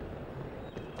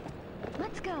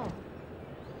 Let's go.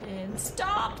 And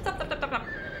stop, stop, stop, stop, stop, stop.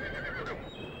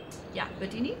 Yeah,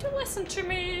 but you need to listen to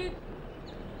me.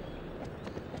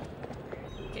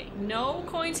 Okay, no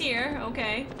coins here,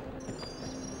 okay.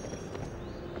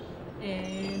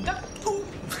 And up. Oh.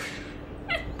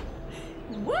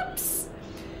 Whoops!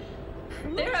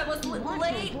 There I was We want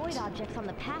late. to avoid objects on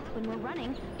the path when we're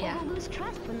running, Yeah. or we'll lose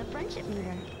trust from the friendship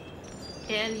meter.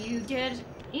 And you get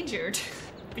injured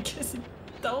because you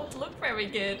don't look very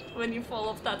good when you fall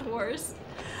off that horse.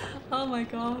 Oh my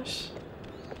gosh.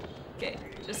 Okay,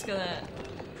 just gonna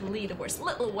lead the horse a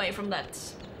little away from that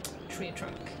tree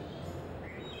trunk.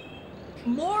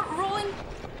 More rolling.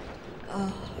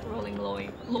 Rolling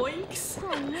loinks.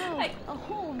 Oh no, a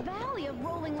whole valley of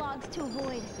rolling logs to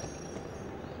avoid.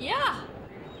 Yeah,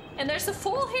 and there's a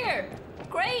foal here.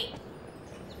 Great,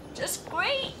 just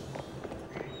great.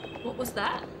 What was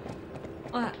that?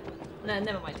 Oh, no,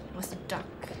 never mind. It was the duck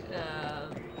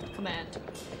command.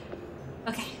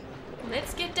 Okay,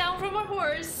 let's get down from our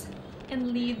horse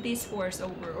and lead this horse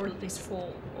over, or this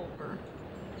foal over.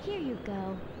 Here you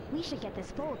go. We should get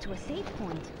this foal to a safe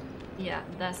point. Yeah,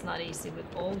 that's not easy with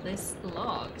all these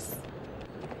logs.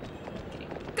 Okay.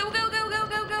 Go, go, go, go,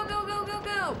 go, go, go, go, go,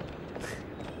 go!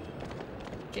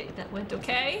 Okay, that went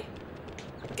okay.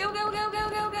 Go, go, go, go,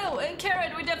 go, go! And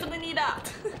carrot, we definitely need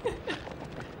that!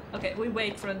 Okay, we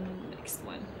wait for the next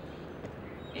one.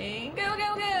 And go,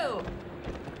 go, go!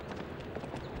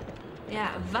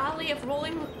 Yeah, Valley of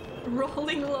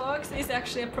Rolling Logs is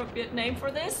actually an appropriate name for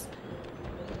this.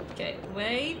 Okay,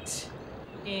 wait.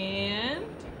 And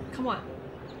come on.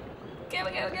 Go,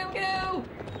 go, go, go!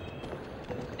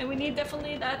 And we need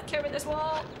definitely that carrot as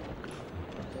well.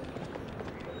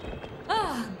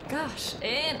 Oh gosh,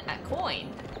 and a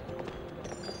coin.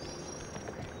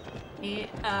 Yeah,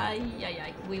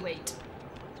 we wait.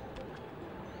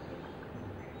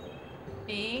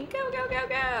 And go, go, go,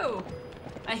 go!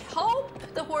 I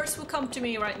hope the horse will come to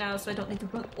me right now so I don't need to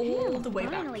run all the way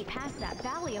back. Finally past that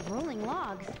valley of rolling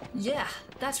logs. Yeah,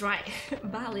 that's right.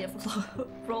 Valley of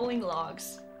Rolling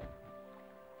Logs.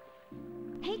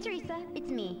 Hey Teresa, it's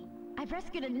me. I've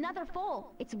rescued another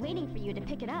foal. It's waiting for you to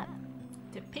pick it up.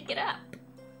 To pick it up.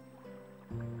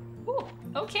 Ooh,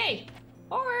 okay.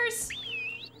 Horse!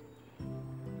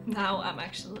 Now I'm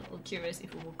actually a little curious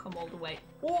if it will come all the way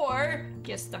or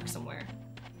get stuck somewhere.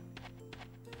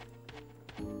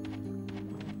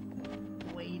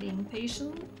 Waiting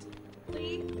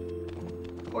patiently.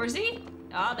 Horsey?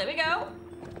 Ah, there we go.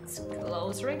 It's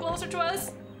closer and closer to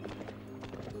us.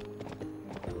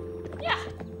 Yeah,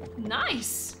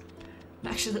 Nice!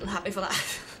 I'm actually a little happy for that.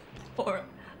 Or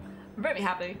very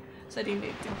happy. So I didn't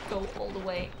need to go all the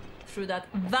way through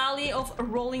that valley of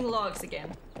rolling logs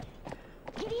again.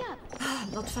 Giddy up!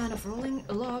 Not a fan of rolling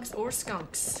logs or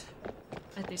skunks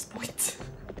at this point.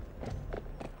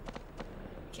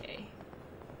 Okay.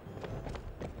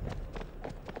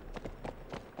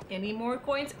 Any more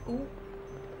coins? Ooh.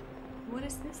 What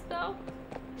is this though?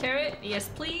 Carrot? Yes,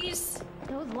 please.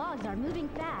 Those logs are moving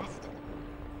fast.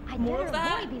 I'd More better of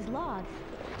that? avoid these logs.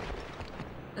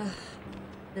 Ugh.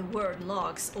 The word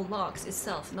logs or logs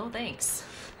itself, no thanks.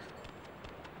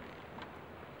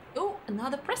 Oh,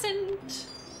 another present!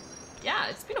 Yeah,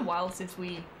 it's been a while since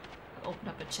we opened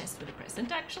up a chest with a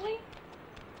present, actually.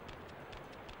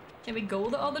 Can we go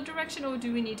the other direction, or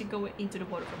do we need to go into the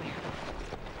water from here?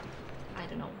 I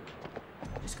don't know.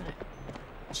 I'm just gonna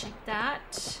check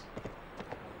that.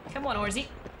 Come on, Orzy.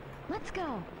 Let's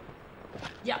go.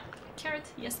 Yeah, carrot,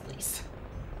 yes please.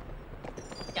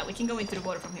 Yeah, we can go into the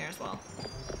water from here as well.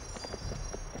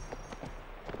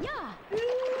 Yeah.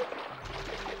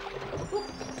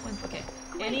 Okay.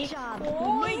 Great Any job. We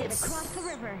made it coins? across the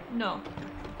river. No,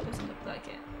 doesn't look like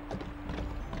it.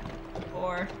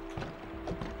 Or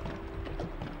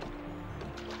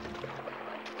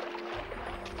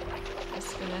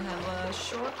just gonna have a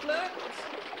short look.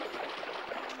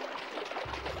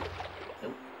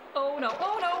 Nope. Oh no!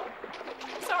 Oh no!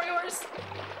 Sorry, horse.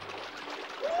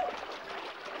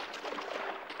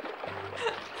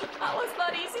 That was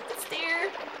not easy to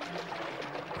steer.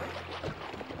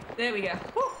 There we go.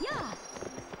 Woo. Yeah.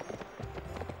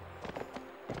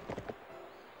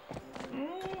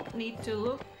 Need to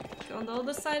look on the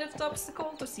other side of the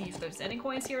obstacle to see if there's any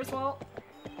coins here as well.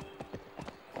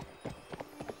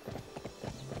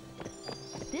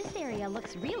 This area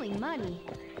looks really muddy.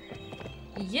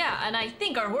 Yeah, and I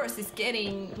think our horse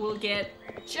will get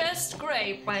just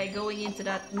great by going into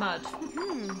that mud.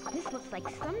 This looks like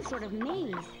some sort of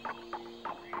maze.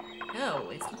 Oh,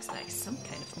 it looks like some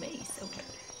kind of maze. Okay.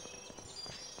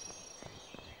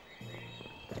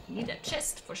 Need a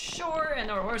chest for sure, and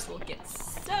our horse will get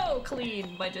so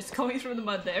clean by just going through the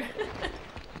mud there.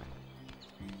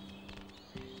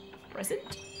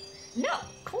 Present? No!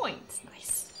 Coins!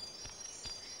 Nice.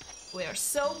 We are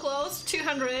so close.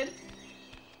 200.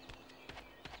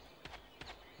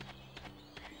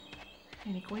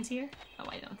 Any coins here? Oh,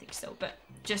 I don't think so, but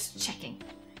just checking.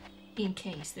 In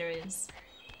case there is.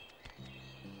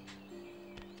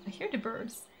 I hear the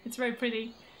birds. It's very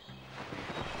pretty.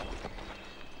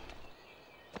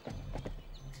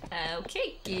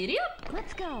 Okay, giddy up!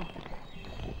 Let's go.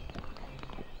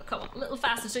 Come on, a little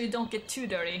faster so you don't get too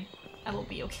dirty. I will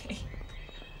be okay.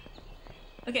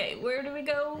 Okay, where do we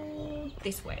go?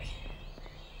 This way.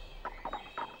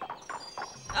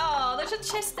 Oh, there's a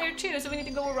chest there too, so we need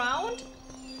to go around?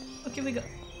 Okay, we go.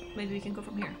 Maybe we can go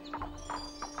from here.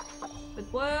 But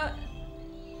what?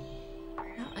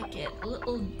 Now I get a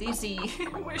little dizzy.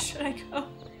 Where should I go?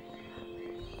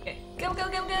 Okay, go, go,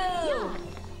 go, go! Yeah.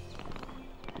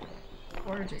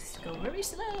 Or just go very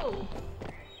slow.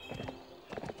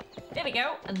 There we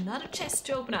go, another chest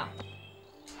to open up.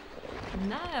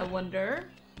 Now I wonder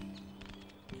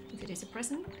if it is a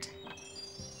present.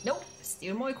 Nope,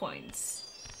 still more coins.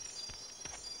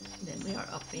 Then we are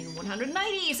up in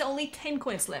 190, it's only 10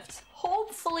 coins left.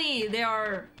 Hopefully they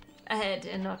are ahead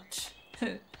and not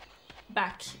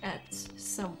back at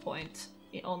some point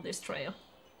on this trail.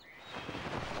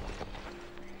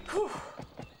 Whew.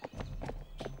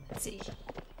 Let's see.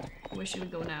 Where should we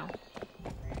go now? I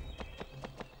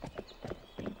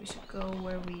think we should go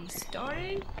where we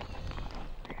started.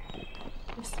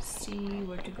 Just to see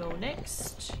where to go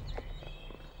next.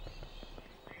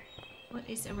 What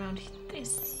is around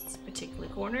this particular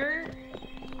corner?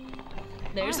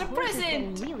 There's a Our horse is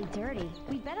present! getting really dirty.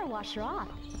 We better wash her off.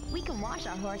 We can wash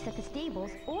our horse at the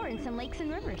stables or in some lakes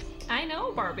and rivers. I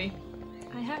know, Barbie.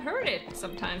 I have heard it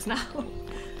sometimes now.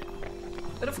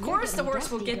 But of course the horse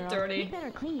will get dirty We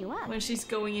better clean you up. when she's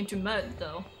going into mud,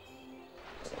 though.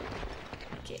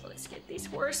 Okay, let's get this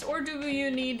horse. Or do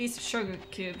you need these sugar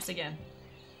cubes again?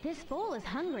 This foal is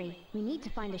hungry. We need to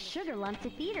find a sugar lump to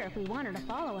feed her if we want her to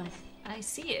follow us. I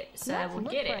see it, so Let's I will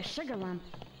look get for a it. sugar lump.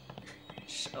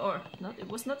 Or not, it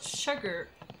was not sugar.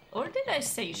 Or did I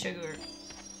say sugar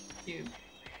cube?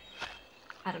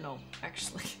 I don't know,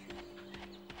 actually.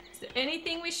 Is there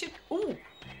anything we should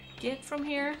get from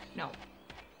here? No.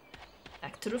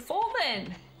 Back to the foal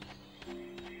then.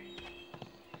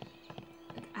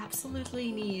 I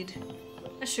absolutely need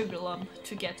a sugar lump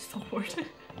to get forward.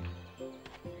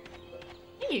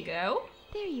 There you go.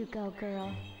 There you go,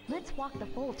 girl. Let's walk the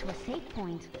foal to a safe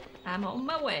point. I'm on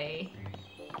my way.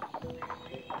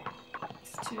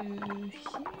 to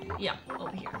here? Yeah,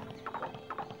 over here.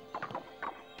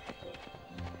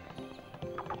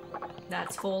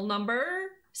 That's foal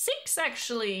number 6,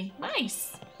 actually.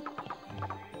 Nice.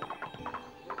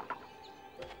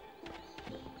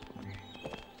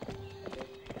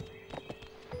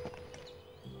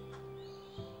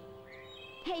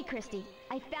 Hey, Christy,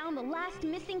 I found the last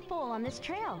missing foal on this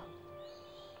trail.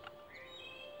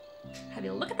 Have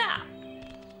a look at that.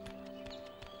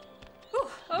 Whew,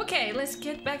 okay, let's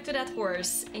get back to that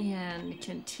horse and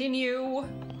continue.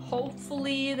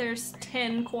 Hopefully there's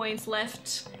 10 coins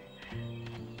left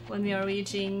when we are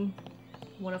reaching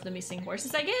one of the missing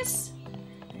horses, I guess.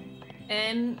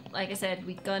 And like I said,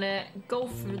 we're gonna go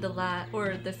through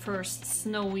the first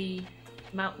snowy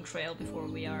mountain trail before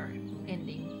we are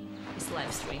ending this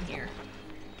live stream here.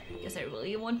 Because I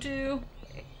really want to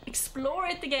explore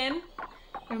it again.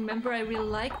 Remember, I really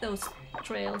like those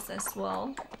trails as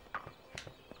well.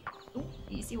 Ooh,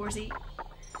 easy horsey.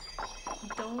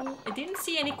 I didn't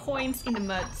see any coins in the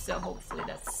mud, so hopefully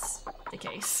that's the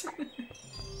case.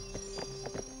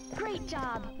 Great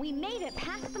job! We made it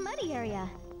past the muddy area.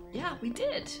 Yeah, we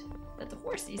did. But the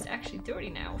horse is actually dirty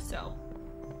now, so...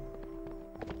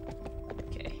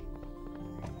 Okay.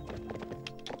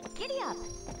 Giddy up!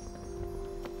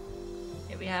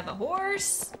 Here we have a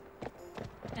horse.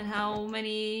 And how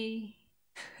many?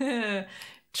 3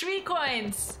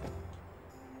 coins!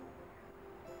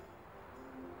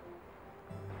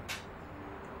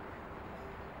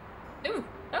 Ooh,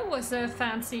 that was a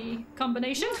fancy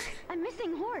combination. A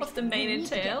missing horse! Of the mane and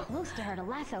tail. We need to get close to her to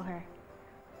lasso her.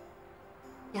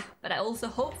 Yeah, but I also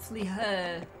hopefully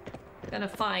gonna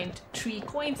find 3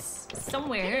 coins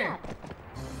somewhere.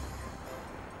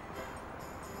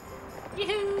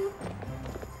 Yoo-hoo!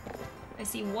 I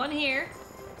see 1 here.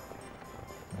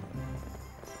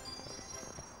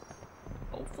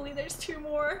 Hopefully there's 2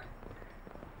 more.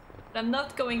 But I'm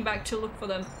not going back to look for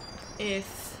them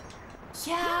if...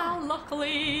 Yeah,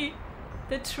 luckily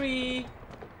the 3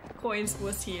 coins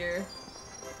was here.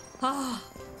 Ah,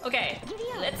 okay,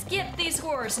 let's get this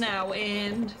horse now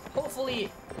and hopefully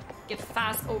get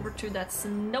fast over to that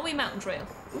snowy mountain trail.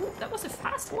 Ooh, that was a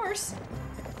fast horse.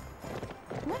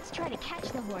 Let's try to catch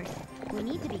the horse. We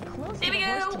need to be close to Here the we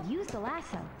horse go. to use the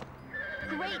lasso.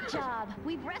 Great job!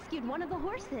 We've rescued one of the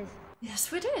horses. Yes,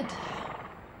 we did.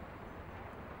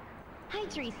 Hi,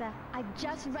 Teresa. I've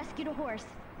just rescued a horse.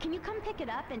 Can you come pick it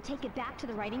up and take it back to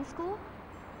the riding school?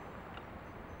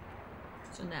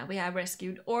 So now we have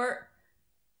rescued, or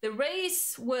the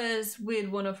race was with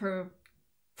one of her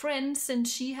friends and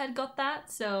she had got that,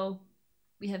 so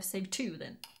we have saved 2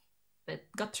 then, but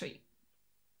got 3.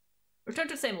 Return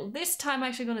to stable. This time I'm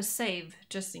actually gonna save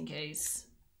just in case.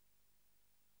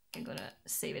 I'm gonna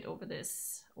save it over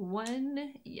this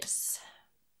one. Yes.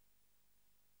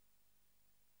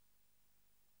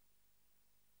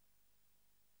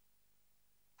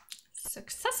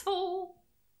 Successful!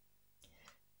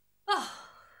 Ah.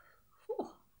 Whew.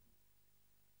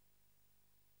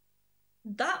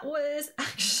 That was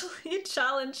actually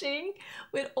challenging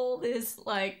with all this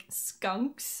like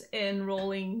skunks and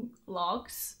rolling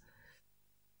logs.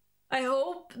 I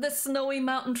hope the Snowy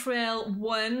Mountain Trail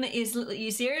 1 is a little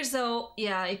easier, so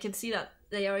yeah, you can see that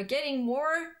they are getting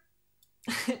more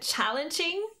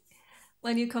challenging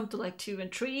when you come to like 2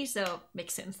 and 3, so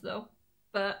makes sense though.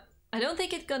 But I don't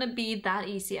think it's gonna be that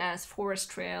easy as Forest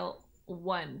Trail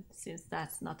 1, since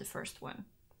that's not the first one.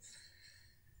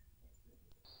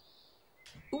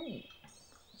 Ooh,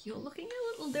 you're looking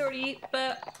a little dirty,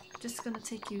 but I'm just gonna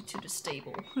take you to the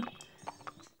stable.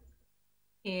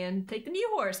 And take the new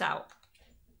horse out.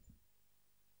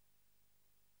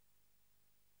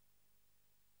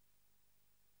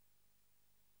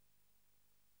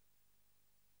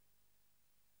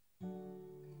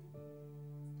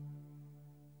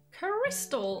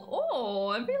 Crystal! Oh,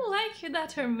 I really like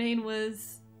that her mane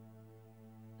was...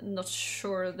 not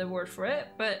sure the word for it,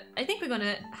 but I think we're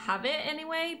gonna have it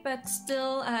anyway, but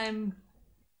still I'm...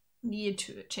 need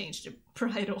to change the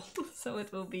bridle so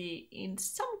it will be in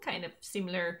some kind of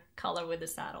similar color with the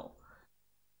saddle.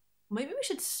 Maybe we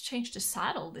should change the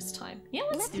saddle this time. Yeah,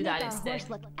 let's do that instead. Let's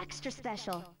make our horse look extra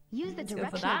special. Use the Let's go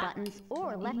for directional that. buttons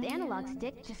or left analog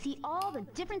stick to see all the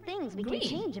different things we Green. can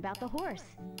change about the horse.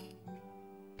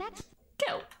 That's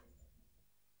Go!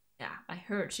 Yeah, I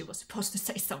heard she was supposed to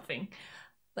say something,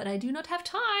 but I do not have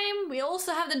time. We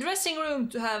also have the dressing room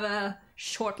to have a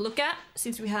short look at,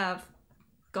 since we have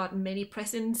got many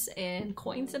presents and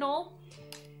coins and all.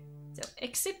 So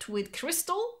exit with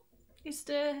Crystal is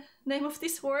the name of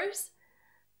this horse.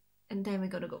 And then we're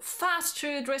gonna go fast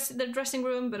through the dressing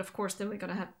room, but of course then we're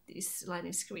gonna have these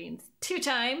sliding screens 2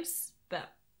 times.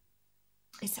 But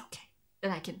It's okay.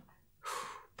 Then I can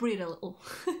breathe a little.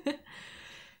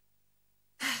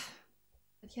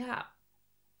 But yeah.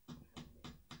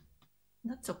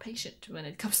 Not so patient when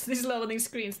it comes to these loading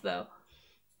screens though.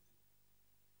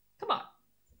 Come on.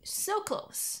 So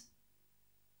close.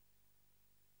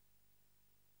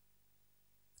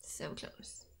 So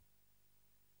close.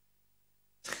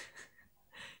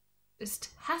 Just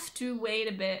have to wait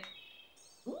a bit.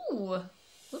 Ooh,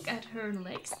 look at her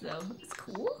legs though. That's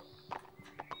cool.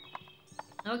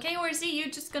 Okay, Horsey, you're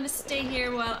just gonna stay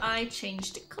here while I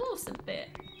change the clothes a bit.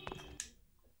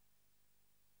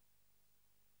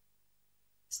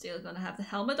 Still gonna have the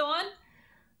helmet on,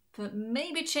 but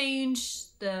maybe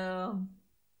change the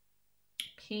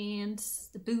pants,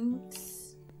 the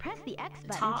boots. Press the X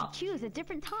button top. to choose a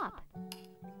different top.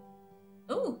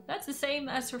 Oh, that's the same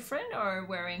as her friend are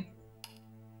wearing.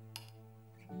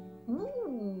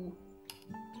 Ooh,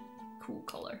 cool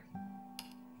color.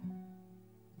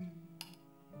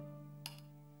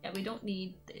 Yeah, we don't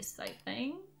need this, I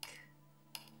think.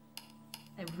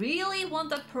 I really want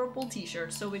that purple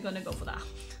t-shirt, so we're gonna go for that.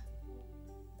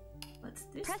 What's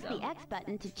this Press though? the X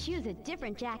button to choose a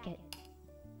different jacket.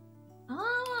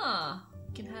 Ah,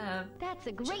 we can have... That's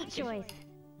a great jacket. choice.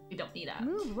 We don't need that.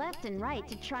 Move left and right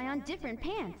to try on different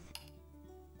pants.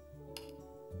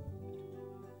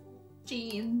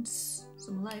 Jeans,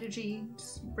 some lighter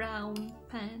jeans, brown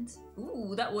pants.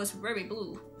 Ooh, that was very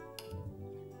blue.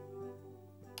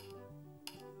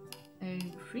 I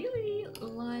really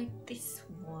like this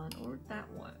one or that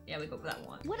one. Yeah, we go for that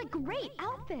one. What a great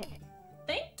outfit!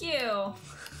 Thank you!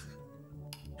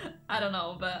 I don't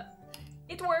know, but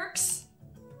it works.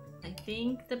 I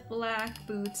think the black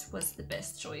boots was the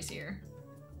best choice here.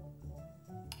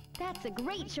 That's a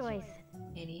great choice.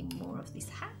 Any more of these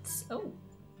hats? Oh.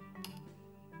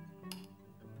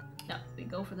 No, we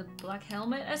go for the black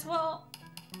helmet as well.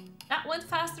 That went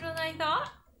faster than I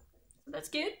thought. So that's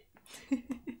good.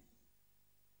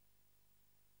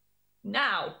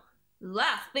 Now,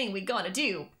 last thing we gotta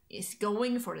do is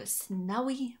going for the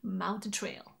snowy mountain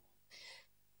trail.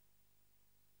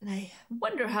 And I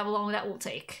wonder how long that will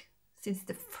take, since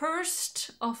the first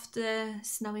of the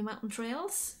snowy mountain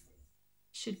trails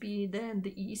should be then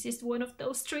the easiest one of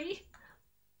those three.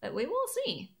 But we will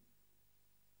see.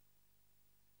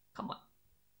 Come on.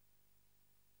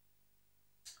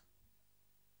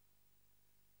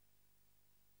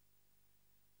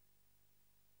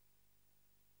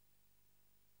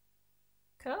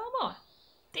 Come on.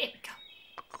 There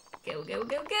we go. Go, go,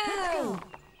 go, go!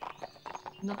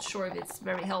 Not sure if it's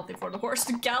very healthy for the horse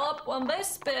to gallop on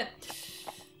this, but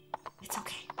it's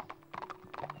okay.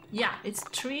 Yeah, it's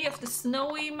 3 of the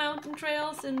snowy mountain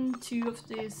trails and 2 of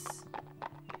this.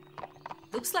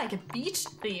 Looks like a beach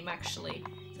theme actually,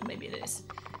 so maybe it is.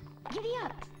 Giddy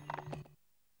up!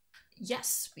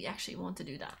 Yes, we actually want to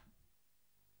do that.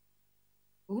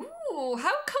 Ooh,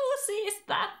 how cozy is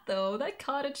that though? That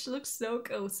cottage looks so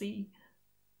cozy.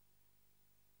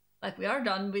 Like we are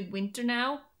done with winter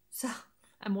now, so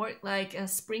I'm more like a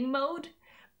spring mode,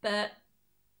 but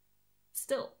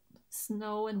still,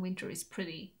 snow and winter is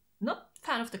pretty. Not a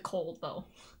fan of the cold though.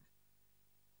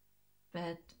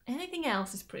 But anything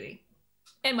else is pretty.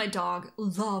 And my dog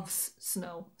loves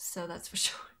snow, so that's for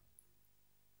sure.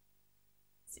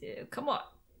 So, come on.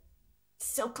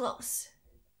 So close.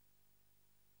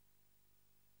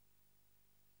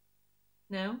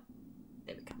 No?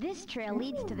 There we go. This trail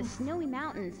leads to the snowy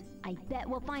mountains. I bet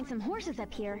we'll find some horses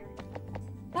up here.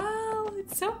 Oh,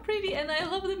 it's so pretty, and I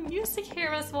love the music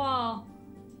here as well.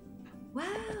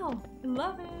 Wow, I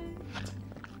love it.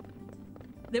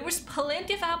 There was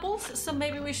plenty of apples, so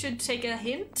maybe we should take a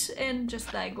hint and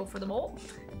just like go for them all.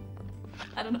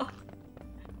 I don't know.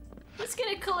 Let's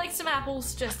gonna collect some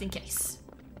apples just in case,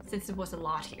 since it was a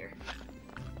lot here.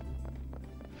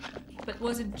 But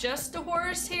was it just the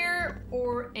horse here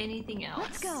or anything else?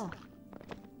 Let's go.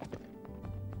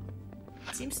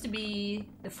 Seems to be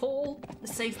the foal, the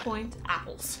save point,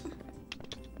 apples.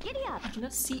 Giddy up! I do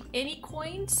not see any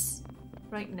coins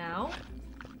right now.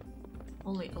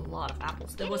 Only a lot of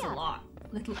apples. There was a lot.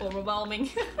 A little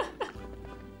overwhelming.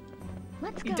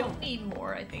 Let's We go. don't need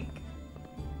more, I think.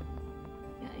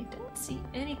 Yeah, I don't see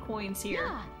any coins here.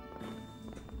 Yeah.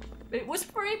 But it was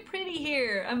very pretty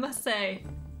here, I must say.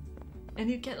 And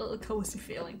you get a little cozy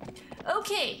feeling.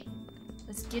 Okay,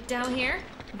 let's get down here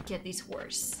and get these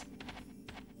horse.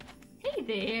 Hey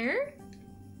there.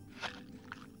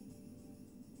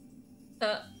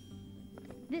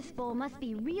 This foal must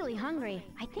be really hungry.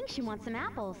 I think she wants some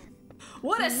apples.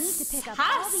 What We a need to pick up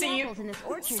all the sassy, apples in this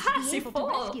orchard to sassy be able foal.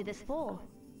 to rescue this foal.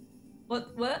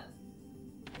 What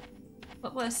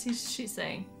was she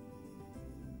saying?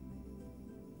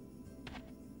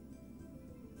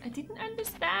 didn't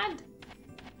understand.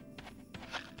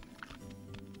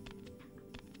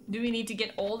 Do we need to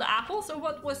get all the apples, or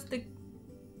what was the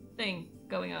thing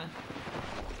going on?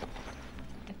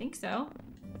 I think so.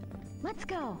 Let's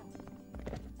go.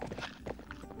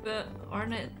 But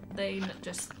aren't they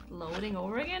just loading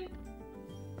over again?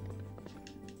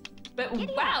 But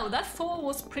wow, that foal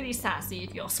was pretty sassy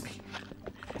if you ask me.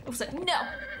 It was like, no,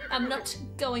 I'm not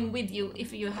going with you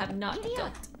if you have not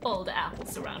got all the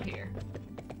apples around here.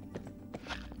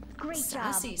 Great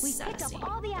Sassy, job. We picked sassy. up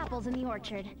all the apples in the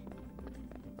orchard.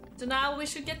 So now we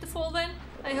should get the foal then,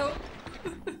 I hope.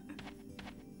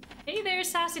 Hey there,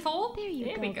 sassy foal. There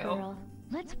we you go. girl.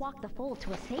 Let's walk the foal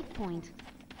to a safe point.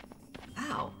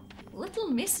 Wow, little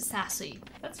Miss Sassy,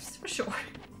 that's for sure.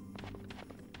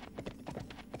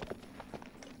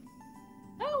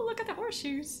 Oh, look at the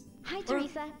horseshoes. Hi,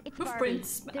 Teresa. It's Barbie.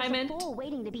 Hoofprints, There's I meant. a foal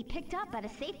waiting to be picked up at a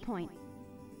safe point.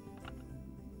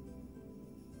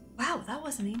 Wow, that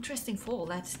was an interesting foal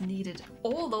that needed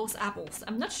all those apples.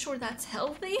 I'm not sure that's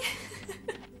healthy,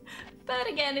 but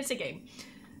again, it's a game.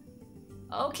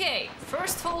 Okay,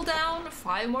 first foal down,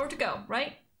 5 more to go,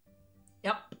 right?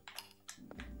 Yep.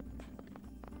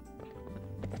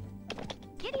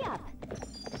 Giddy up.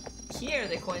 Here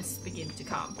the coins begin to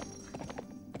come.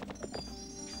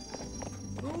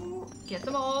 Ooh, get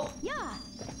them all. Yeah.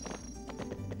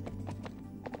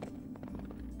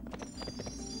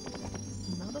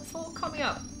 Another foal coming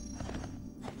up.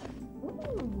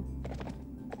 Ooh.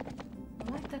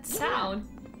 I like that sound.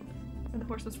 And the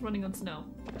horse was running on snow.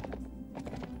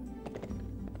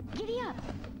 Giddy up.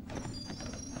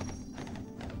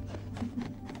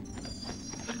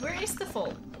 But where is the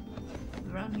foal?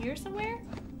 Around here somewhere?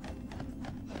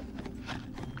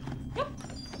 Yep.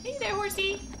 Hey there,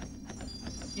 horsey.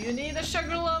 You need a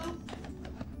sugar lump?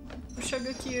 Or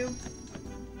sugar cube?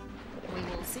 We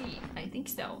will see. I think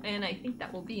so. And I think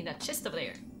that will be in that chest over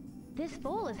there. This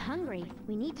foal is hungry.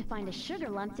 We need to find a sugar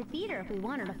lump to feed her if we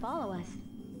want her to follow us.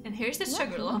 And here's the Let's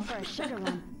sugar look lump. for a sugar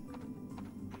lump.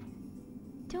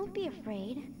 Don't be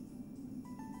afraid.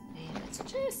 And let's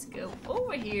just go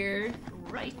over here,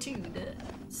 right to the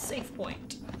safe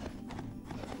point.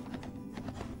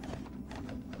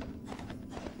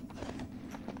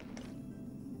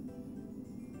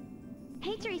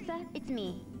 Hey, Teresa. It's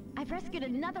me. I've rescued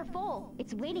another foal.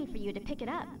 It's waiting for you to pick it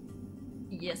up.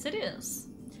 Yes, it is.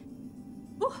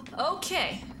 Ooh,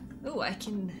 okay. Ooh, I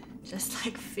can just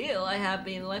like feel I have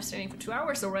been live streaming for 2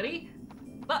 hours already,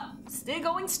 but still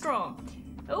going strong.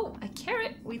 Oh, a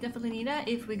carrot. We definitely need that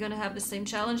if we're gonna have the same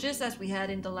challenges as we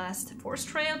had in the last forest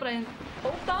trail, but I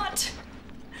hope not,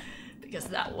 because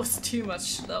that was too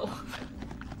much though.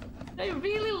 I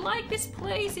really like this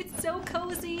place. It's so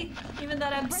cozy, even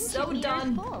that I'm so Friendship meter is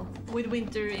done full. with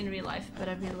winter in real life, but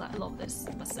I really love this,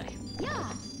 I must say.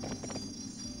 Yeah.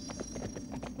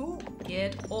 Ooh,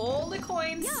 get all the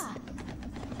coins. Yeah.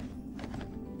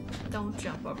 Don't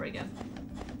jump over again.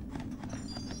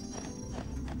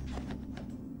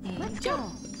 And Let's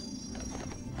jump.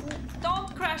 go.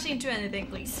 Don't crash into anything,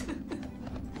 please.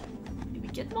 Did we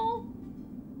get them all?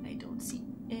 I don't see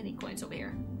any coins over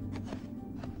here.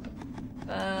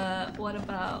 What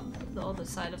about the other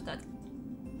side of that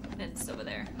fence over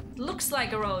there? Looks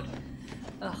like a road.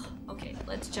 Ugh, okay,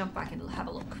 let's jump back and have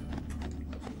a look.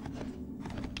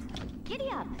 Giddy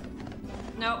up.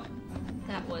 No,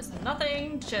 that was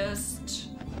nothing, just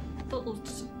a little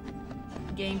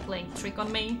game playing trick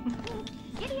on me.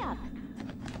 Giddy up.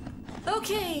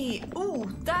 Okay,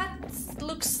 ooh, that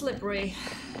looks slippery.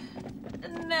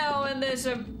 No, and there's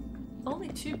only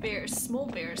 2 bears, small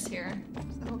bears here.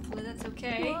 So hopefully that's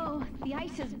okay. Whoa, the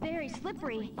ice is very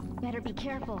slippery. Better be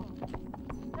careful.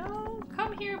 No,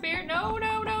 come here, bear. No,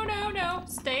 no, no, no, no.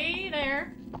 Stay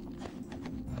there.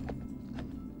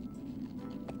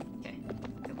 Okay,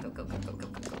 go, go, go, go, go, go,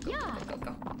 go, go, Yeah. go,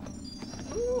 go,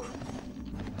 go. Ooh.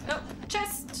 Oh,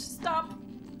 chest, stop.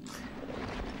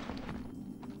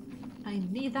 I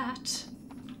need that.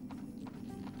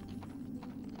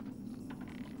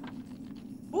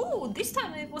 Ooh, this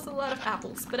time it was a lot of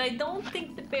apples, but I don't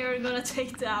think the bear are gonna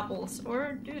take the apples,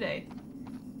 or do they?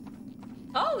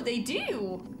 Oh, they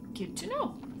do! Good to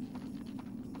know.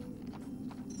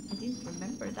 I didn't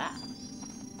remember that.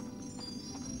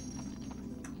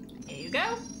 Here you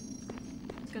go.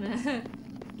 Just gonna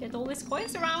get all these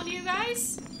coins around you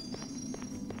guys.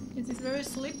 This is very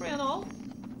slippery and all.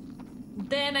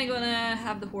 Then I'm gonna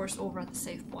have the horse over at the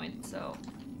safe point, so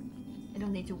I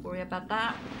don't need to worry about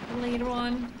that later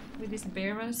on with these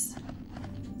bears.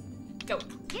 Go.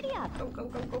 Giddy up. Go, go,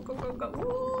 go, go, go, go,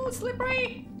 go. Ooh,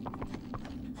 slippery!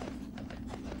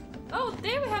 Oh,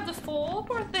 there we have the foal,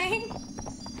 poor thing.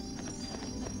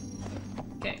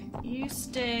 Okay. You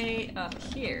stay up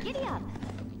here. Giddy up!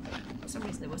 For some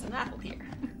reason there was an apple here.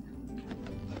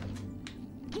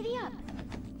 Giddy up!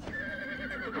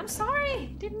 I'm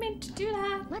sorry! Didn't mean to do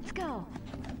that. Let's go.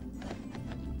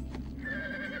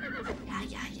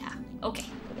 Yeah. Okay.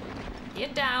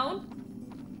 Get down.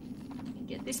 And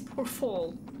get this poor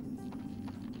foal.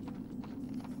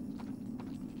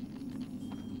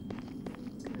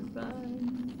 Just gonna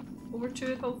run over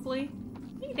to it, hopefully.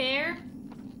 Hey there!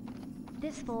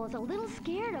 This foal is a little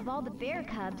scared of all the bear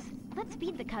cubs. Let's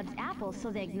feed the cubs apples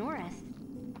so they ignore us.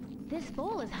 This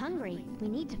foal is hungry. We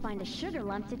need to find a sugar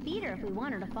lump to feed her if we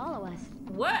want her to follow us.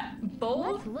 What?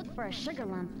 Bowl? Let's look for a sugar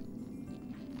lump.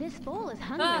 This foal is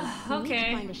hungry. We need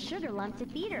to find a sugar lump to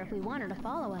feed her if we want her to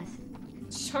follow us.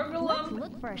 Sugar lump? Let's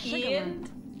look for a sugar lump.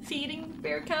 Feeding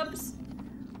bear cubs?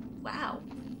 Wow.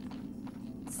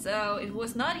 So it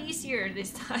was not easier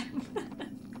this time.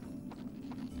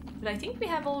 But I think we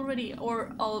have already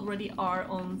are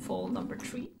on foal number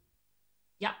 3.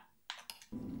 Yeah.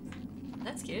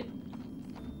 That's good.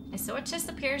 I saw a chest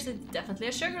up here, so it's definitely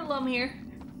a sugar lump here.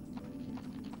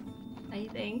 I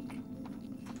think.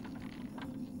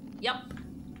 Yup.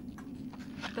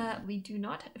 But we do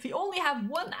not. We only have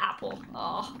 1 apple.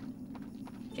 Oh.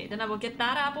 Okay, then I will get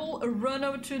that apple, run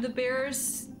over to the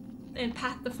bears, and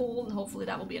pat the foal, and hopefully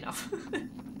that will be enough.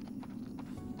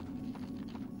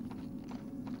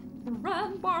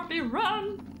 Run, Barbie,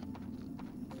 run!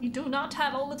 You do not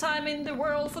have all the time in the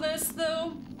world for this,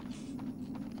 though.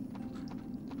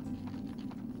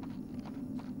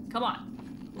 Come on.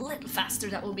 A little faster,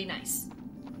 that will be nice.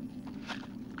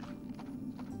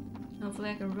 Hopefully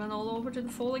I can run all over to the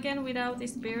foal again without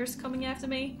these bears coming after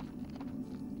me.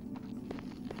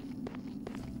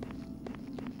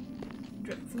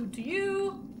 Drop food to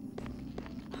you.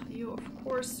 You, of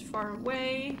course, far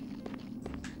away.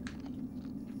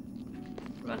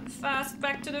 Run fast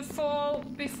back to the foal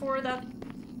before that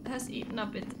has eaten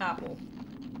up its apple.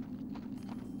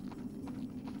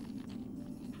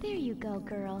 There you go,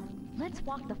 girl. Let's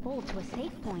walk the foal to a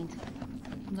safe point.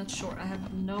 I'm not sure. I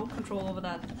have no control over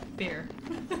that bear.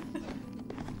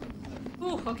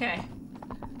 Ooh, okay.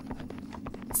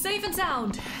 Safe and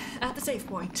sound at the safe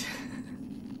point.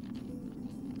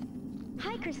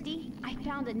 Hi, Christy. I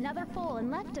found another foal and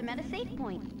left him at a safe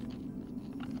point.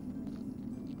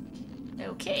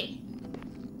 Okay.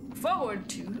 Forward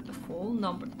to the foal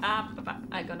number. I'm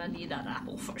gonna need that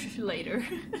apple for later.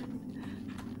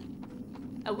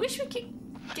 I wish we could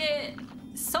get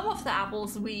some of the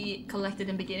apples we collected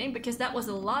in the beginning, because that was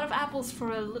a lot of apples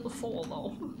for a little foal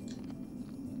though.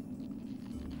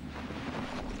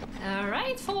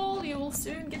 Alright, foal, you will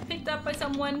soon get picked up by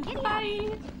someone.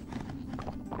 Bye!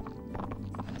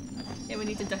 Yeah, we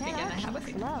need to duck again, I have a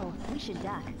feeling. Low. We should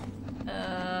duck.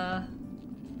 I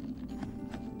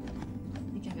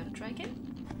think I'm gonna try again.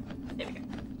 There we go.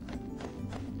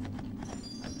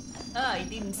 Oh, I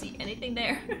didn't see anything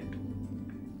there.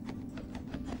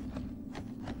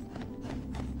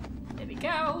 There we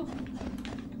go.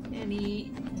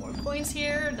 Any more coins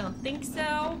here? Don't think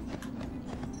so.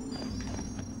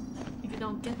 If you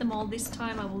don't get them all this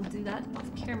time, I will do that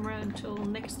off camera until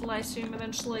next live stream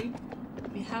eventually.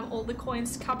 We have all the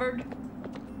coins covered.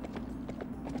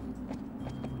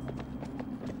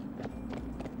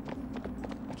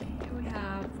 Okay, here we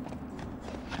have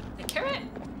a carrot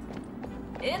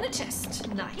in a chest.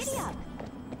 Nice. Giddy up.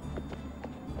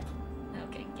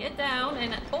 Okay, get down,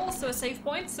 and also a save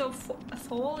point, so a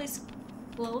foal is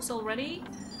close already.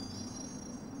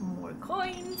 More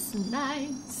coins,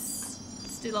 nice.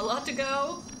 Still a lot to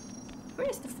go. Where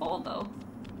is the foal though?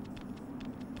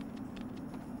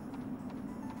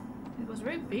 It was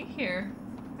very big here,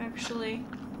 actually.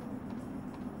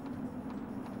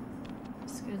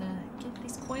 Just gonna get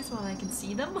these coins while I can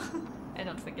see them. I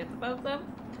don't forget about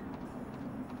them.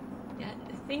 Yeah,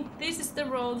 I think this is the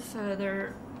road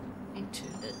further into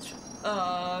the...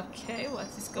 Okay, what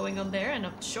is going on there? I'm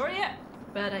not sure yet,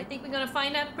 but I think we're gonna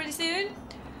find out pretty soon.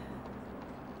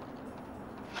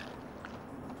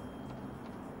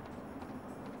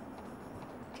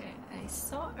 Okay, I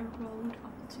saw a road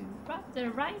up to the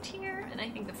right here, and I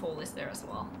think the foal is there as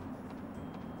well.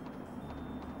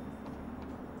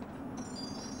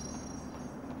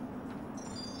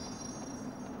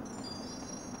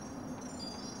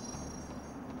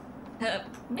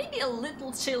 Maybe a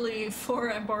little chilly for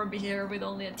a Barbie here with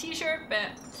only a t-shirt,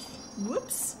 but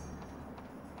whoops.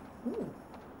 Ooh.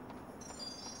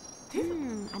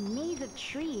 A maze of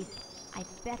trees. I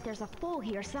bet there's a foal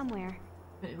here somewhere.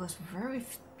 It was very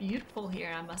beautiful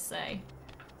here, I must say.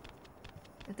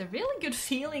 It's a really good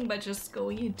feeling by just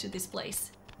going into this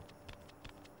place.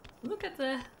 Look at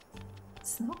the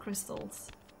snow crystals.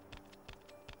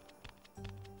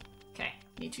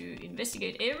 Need to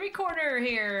investigate every corner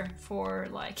here for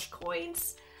like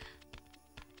coins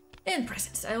and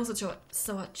presents. I also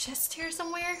saw a chest here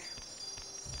somewhere.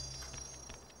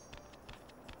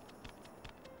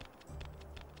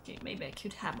 Okay, maybe I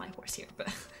could have my horse here,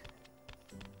 but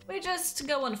we just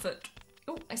go on foot.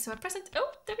 Oh, I saw a present.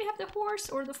 Oh, there we have the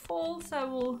horse or the foals. I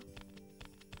will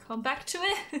come back to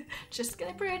it. Just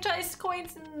gonna prioritize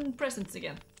coins and presents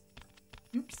again.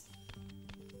 Oops.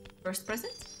 First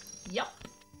present? Yup.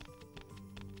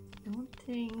 Don't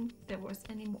think there was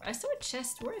any more. I saw a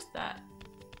chest. Where is that?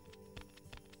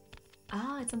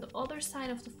 Ah, it's on the other side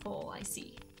of the foal. I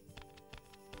see.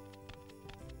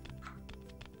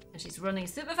 And she's running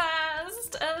super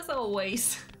fast, as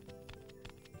always.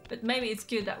 But maybe it's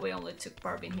good that we only took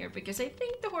Barbie in here, because I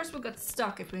think the horse will get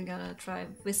stuck if we're gonna try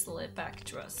and whistle it back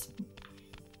to us.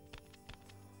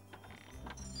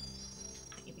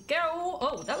 Here we go!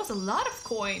 Oh, that was a lot of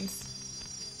coins!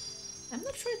 I'm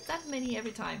not sure it's that many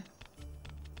every time.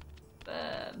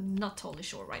 Not totally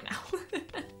sure right now.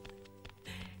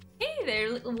 Hey there,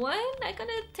 little one! I'm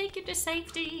gonna take you to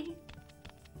safety.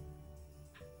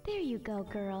 There you go,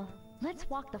 girl. Let's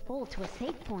walk the foal to a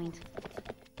safe point.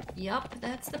 Yup,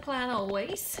 that's the plan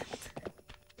always.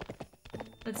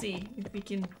 Let's see if we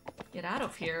can get out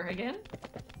of here again.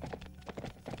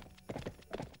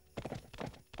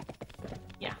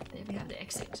 Yeah, there we have the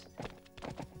exit.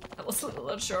 I was a little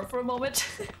unsure for a moment.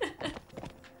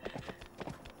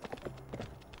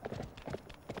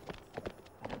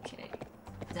 Okay,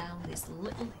 down this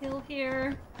little hill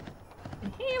here.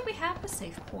 And here we have the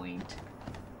safe point.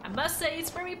 I must say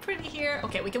it's very pretty here.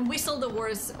 Okay, we can whistle the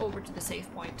horse over to the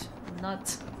safe point. I'm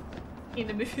not in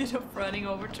the mood of running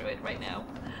over to it right now.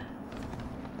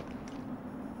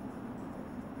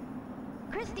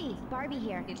 Christy, Barbie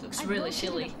here. It looks really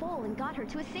chilly. I located a foal and got her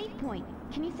to a safe point.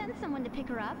 Can you send someone to pick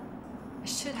her up? I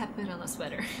should have put on a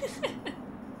sweater.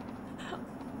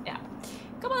 Yeah.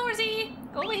 Come on, horsey!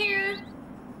 Over here!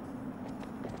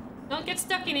 Don't get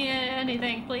stuck in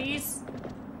anything, please.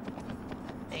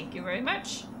 Thank you very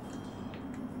much.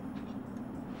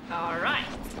 Alright,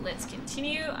 let's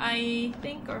continue. I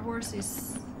think our horse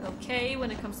is okay when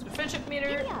it comes to the friendship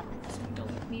meter, so we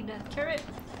don't need that carrot.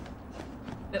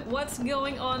 But what's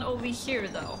going on over here,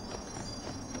 though?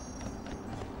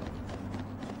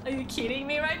 Are you kidding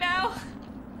me right now?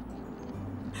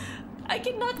 I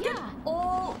cannot get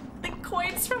all the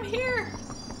coins from here!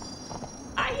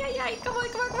 Ay, ay, ay, come on,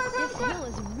 come on, come on, come on, This come on! hill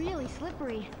is really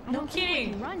slippery. I No don't think we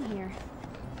kidding. can run here.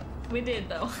 We did,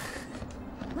 though.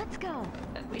 Let's go.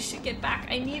 We should get back.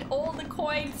 I need all the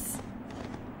coins.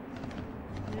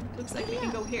 It looks like we can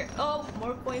go here. Oh,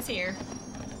 more coins here.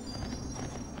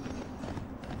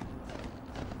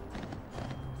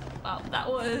 Wow, that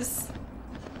was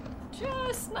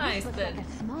just nice This looks then. like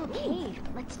a small cave.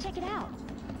 Let's check it out.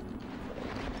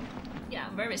 Yeah,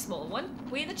 very small one.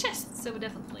 With a chest, so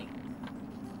definitely.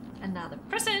 Another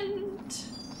present.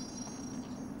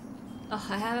 Oh,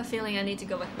 I have a feeling I need to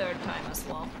go a third time as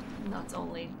well. Not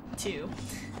only two.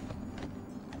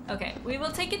 Okay, we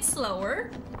will take it slower.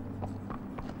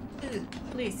 Ooh,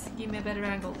 please, give me a better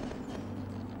angle.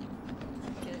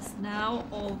 Because now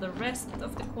all the rest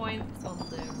of the coins on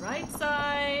the right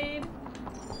side.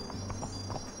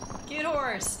 Cute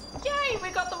horse! Yay,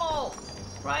 we got them all!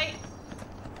 Right?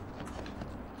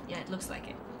 Yeah, it looks like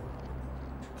it.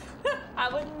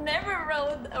 I would never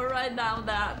ride down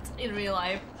that in real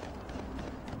life.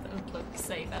 Don't look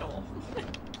safe at all.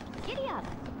 Giddy up.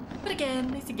 But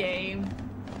again, it's a game.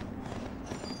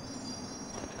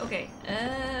 Okay,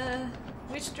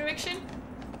 which direction?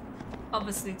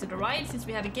 Obviously to the right, since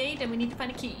we have a gate and we need to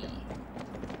find a key.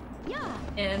 Yeah.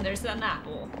 And there's an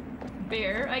apple.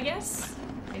 Bear, I guess?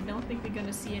 I don't think we're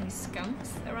gonna see any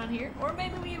skunks around here. Or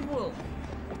maybe we will.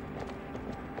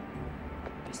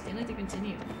 We still need to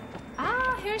continue.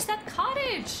 Ah, here's that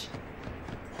cottage!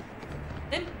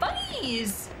 And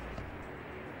bunnies!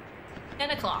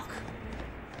 And a clock.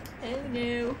 Oh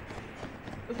no.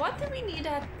 But what do we need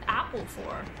that apple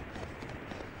for? Are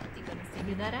you gonna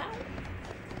figure that out?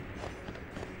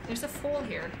 There's a foal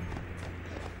here.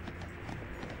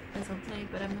 Definitely,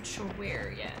 but I'm not sure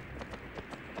where yet.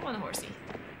 Come on, horsey.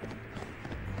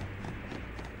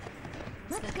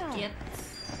 Let's go. Get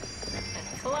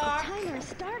that clock. The timer has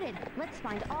started. Let's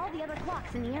find all the other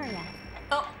clocks in the area.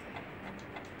 Oh!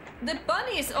 The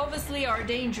bunnies obviously are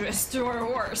dangerous to our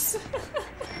horse.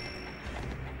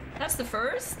 That's the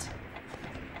first.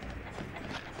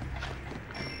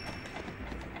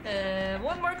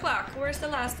 One more clock. Where's the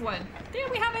last one? There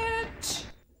we have it!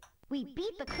 We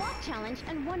beat the clock challenge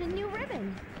and won a new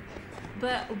ribbon.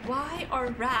 But why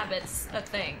are rabbits a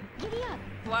thing? Giddy up.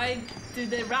 Why do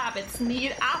the rabbits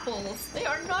need apples? They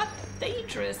are not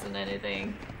dangerous in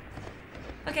anything.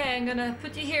 Okay, I'm gonna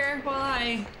put you here while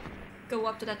I go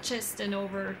up to that chest and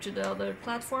over to the other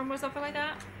platform or something like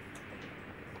that.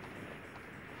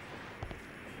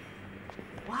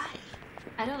 Why?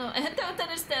 I don't know. I don't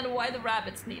understand why the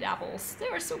rabbits need apples. They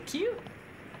are so cute.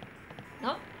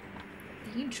 Not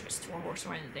dangerous to a horse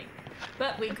or anything.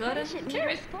 But we got a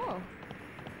carrot. Full.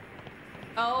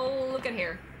 Oh, look at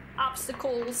here.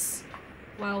 Obstacles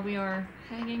while we are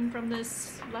hanging from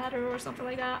this ladder or something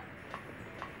like that.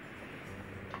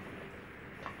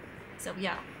 So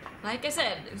yeah, like I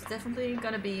said, it's definitely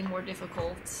gonna be more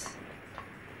difficult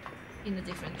in the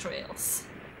different trails.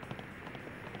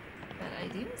 But I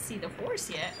didn't see the horse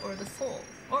yet, or the foal.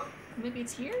 Or maybe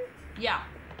it's here? Yeah,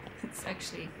 it's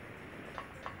actually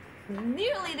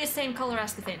nearly the same color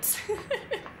as the fence.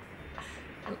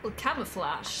 A little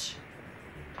camouflage.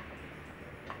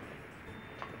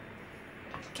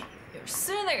 Okay, we're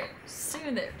soon there,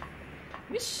 soon there.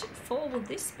 Which foal will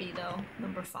this be though?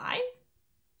 Number 5?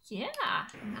 Yeah,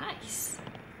 nice.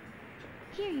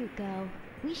 Here you go.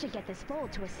 We should get this foal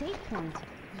to a safe point.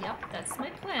 Yep, that's my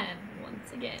plan,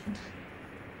 once again.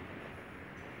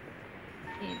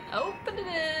 And open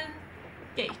the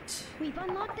gate. We've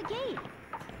unlocked the gate.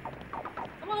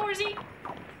 Come on, horsey.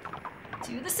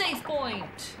 To the safe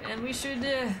point. And we should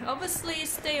obviously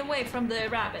stay away from the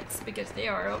rabbits, because they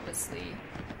are obviously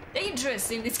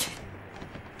dangerous in this game.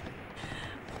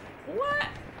 What?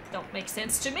 Don't make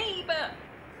sense to me, but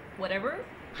whatever.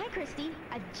 Hi, Christy.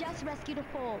 I've just rescued a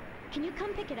foal. Can you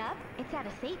come pick it up? It's at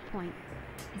a safe point.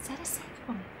 It's at a safe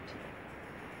point.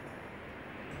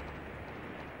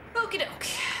 Okie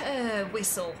doke.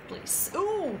 Whistle, please.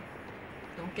 Ooh!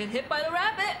 Don't get hit by the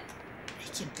rabbit.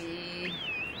 It can be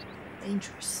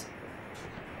dangerous.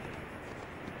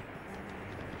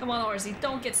 Come on, horsey,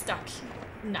 don't get stuck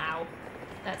now.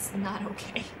 That's not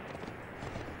okay.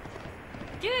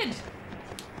 Good.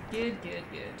 Good, good,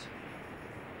 good.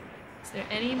 Is there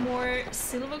any more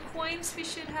silver coins we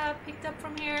should have picked up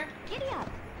from here? Giddy up.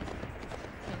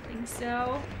 Don't think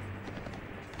so.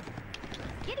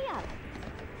 Giddy up.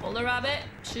 Older rabbit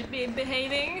should be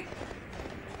behaving.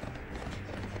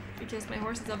 Because my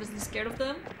horse is obviously scared of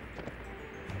them.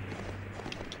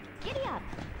 Giddy up.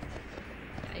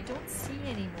 I don't see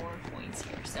any more coins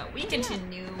here, so we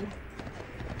continue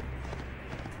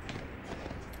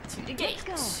to the gate.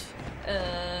 Let's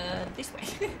This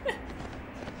way.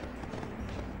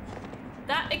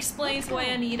 That explains why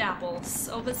I need apples.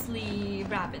 Obviously,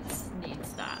 rabbits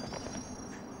needs that.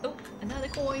 Oh, another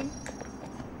coin.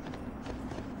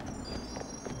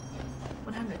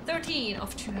 113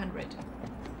 of 200.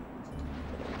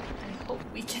 I hope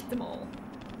we get them all.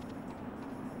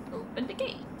 Open the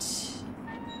gate.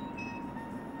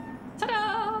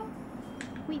 Ta-da!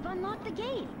 We've unlocked the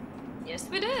gate. Yes,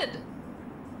 we did.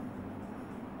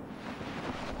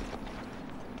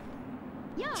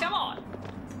 Yeah. Come on.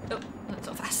 Oh, not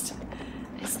so fast.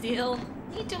 I still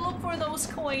need to look for those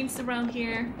coins around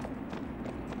here.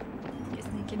 Guess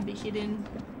they can be hidden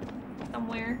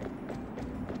somewhere.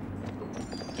 Ooh,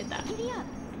 get that. Giddy up.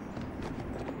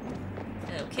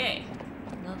 Okay.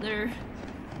 Another...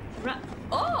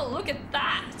 Oh, look at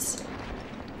that!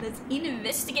 Let's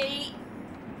investigate.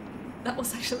 That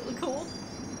was actually really cool.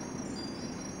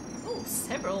 Oh,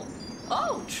 several.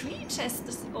 Oh, 3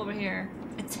 chests over here.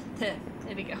 There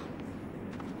we go.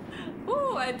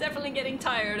 Ooh, I'm definitely getting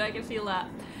tired. I can feel that.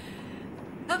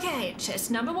 Okay, chest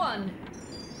number 1.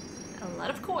 A lot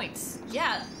of coins.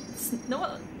 Yeah,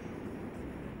 no.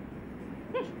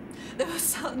 There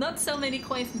was not so many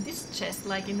coins in this chest,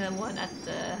 like in the one at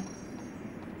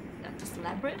this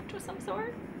labyrinth or some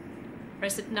sort.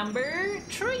 Present number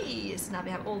 3. So now we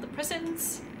have all the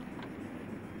presents.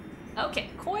 Okay,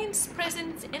 coins,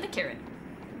 presents, and a carrot.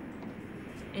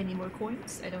 Any more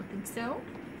coins? I don't think so.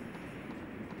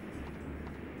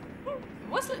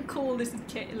 Wasn't cool, this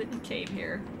little cave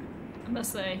here, I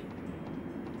must say.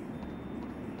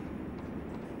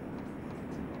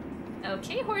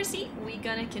 Okay, horsey, we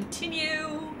gonna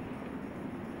continue.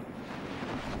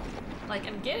 Like,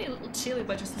 I'm getting a little chilly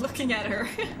by just looking at her.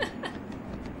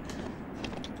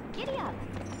 Giddy up.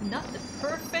 Not the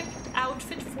perfect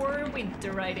outfit for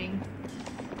winter riding.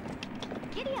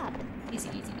 Giddy up. Easy,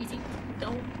 easy, easy.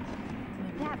 Don't.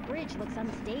 That bridge looks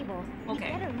unstable.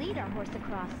 Okay. We better lead our horse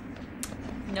across.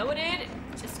 Noted.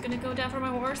 Just gonna go down for my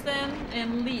horse then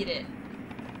and lead it.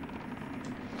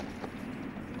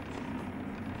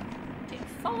 Okay,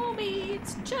 follow me.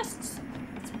 It's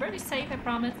pretty safe, I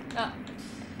promise.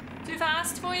 Too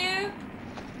fast for you?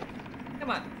 Come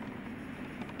on.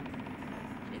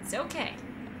 It's okay.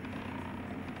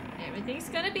 Everything's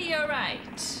gonna be alright.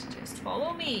 Just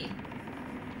follow me.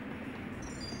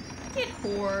 Get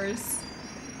horse.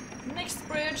 Next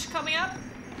bridge coming up.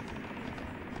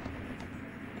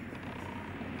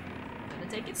 Gonna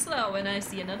take it slow, and I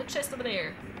see another chest over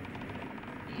there.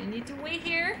 You need to wait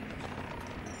here.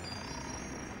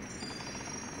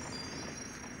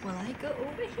 While I go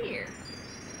over here.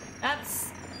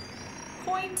 That's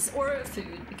coins or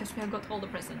food, because we have got all the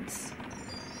presents.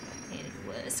 And it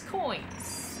was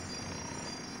coins.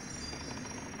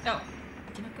 Oh,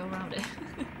 I cannot go around it.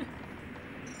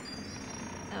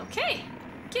 Okay,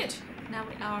 good. Now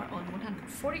we are on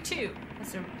 142.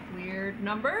 That's a weird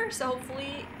number, so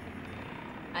hopefully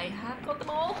I have got them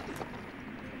all.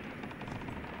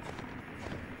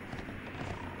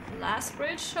 Last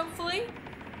bridge, hopefully.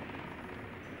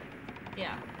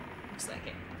 Yeah, looks like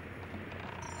it.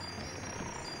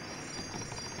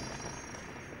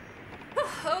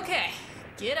 Okay,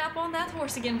 get up on that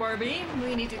horse again, Barbie.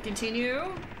 We need to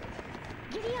continue.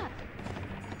 Giddy up.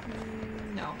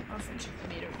 No, our friendship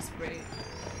meter is great.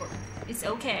 It's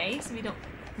okay, so we don't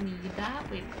need that.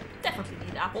 We definitely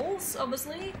need apples,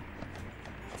 obviously.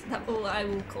 That will I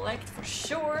will collect for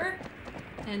sure.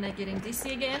 And I'm getting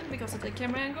dizzy again because of the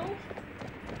camera angle.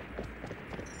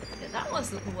 Yeah, that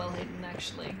was well hidden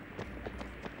actually.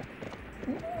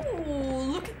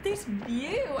 Ooh, look at this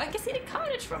view! I can see the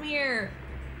cottage from here!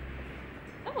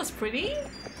 That was pretty. It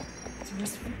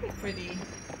was really pretty.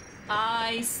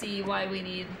 I see why we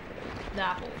need the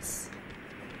apples.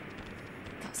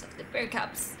 Because of the bear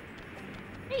cubs.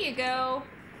 There you go.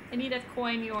 I need that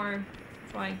coin you're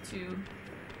trying to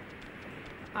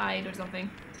hide or something.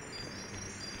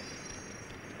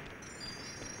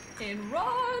 And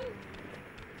run!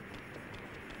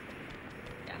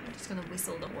 Yeah, I'm just gonna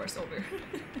whistle the horse over.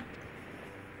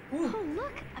 Oh,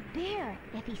 look! A bear!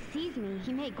 If he sees me,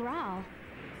 he may growl.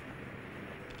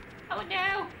 Oh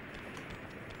no!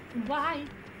 Why?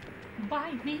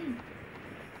 Why me?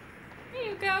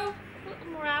 Here you go. A little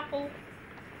more apple.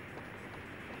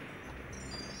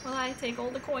 Well, I take all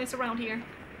the coins around here.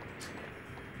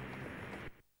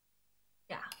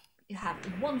 Yeah, you have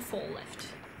one foal left.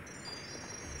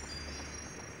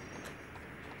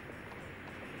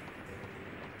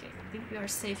 Okay, I think we are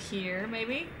safe here,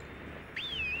 maybe.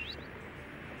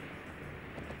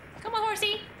 Come on,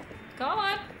 horsey! Come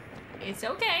on! It's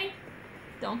okay.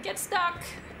 Don't get stuck.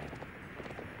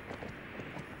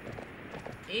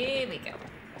 Here we go.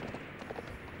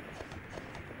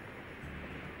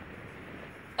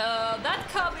 That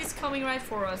cub is coming right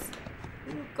for us.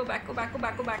 Ooh, go back, go back, go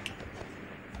back, go back.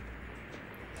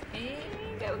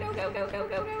 And go, go, go, go, go,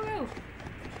 go, go, go.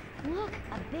 Look,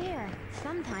 a bear.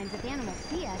 Sometimes if animals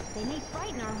see us, they may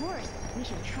frighten our horse. We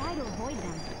should try to avoid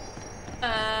them.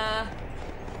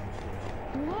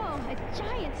 Whoa, a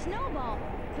giant snowball.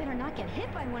 Better not get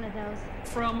hit by one of those.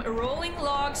 From rolling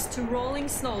logs to rolling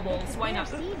snowballs. Why not?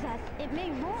 If the bear sees us, it may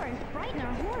roar and frighten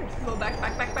our horse. Go back,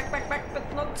 back, back, back, back, back,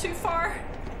 but not too far.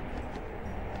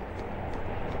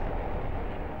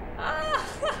 Ah!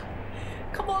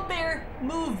 Come on, bear.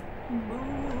 Move.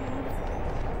 Move.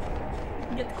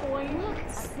 Get coins. Look,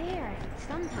 a bear.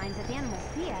 Sometimes if animals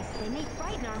see us, they may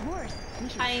frighten our horse. We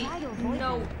should try to avoid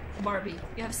know, them. Barbie.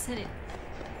 You have said it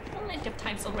plenty of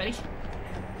times already.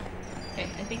 Okay,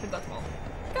 I think we got them all.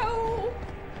 Go!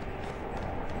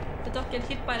 But don't get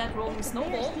hit by that rolling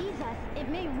snowball. If the bear sees us, it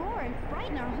may roar and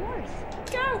frighten our horse.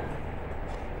 Go!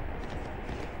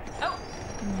 Oh,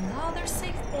 another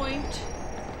safe point.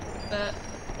 But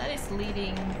that is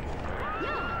leading.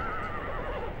 Yeah.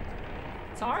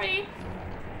 Sorry.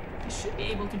 I should be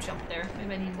able to jump there.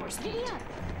 Maybe I need more speed. Giddy up.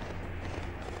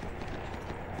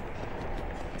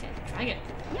 Okay, try it.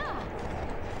 Yeah.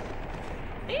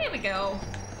 There we go.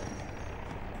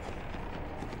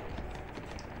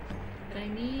 But I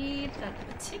need that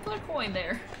particular coin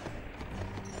there.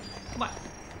 Come on.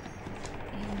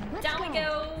 And Let's down we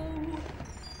go.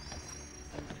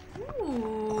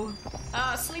 Ooh.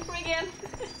 Sleeper again.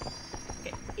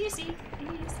 Okay, easy,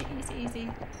 easy, easy,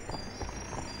 easy.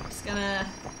 Just gonna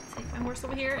take my horse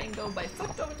over here and go by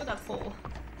foot over to that foal.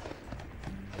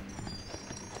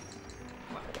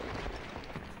 Come on.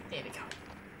 There we go.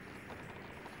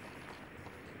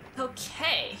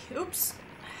 Okay, oops.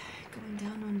 Going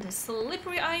down on the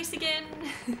slippery ice again.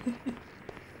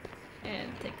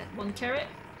 And take that one carrot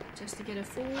just to get a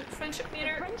full friendship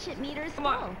meter. Friendship meter is Come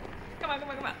full. on. Come on, come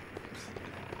on, come on.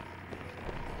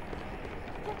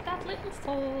 Get that little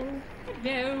foal.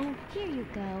 Hello. Here you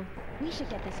go. We should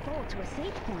get this foal to a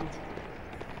safe point.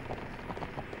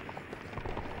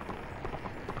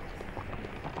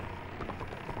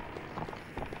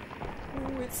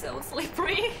 Ooh, it's so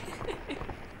slippery.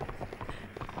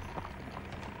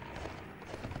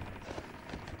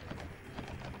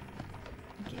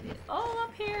 Get it all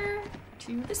up here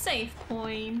to the safe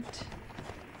point.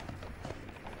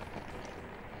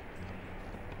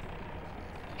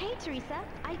 Hey, Teresa,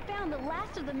 I found the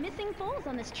last of the missing foals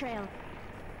on this trail.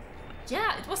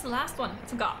 Yeah, it was the last one. I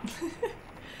forgot.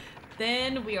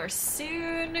 Then we are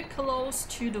soon close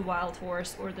to the wild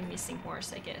horse or the missing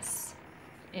horse, I guess.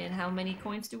 And how many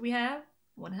coins do we have?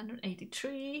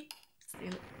 183.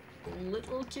 Still a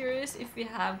little curious if we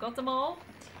have got them all.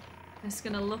 Just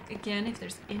gonna look again if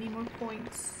there's any more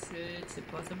points. Is it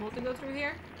possible to go through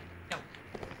here? No.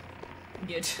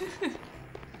 Good. I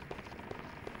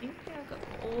think I've got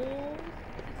all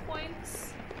the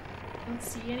coins. Don't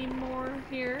see any more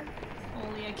here.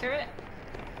 Only a carrot.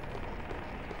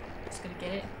 Just gonna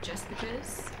get it just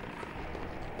because.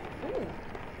 Ooh.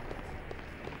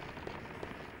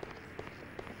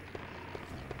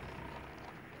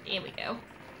 Here we go.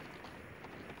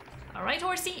 Alright,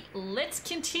 horsey, let's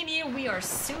continue. We are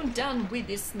soon done with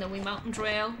this snowy mountain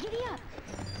trail. Giddy up!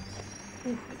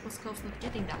 Ooh, it was close not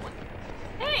getting that one.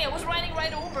 Hey, I was riding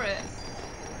right over it.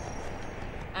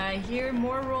 I hear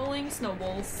more rolling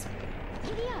snowballs.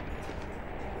 Giddy up!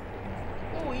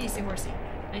 Oh, easy horsey.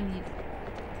 I need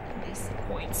these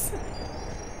points.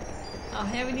 Oh,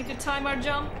 here we need to time our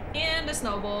jump and the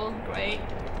snowball. Great.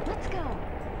 Let's go!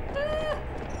 Ah.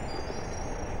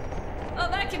 Oh,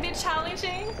 that can be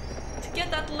challenging to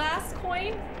get that last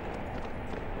coin.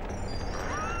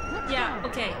 Let's Yeah, go.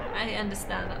 okay. I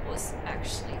understand that was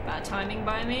actually bad timing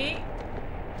by me.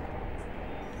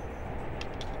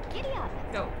 Giddy up!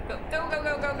 Go, go, go, go,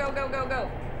 go, go, go, go, go,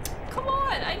 go. Come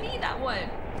on, I need that one.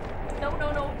 No,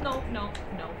 no, no, no, no,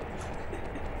 no.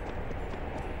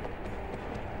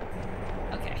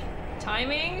 Okay,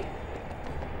 timing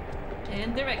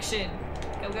and direction.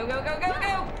 Go, go, go, go, go,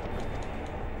 go.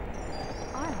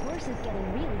 Our horse is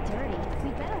getting really dirty.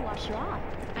 We better wash her off.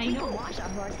 I We know. can wash our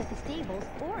horse at the stables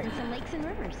or in some lakes and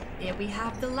rivers. There we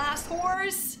have the last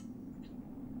horse.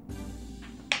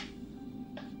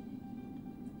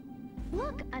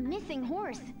 Look, a missing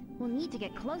horse. We'll need to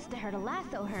get close to her to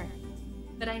lasso her.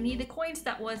 But I need the coins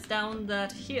that was down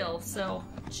that hill, so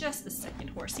just a second,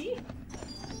 horsey.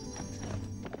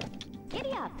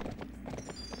 Giddy up!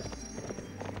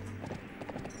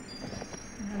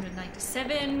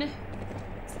 197.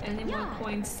 Any more Yeah.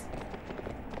 coins?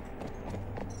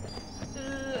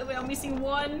 We are missing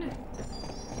one.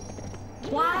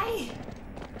 Why?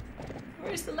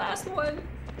 Where's the last one?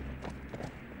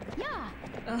 Yeah!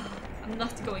 Ugh, I'm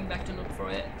not going back to look for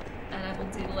it, and I will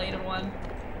do the later one.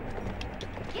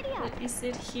 Giddy up! But is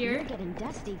it You're here? getting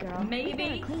dusty, girl. Maybe. We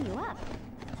better clean you up.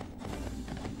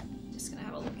 Just gonna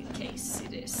have a look in case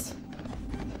it is.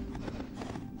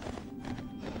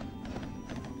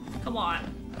 Come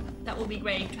on. That would be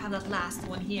great to have that last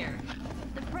one here.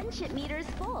 The friendship meter is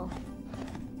full.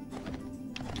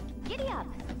 Giddy up!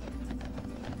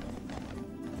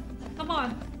 Come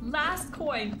on, last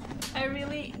coin. I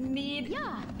really need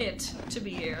Yeah. it to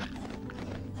be here.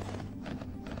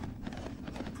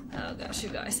 Oh gosh, you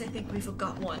guys, I think we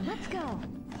forgot one Let's go.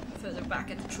 further back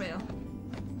at the trail.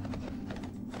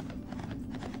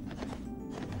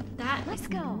 That Let's is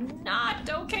go. not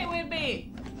okay with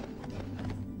me.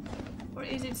 Or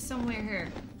is it somewhere here?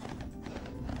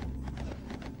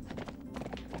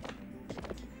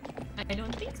 I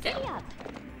don't think so. Giddy up!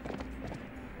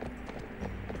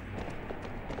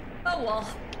 Oh well,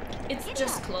 it's Giddy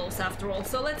just up. close after all,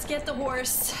 so let's get the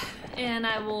horse and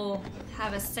I will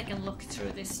have a second look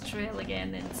through this trail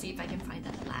again and see if I can find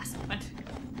that last one.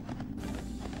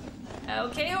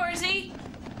 Okay, horsey,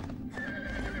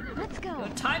 Let's go. your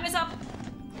time is up.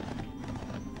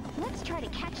 Let's try to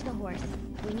catch the horse.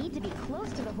 We need to be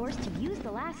close to the horse to use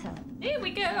the lasso. Here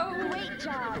we go. Great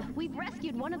job! We've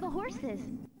rescued one of the horses.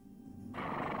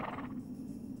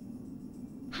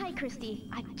 Hi, Christy.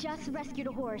 I just rescued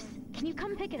a horse. Can you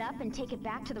come pick it up and take it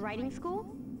back to the riding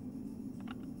school?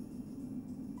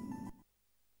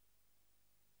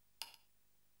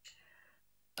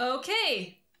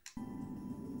 Okay.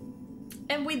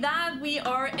 And with that, we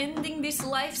are ending this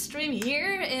live stream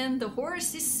here, and the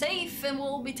horse is safe and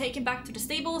will be taken back to the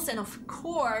stables. And of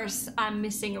course, I'm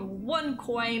missing one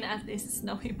coin at this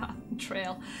snowy mountain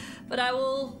trail, but I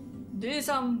will do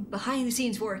some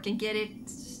behind-the-scenes work and get it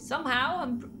somehow.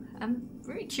 I'm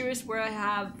very curious where I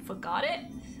have forgot it,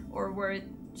 or where it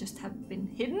just have been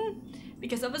hidden,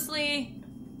 because obviously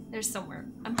there's somewhere.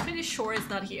 I'm pretty sure it's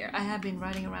not here. I have been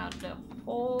riding around the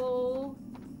whole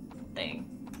thing.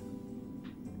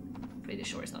 Pretty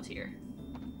sure it's not here.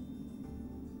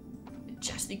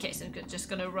 Just in case, I'm just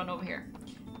gonna run over here.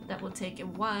 that will take a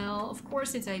while. Of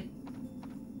course, since I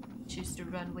choose to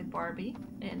run with Barbie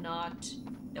and not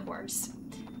the horse.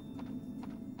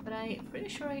 But I'm pretty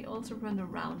sure I also run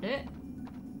around it.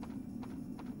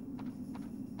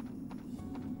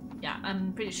 Yeah,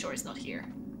 I'm pretty sure it's not here.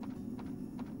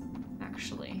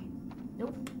 Actually.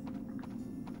 Nope.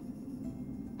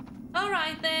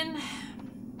 Alright then.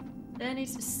 Then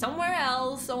it's somewhere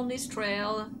else on this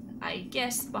trail. I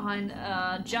guess behind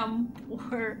a jump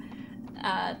or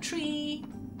a tree,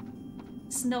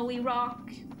 snowy rock,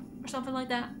 or something like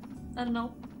that. I don't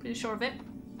know. Pretty sure of it.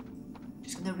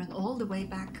 Just gonna run all the way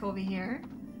back over here.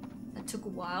 That took a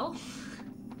while.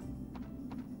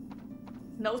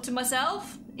 Note to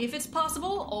myself, if it's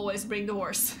possible, always bring the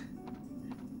horse.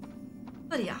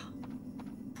 But yeah.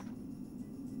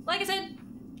 Like I said,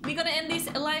 we're gonna end this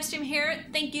live stream here.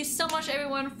 Thank you so much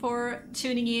everyone for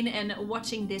tuning in and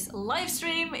watching this live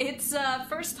stream. It's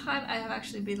first time I have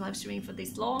actually been live streaming for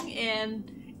this long,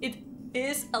 and it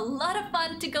is a lot of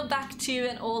fun to go back to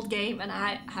an old game, and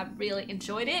I have really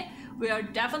enjoyed it. We are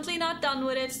definitely not done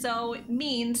with it, so it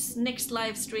means next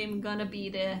live stream gonna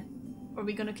be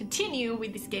we're gonna continue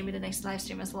with this game in the next live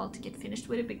stream as well to get finished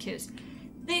with it, because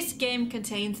this game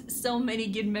contains so many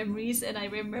good memories and I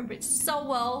remember it so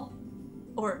well.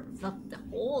 Or not the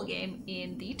whole game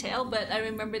in detail, but I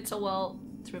remember it so well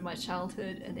through my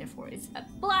childhood, and therefore it's a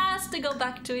blast to go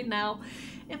back to it now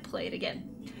and play it again.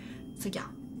 So yeah,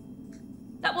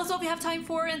 that was all we have time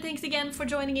for, and thanks again for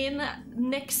joining in.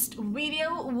 Next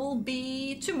video will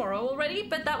be tomorrow already,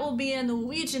 but that will be a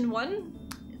Norwegian one.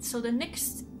 So the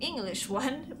next English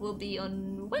one will be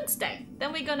on Wednesday.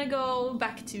 Then we're gonna go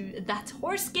back to that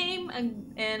horse game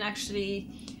and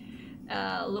actually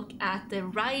look at the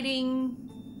riding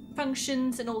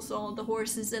functions and also the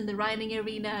horses and the riding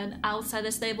arena and outside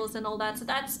the stables and all that. So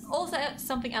that's also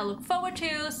something I look forward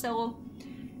to. So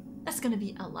that's gonna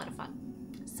be a lot of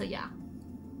fun. So yeah.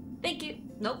 Thank you.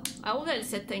 Nope, I already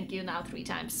said thank you now 3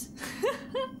 times.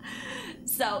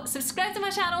 So subscribe to my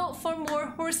channel for more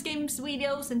horse games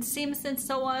videos and sims and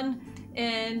so on.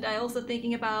 And I also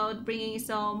thinking about bringing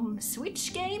some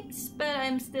Switch games, but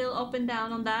I'm still up and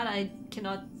down on that. I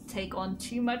cannot take on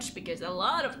too much because a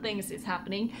lot of things is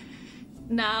happening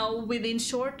now within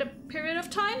short period of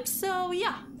time. So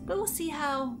yeah, but we'll see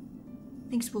how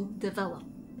things will develop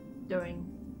during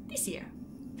this year.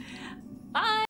 Bye!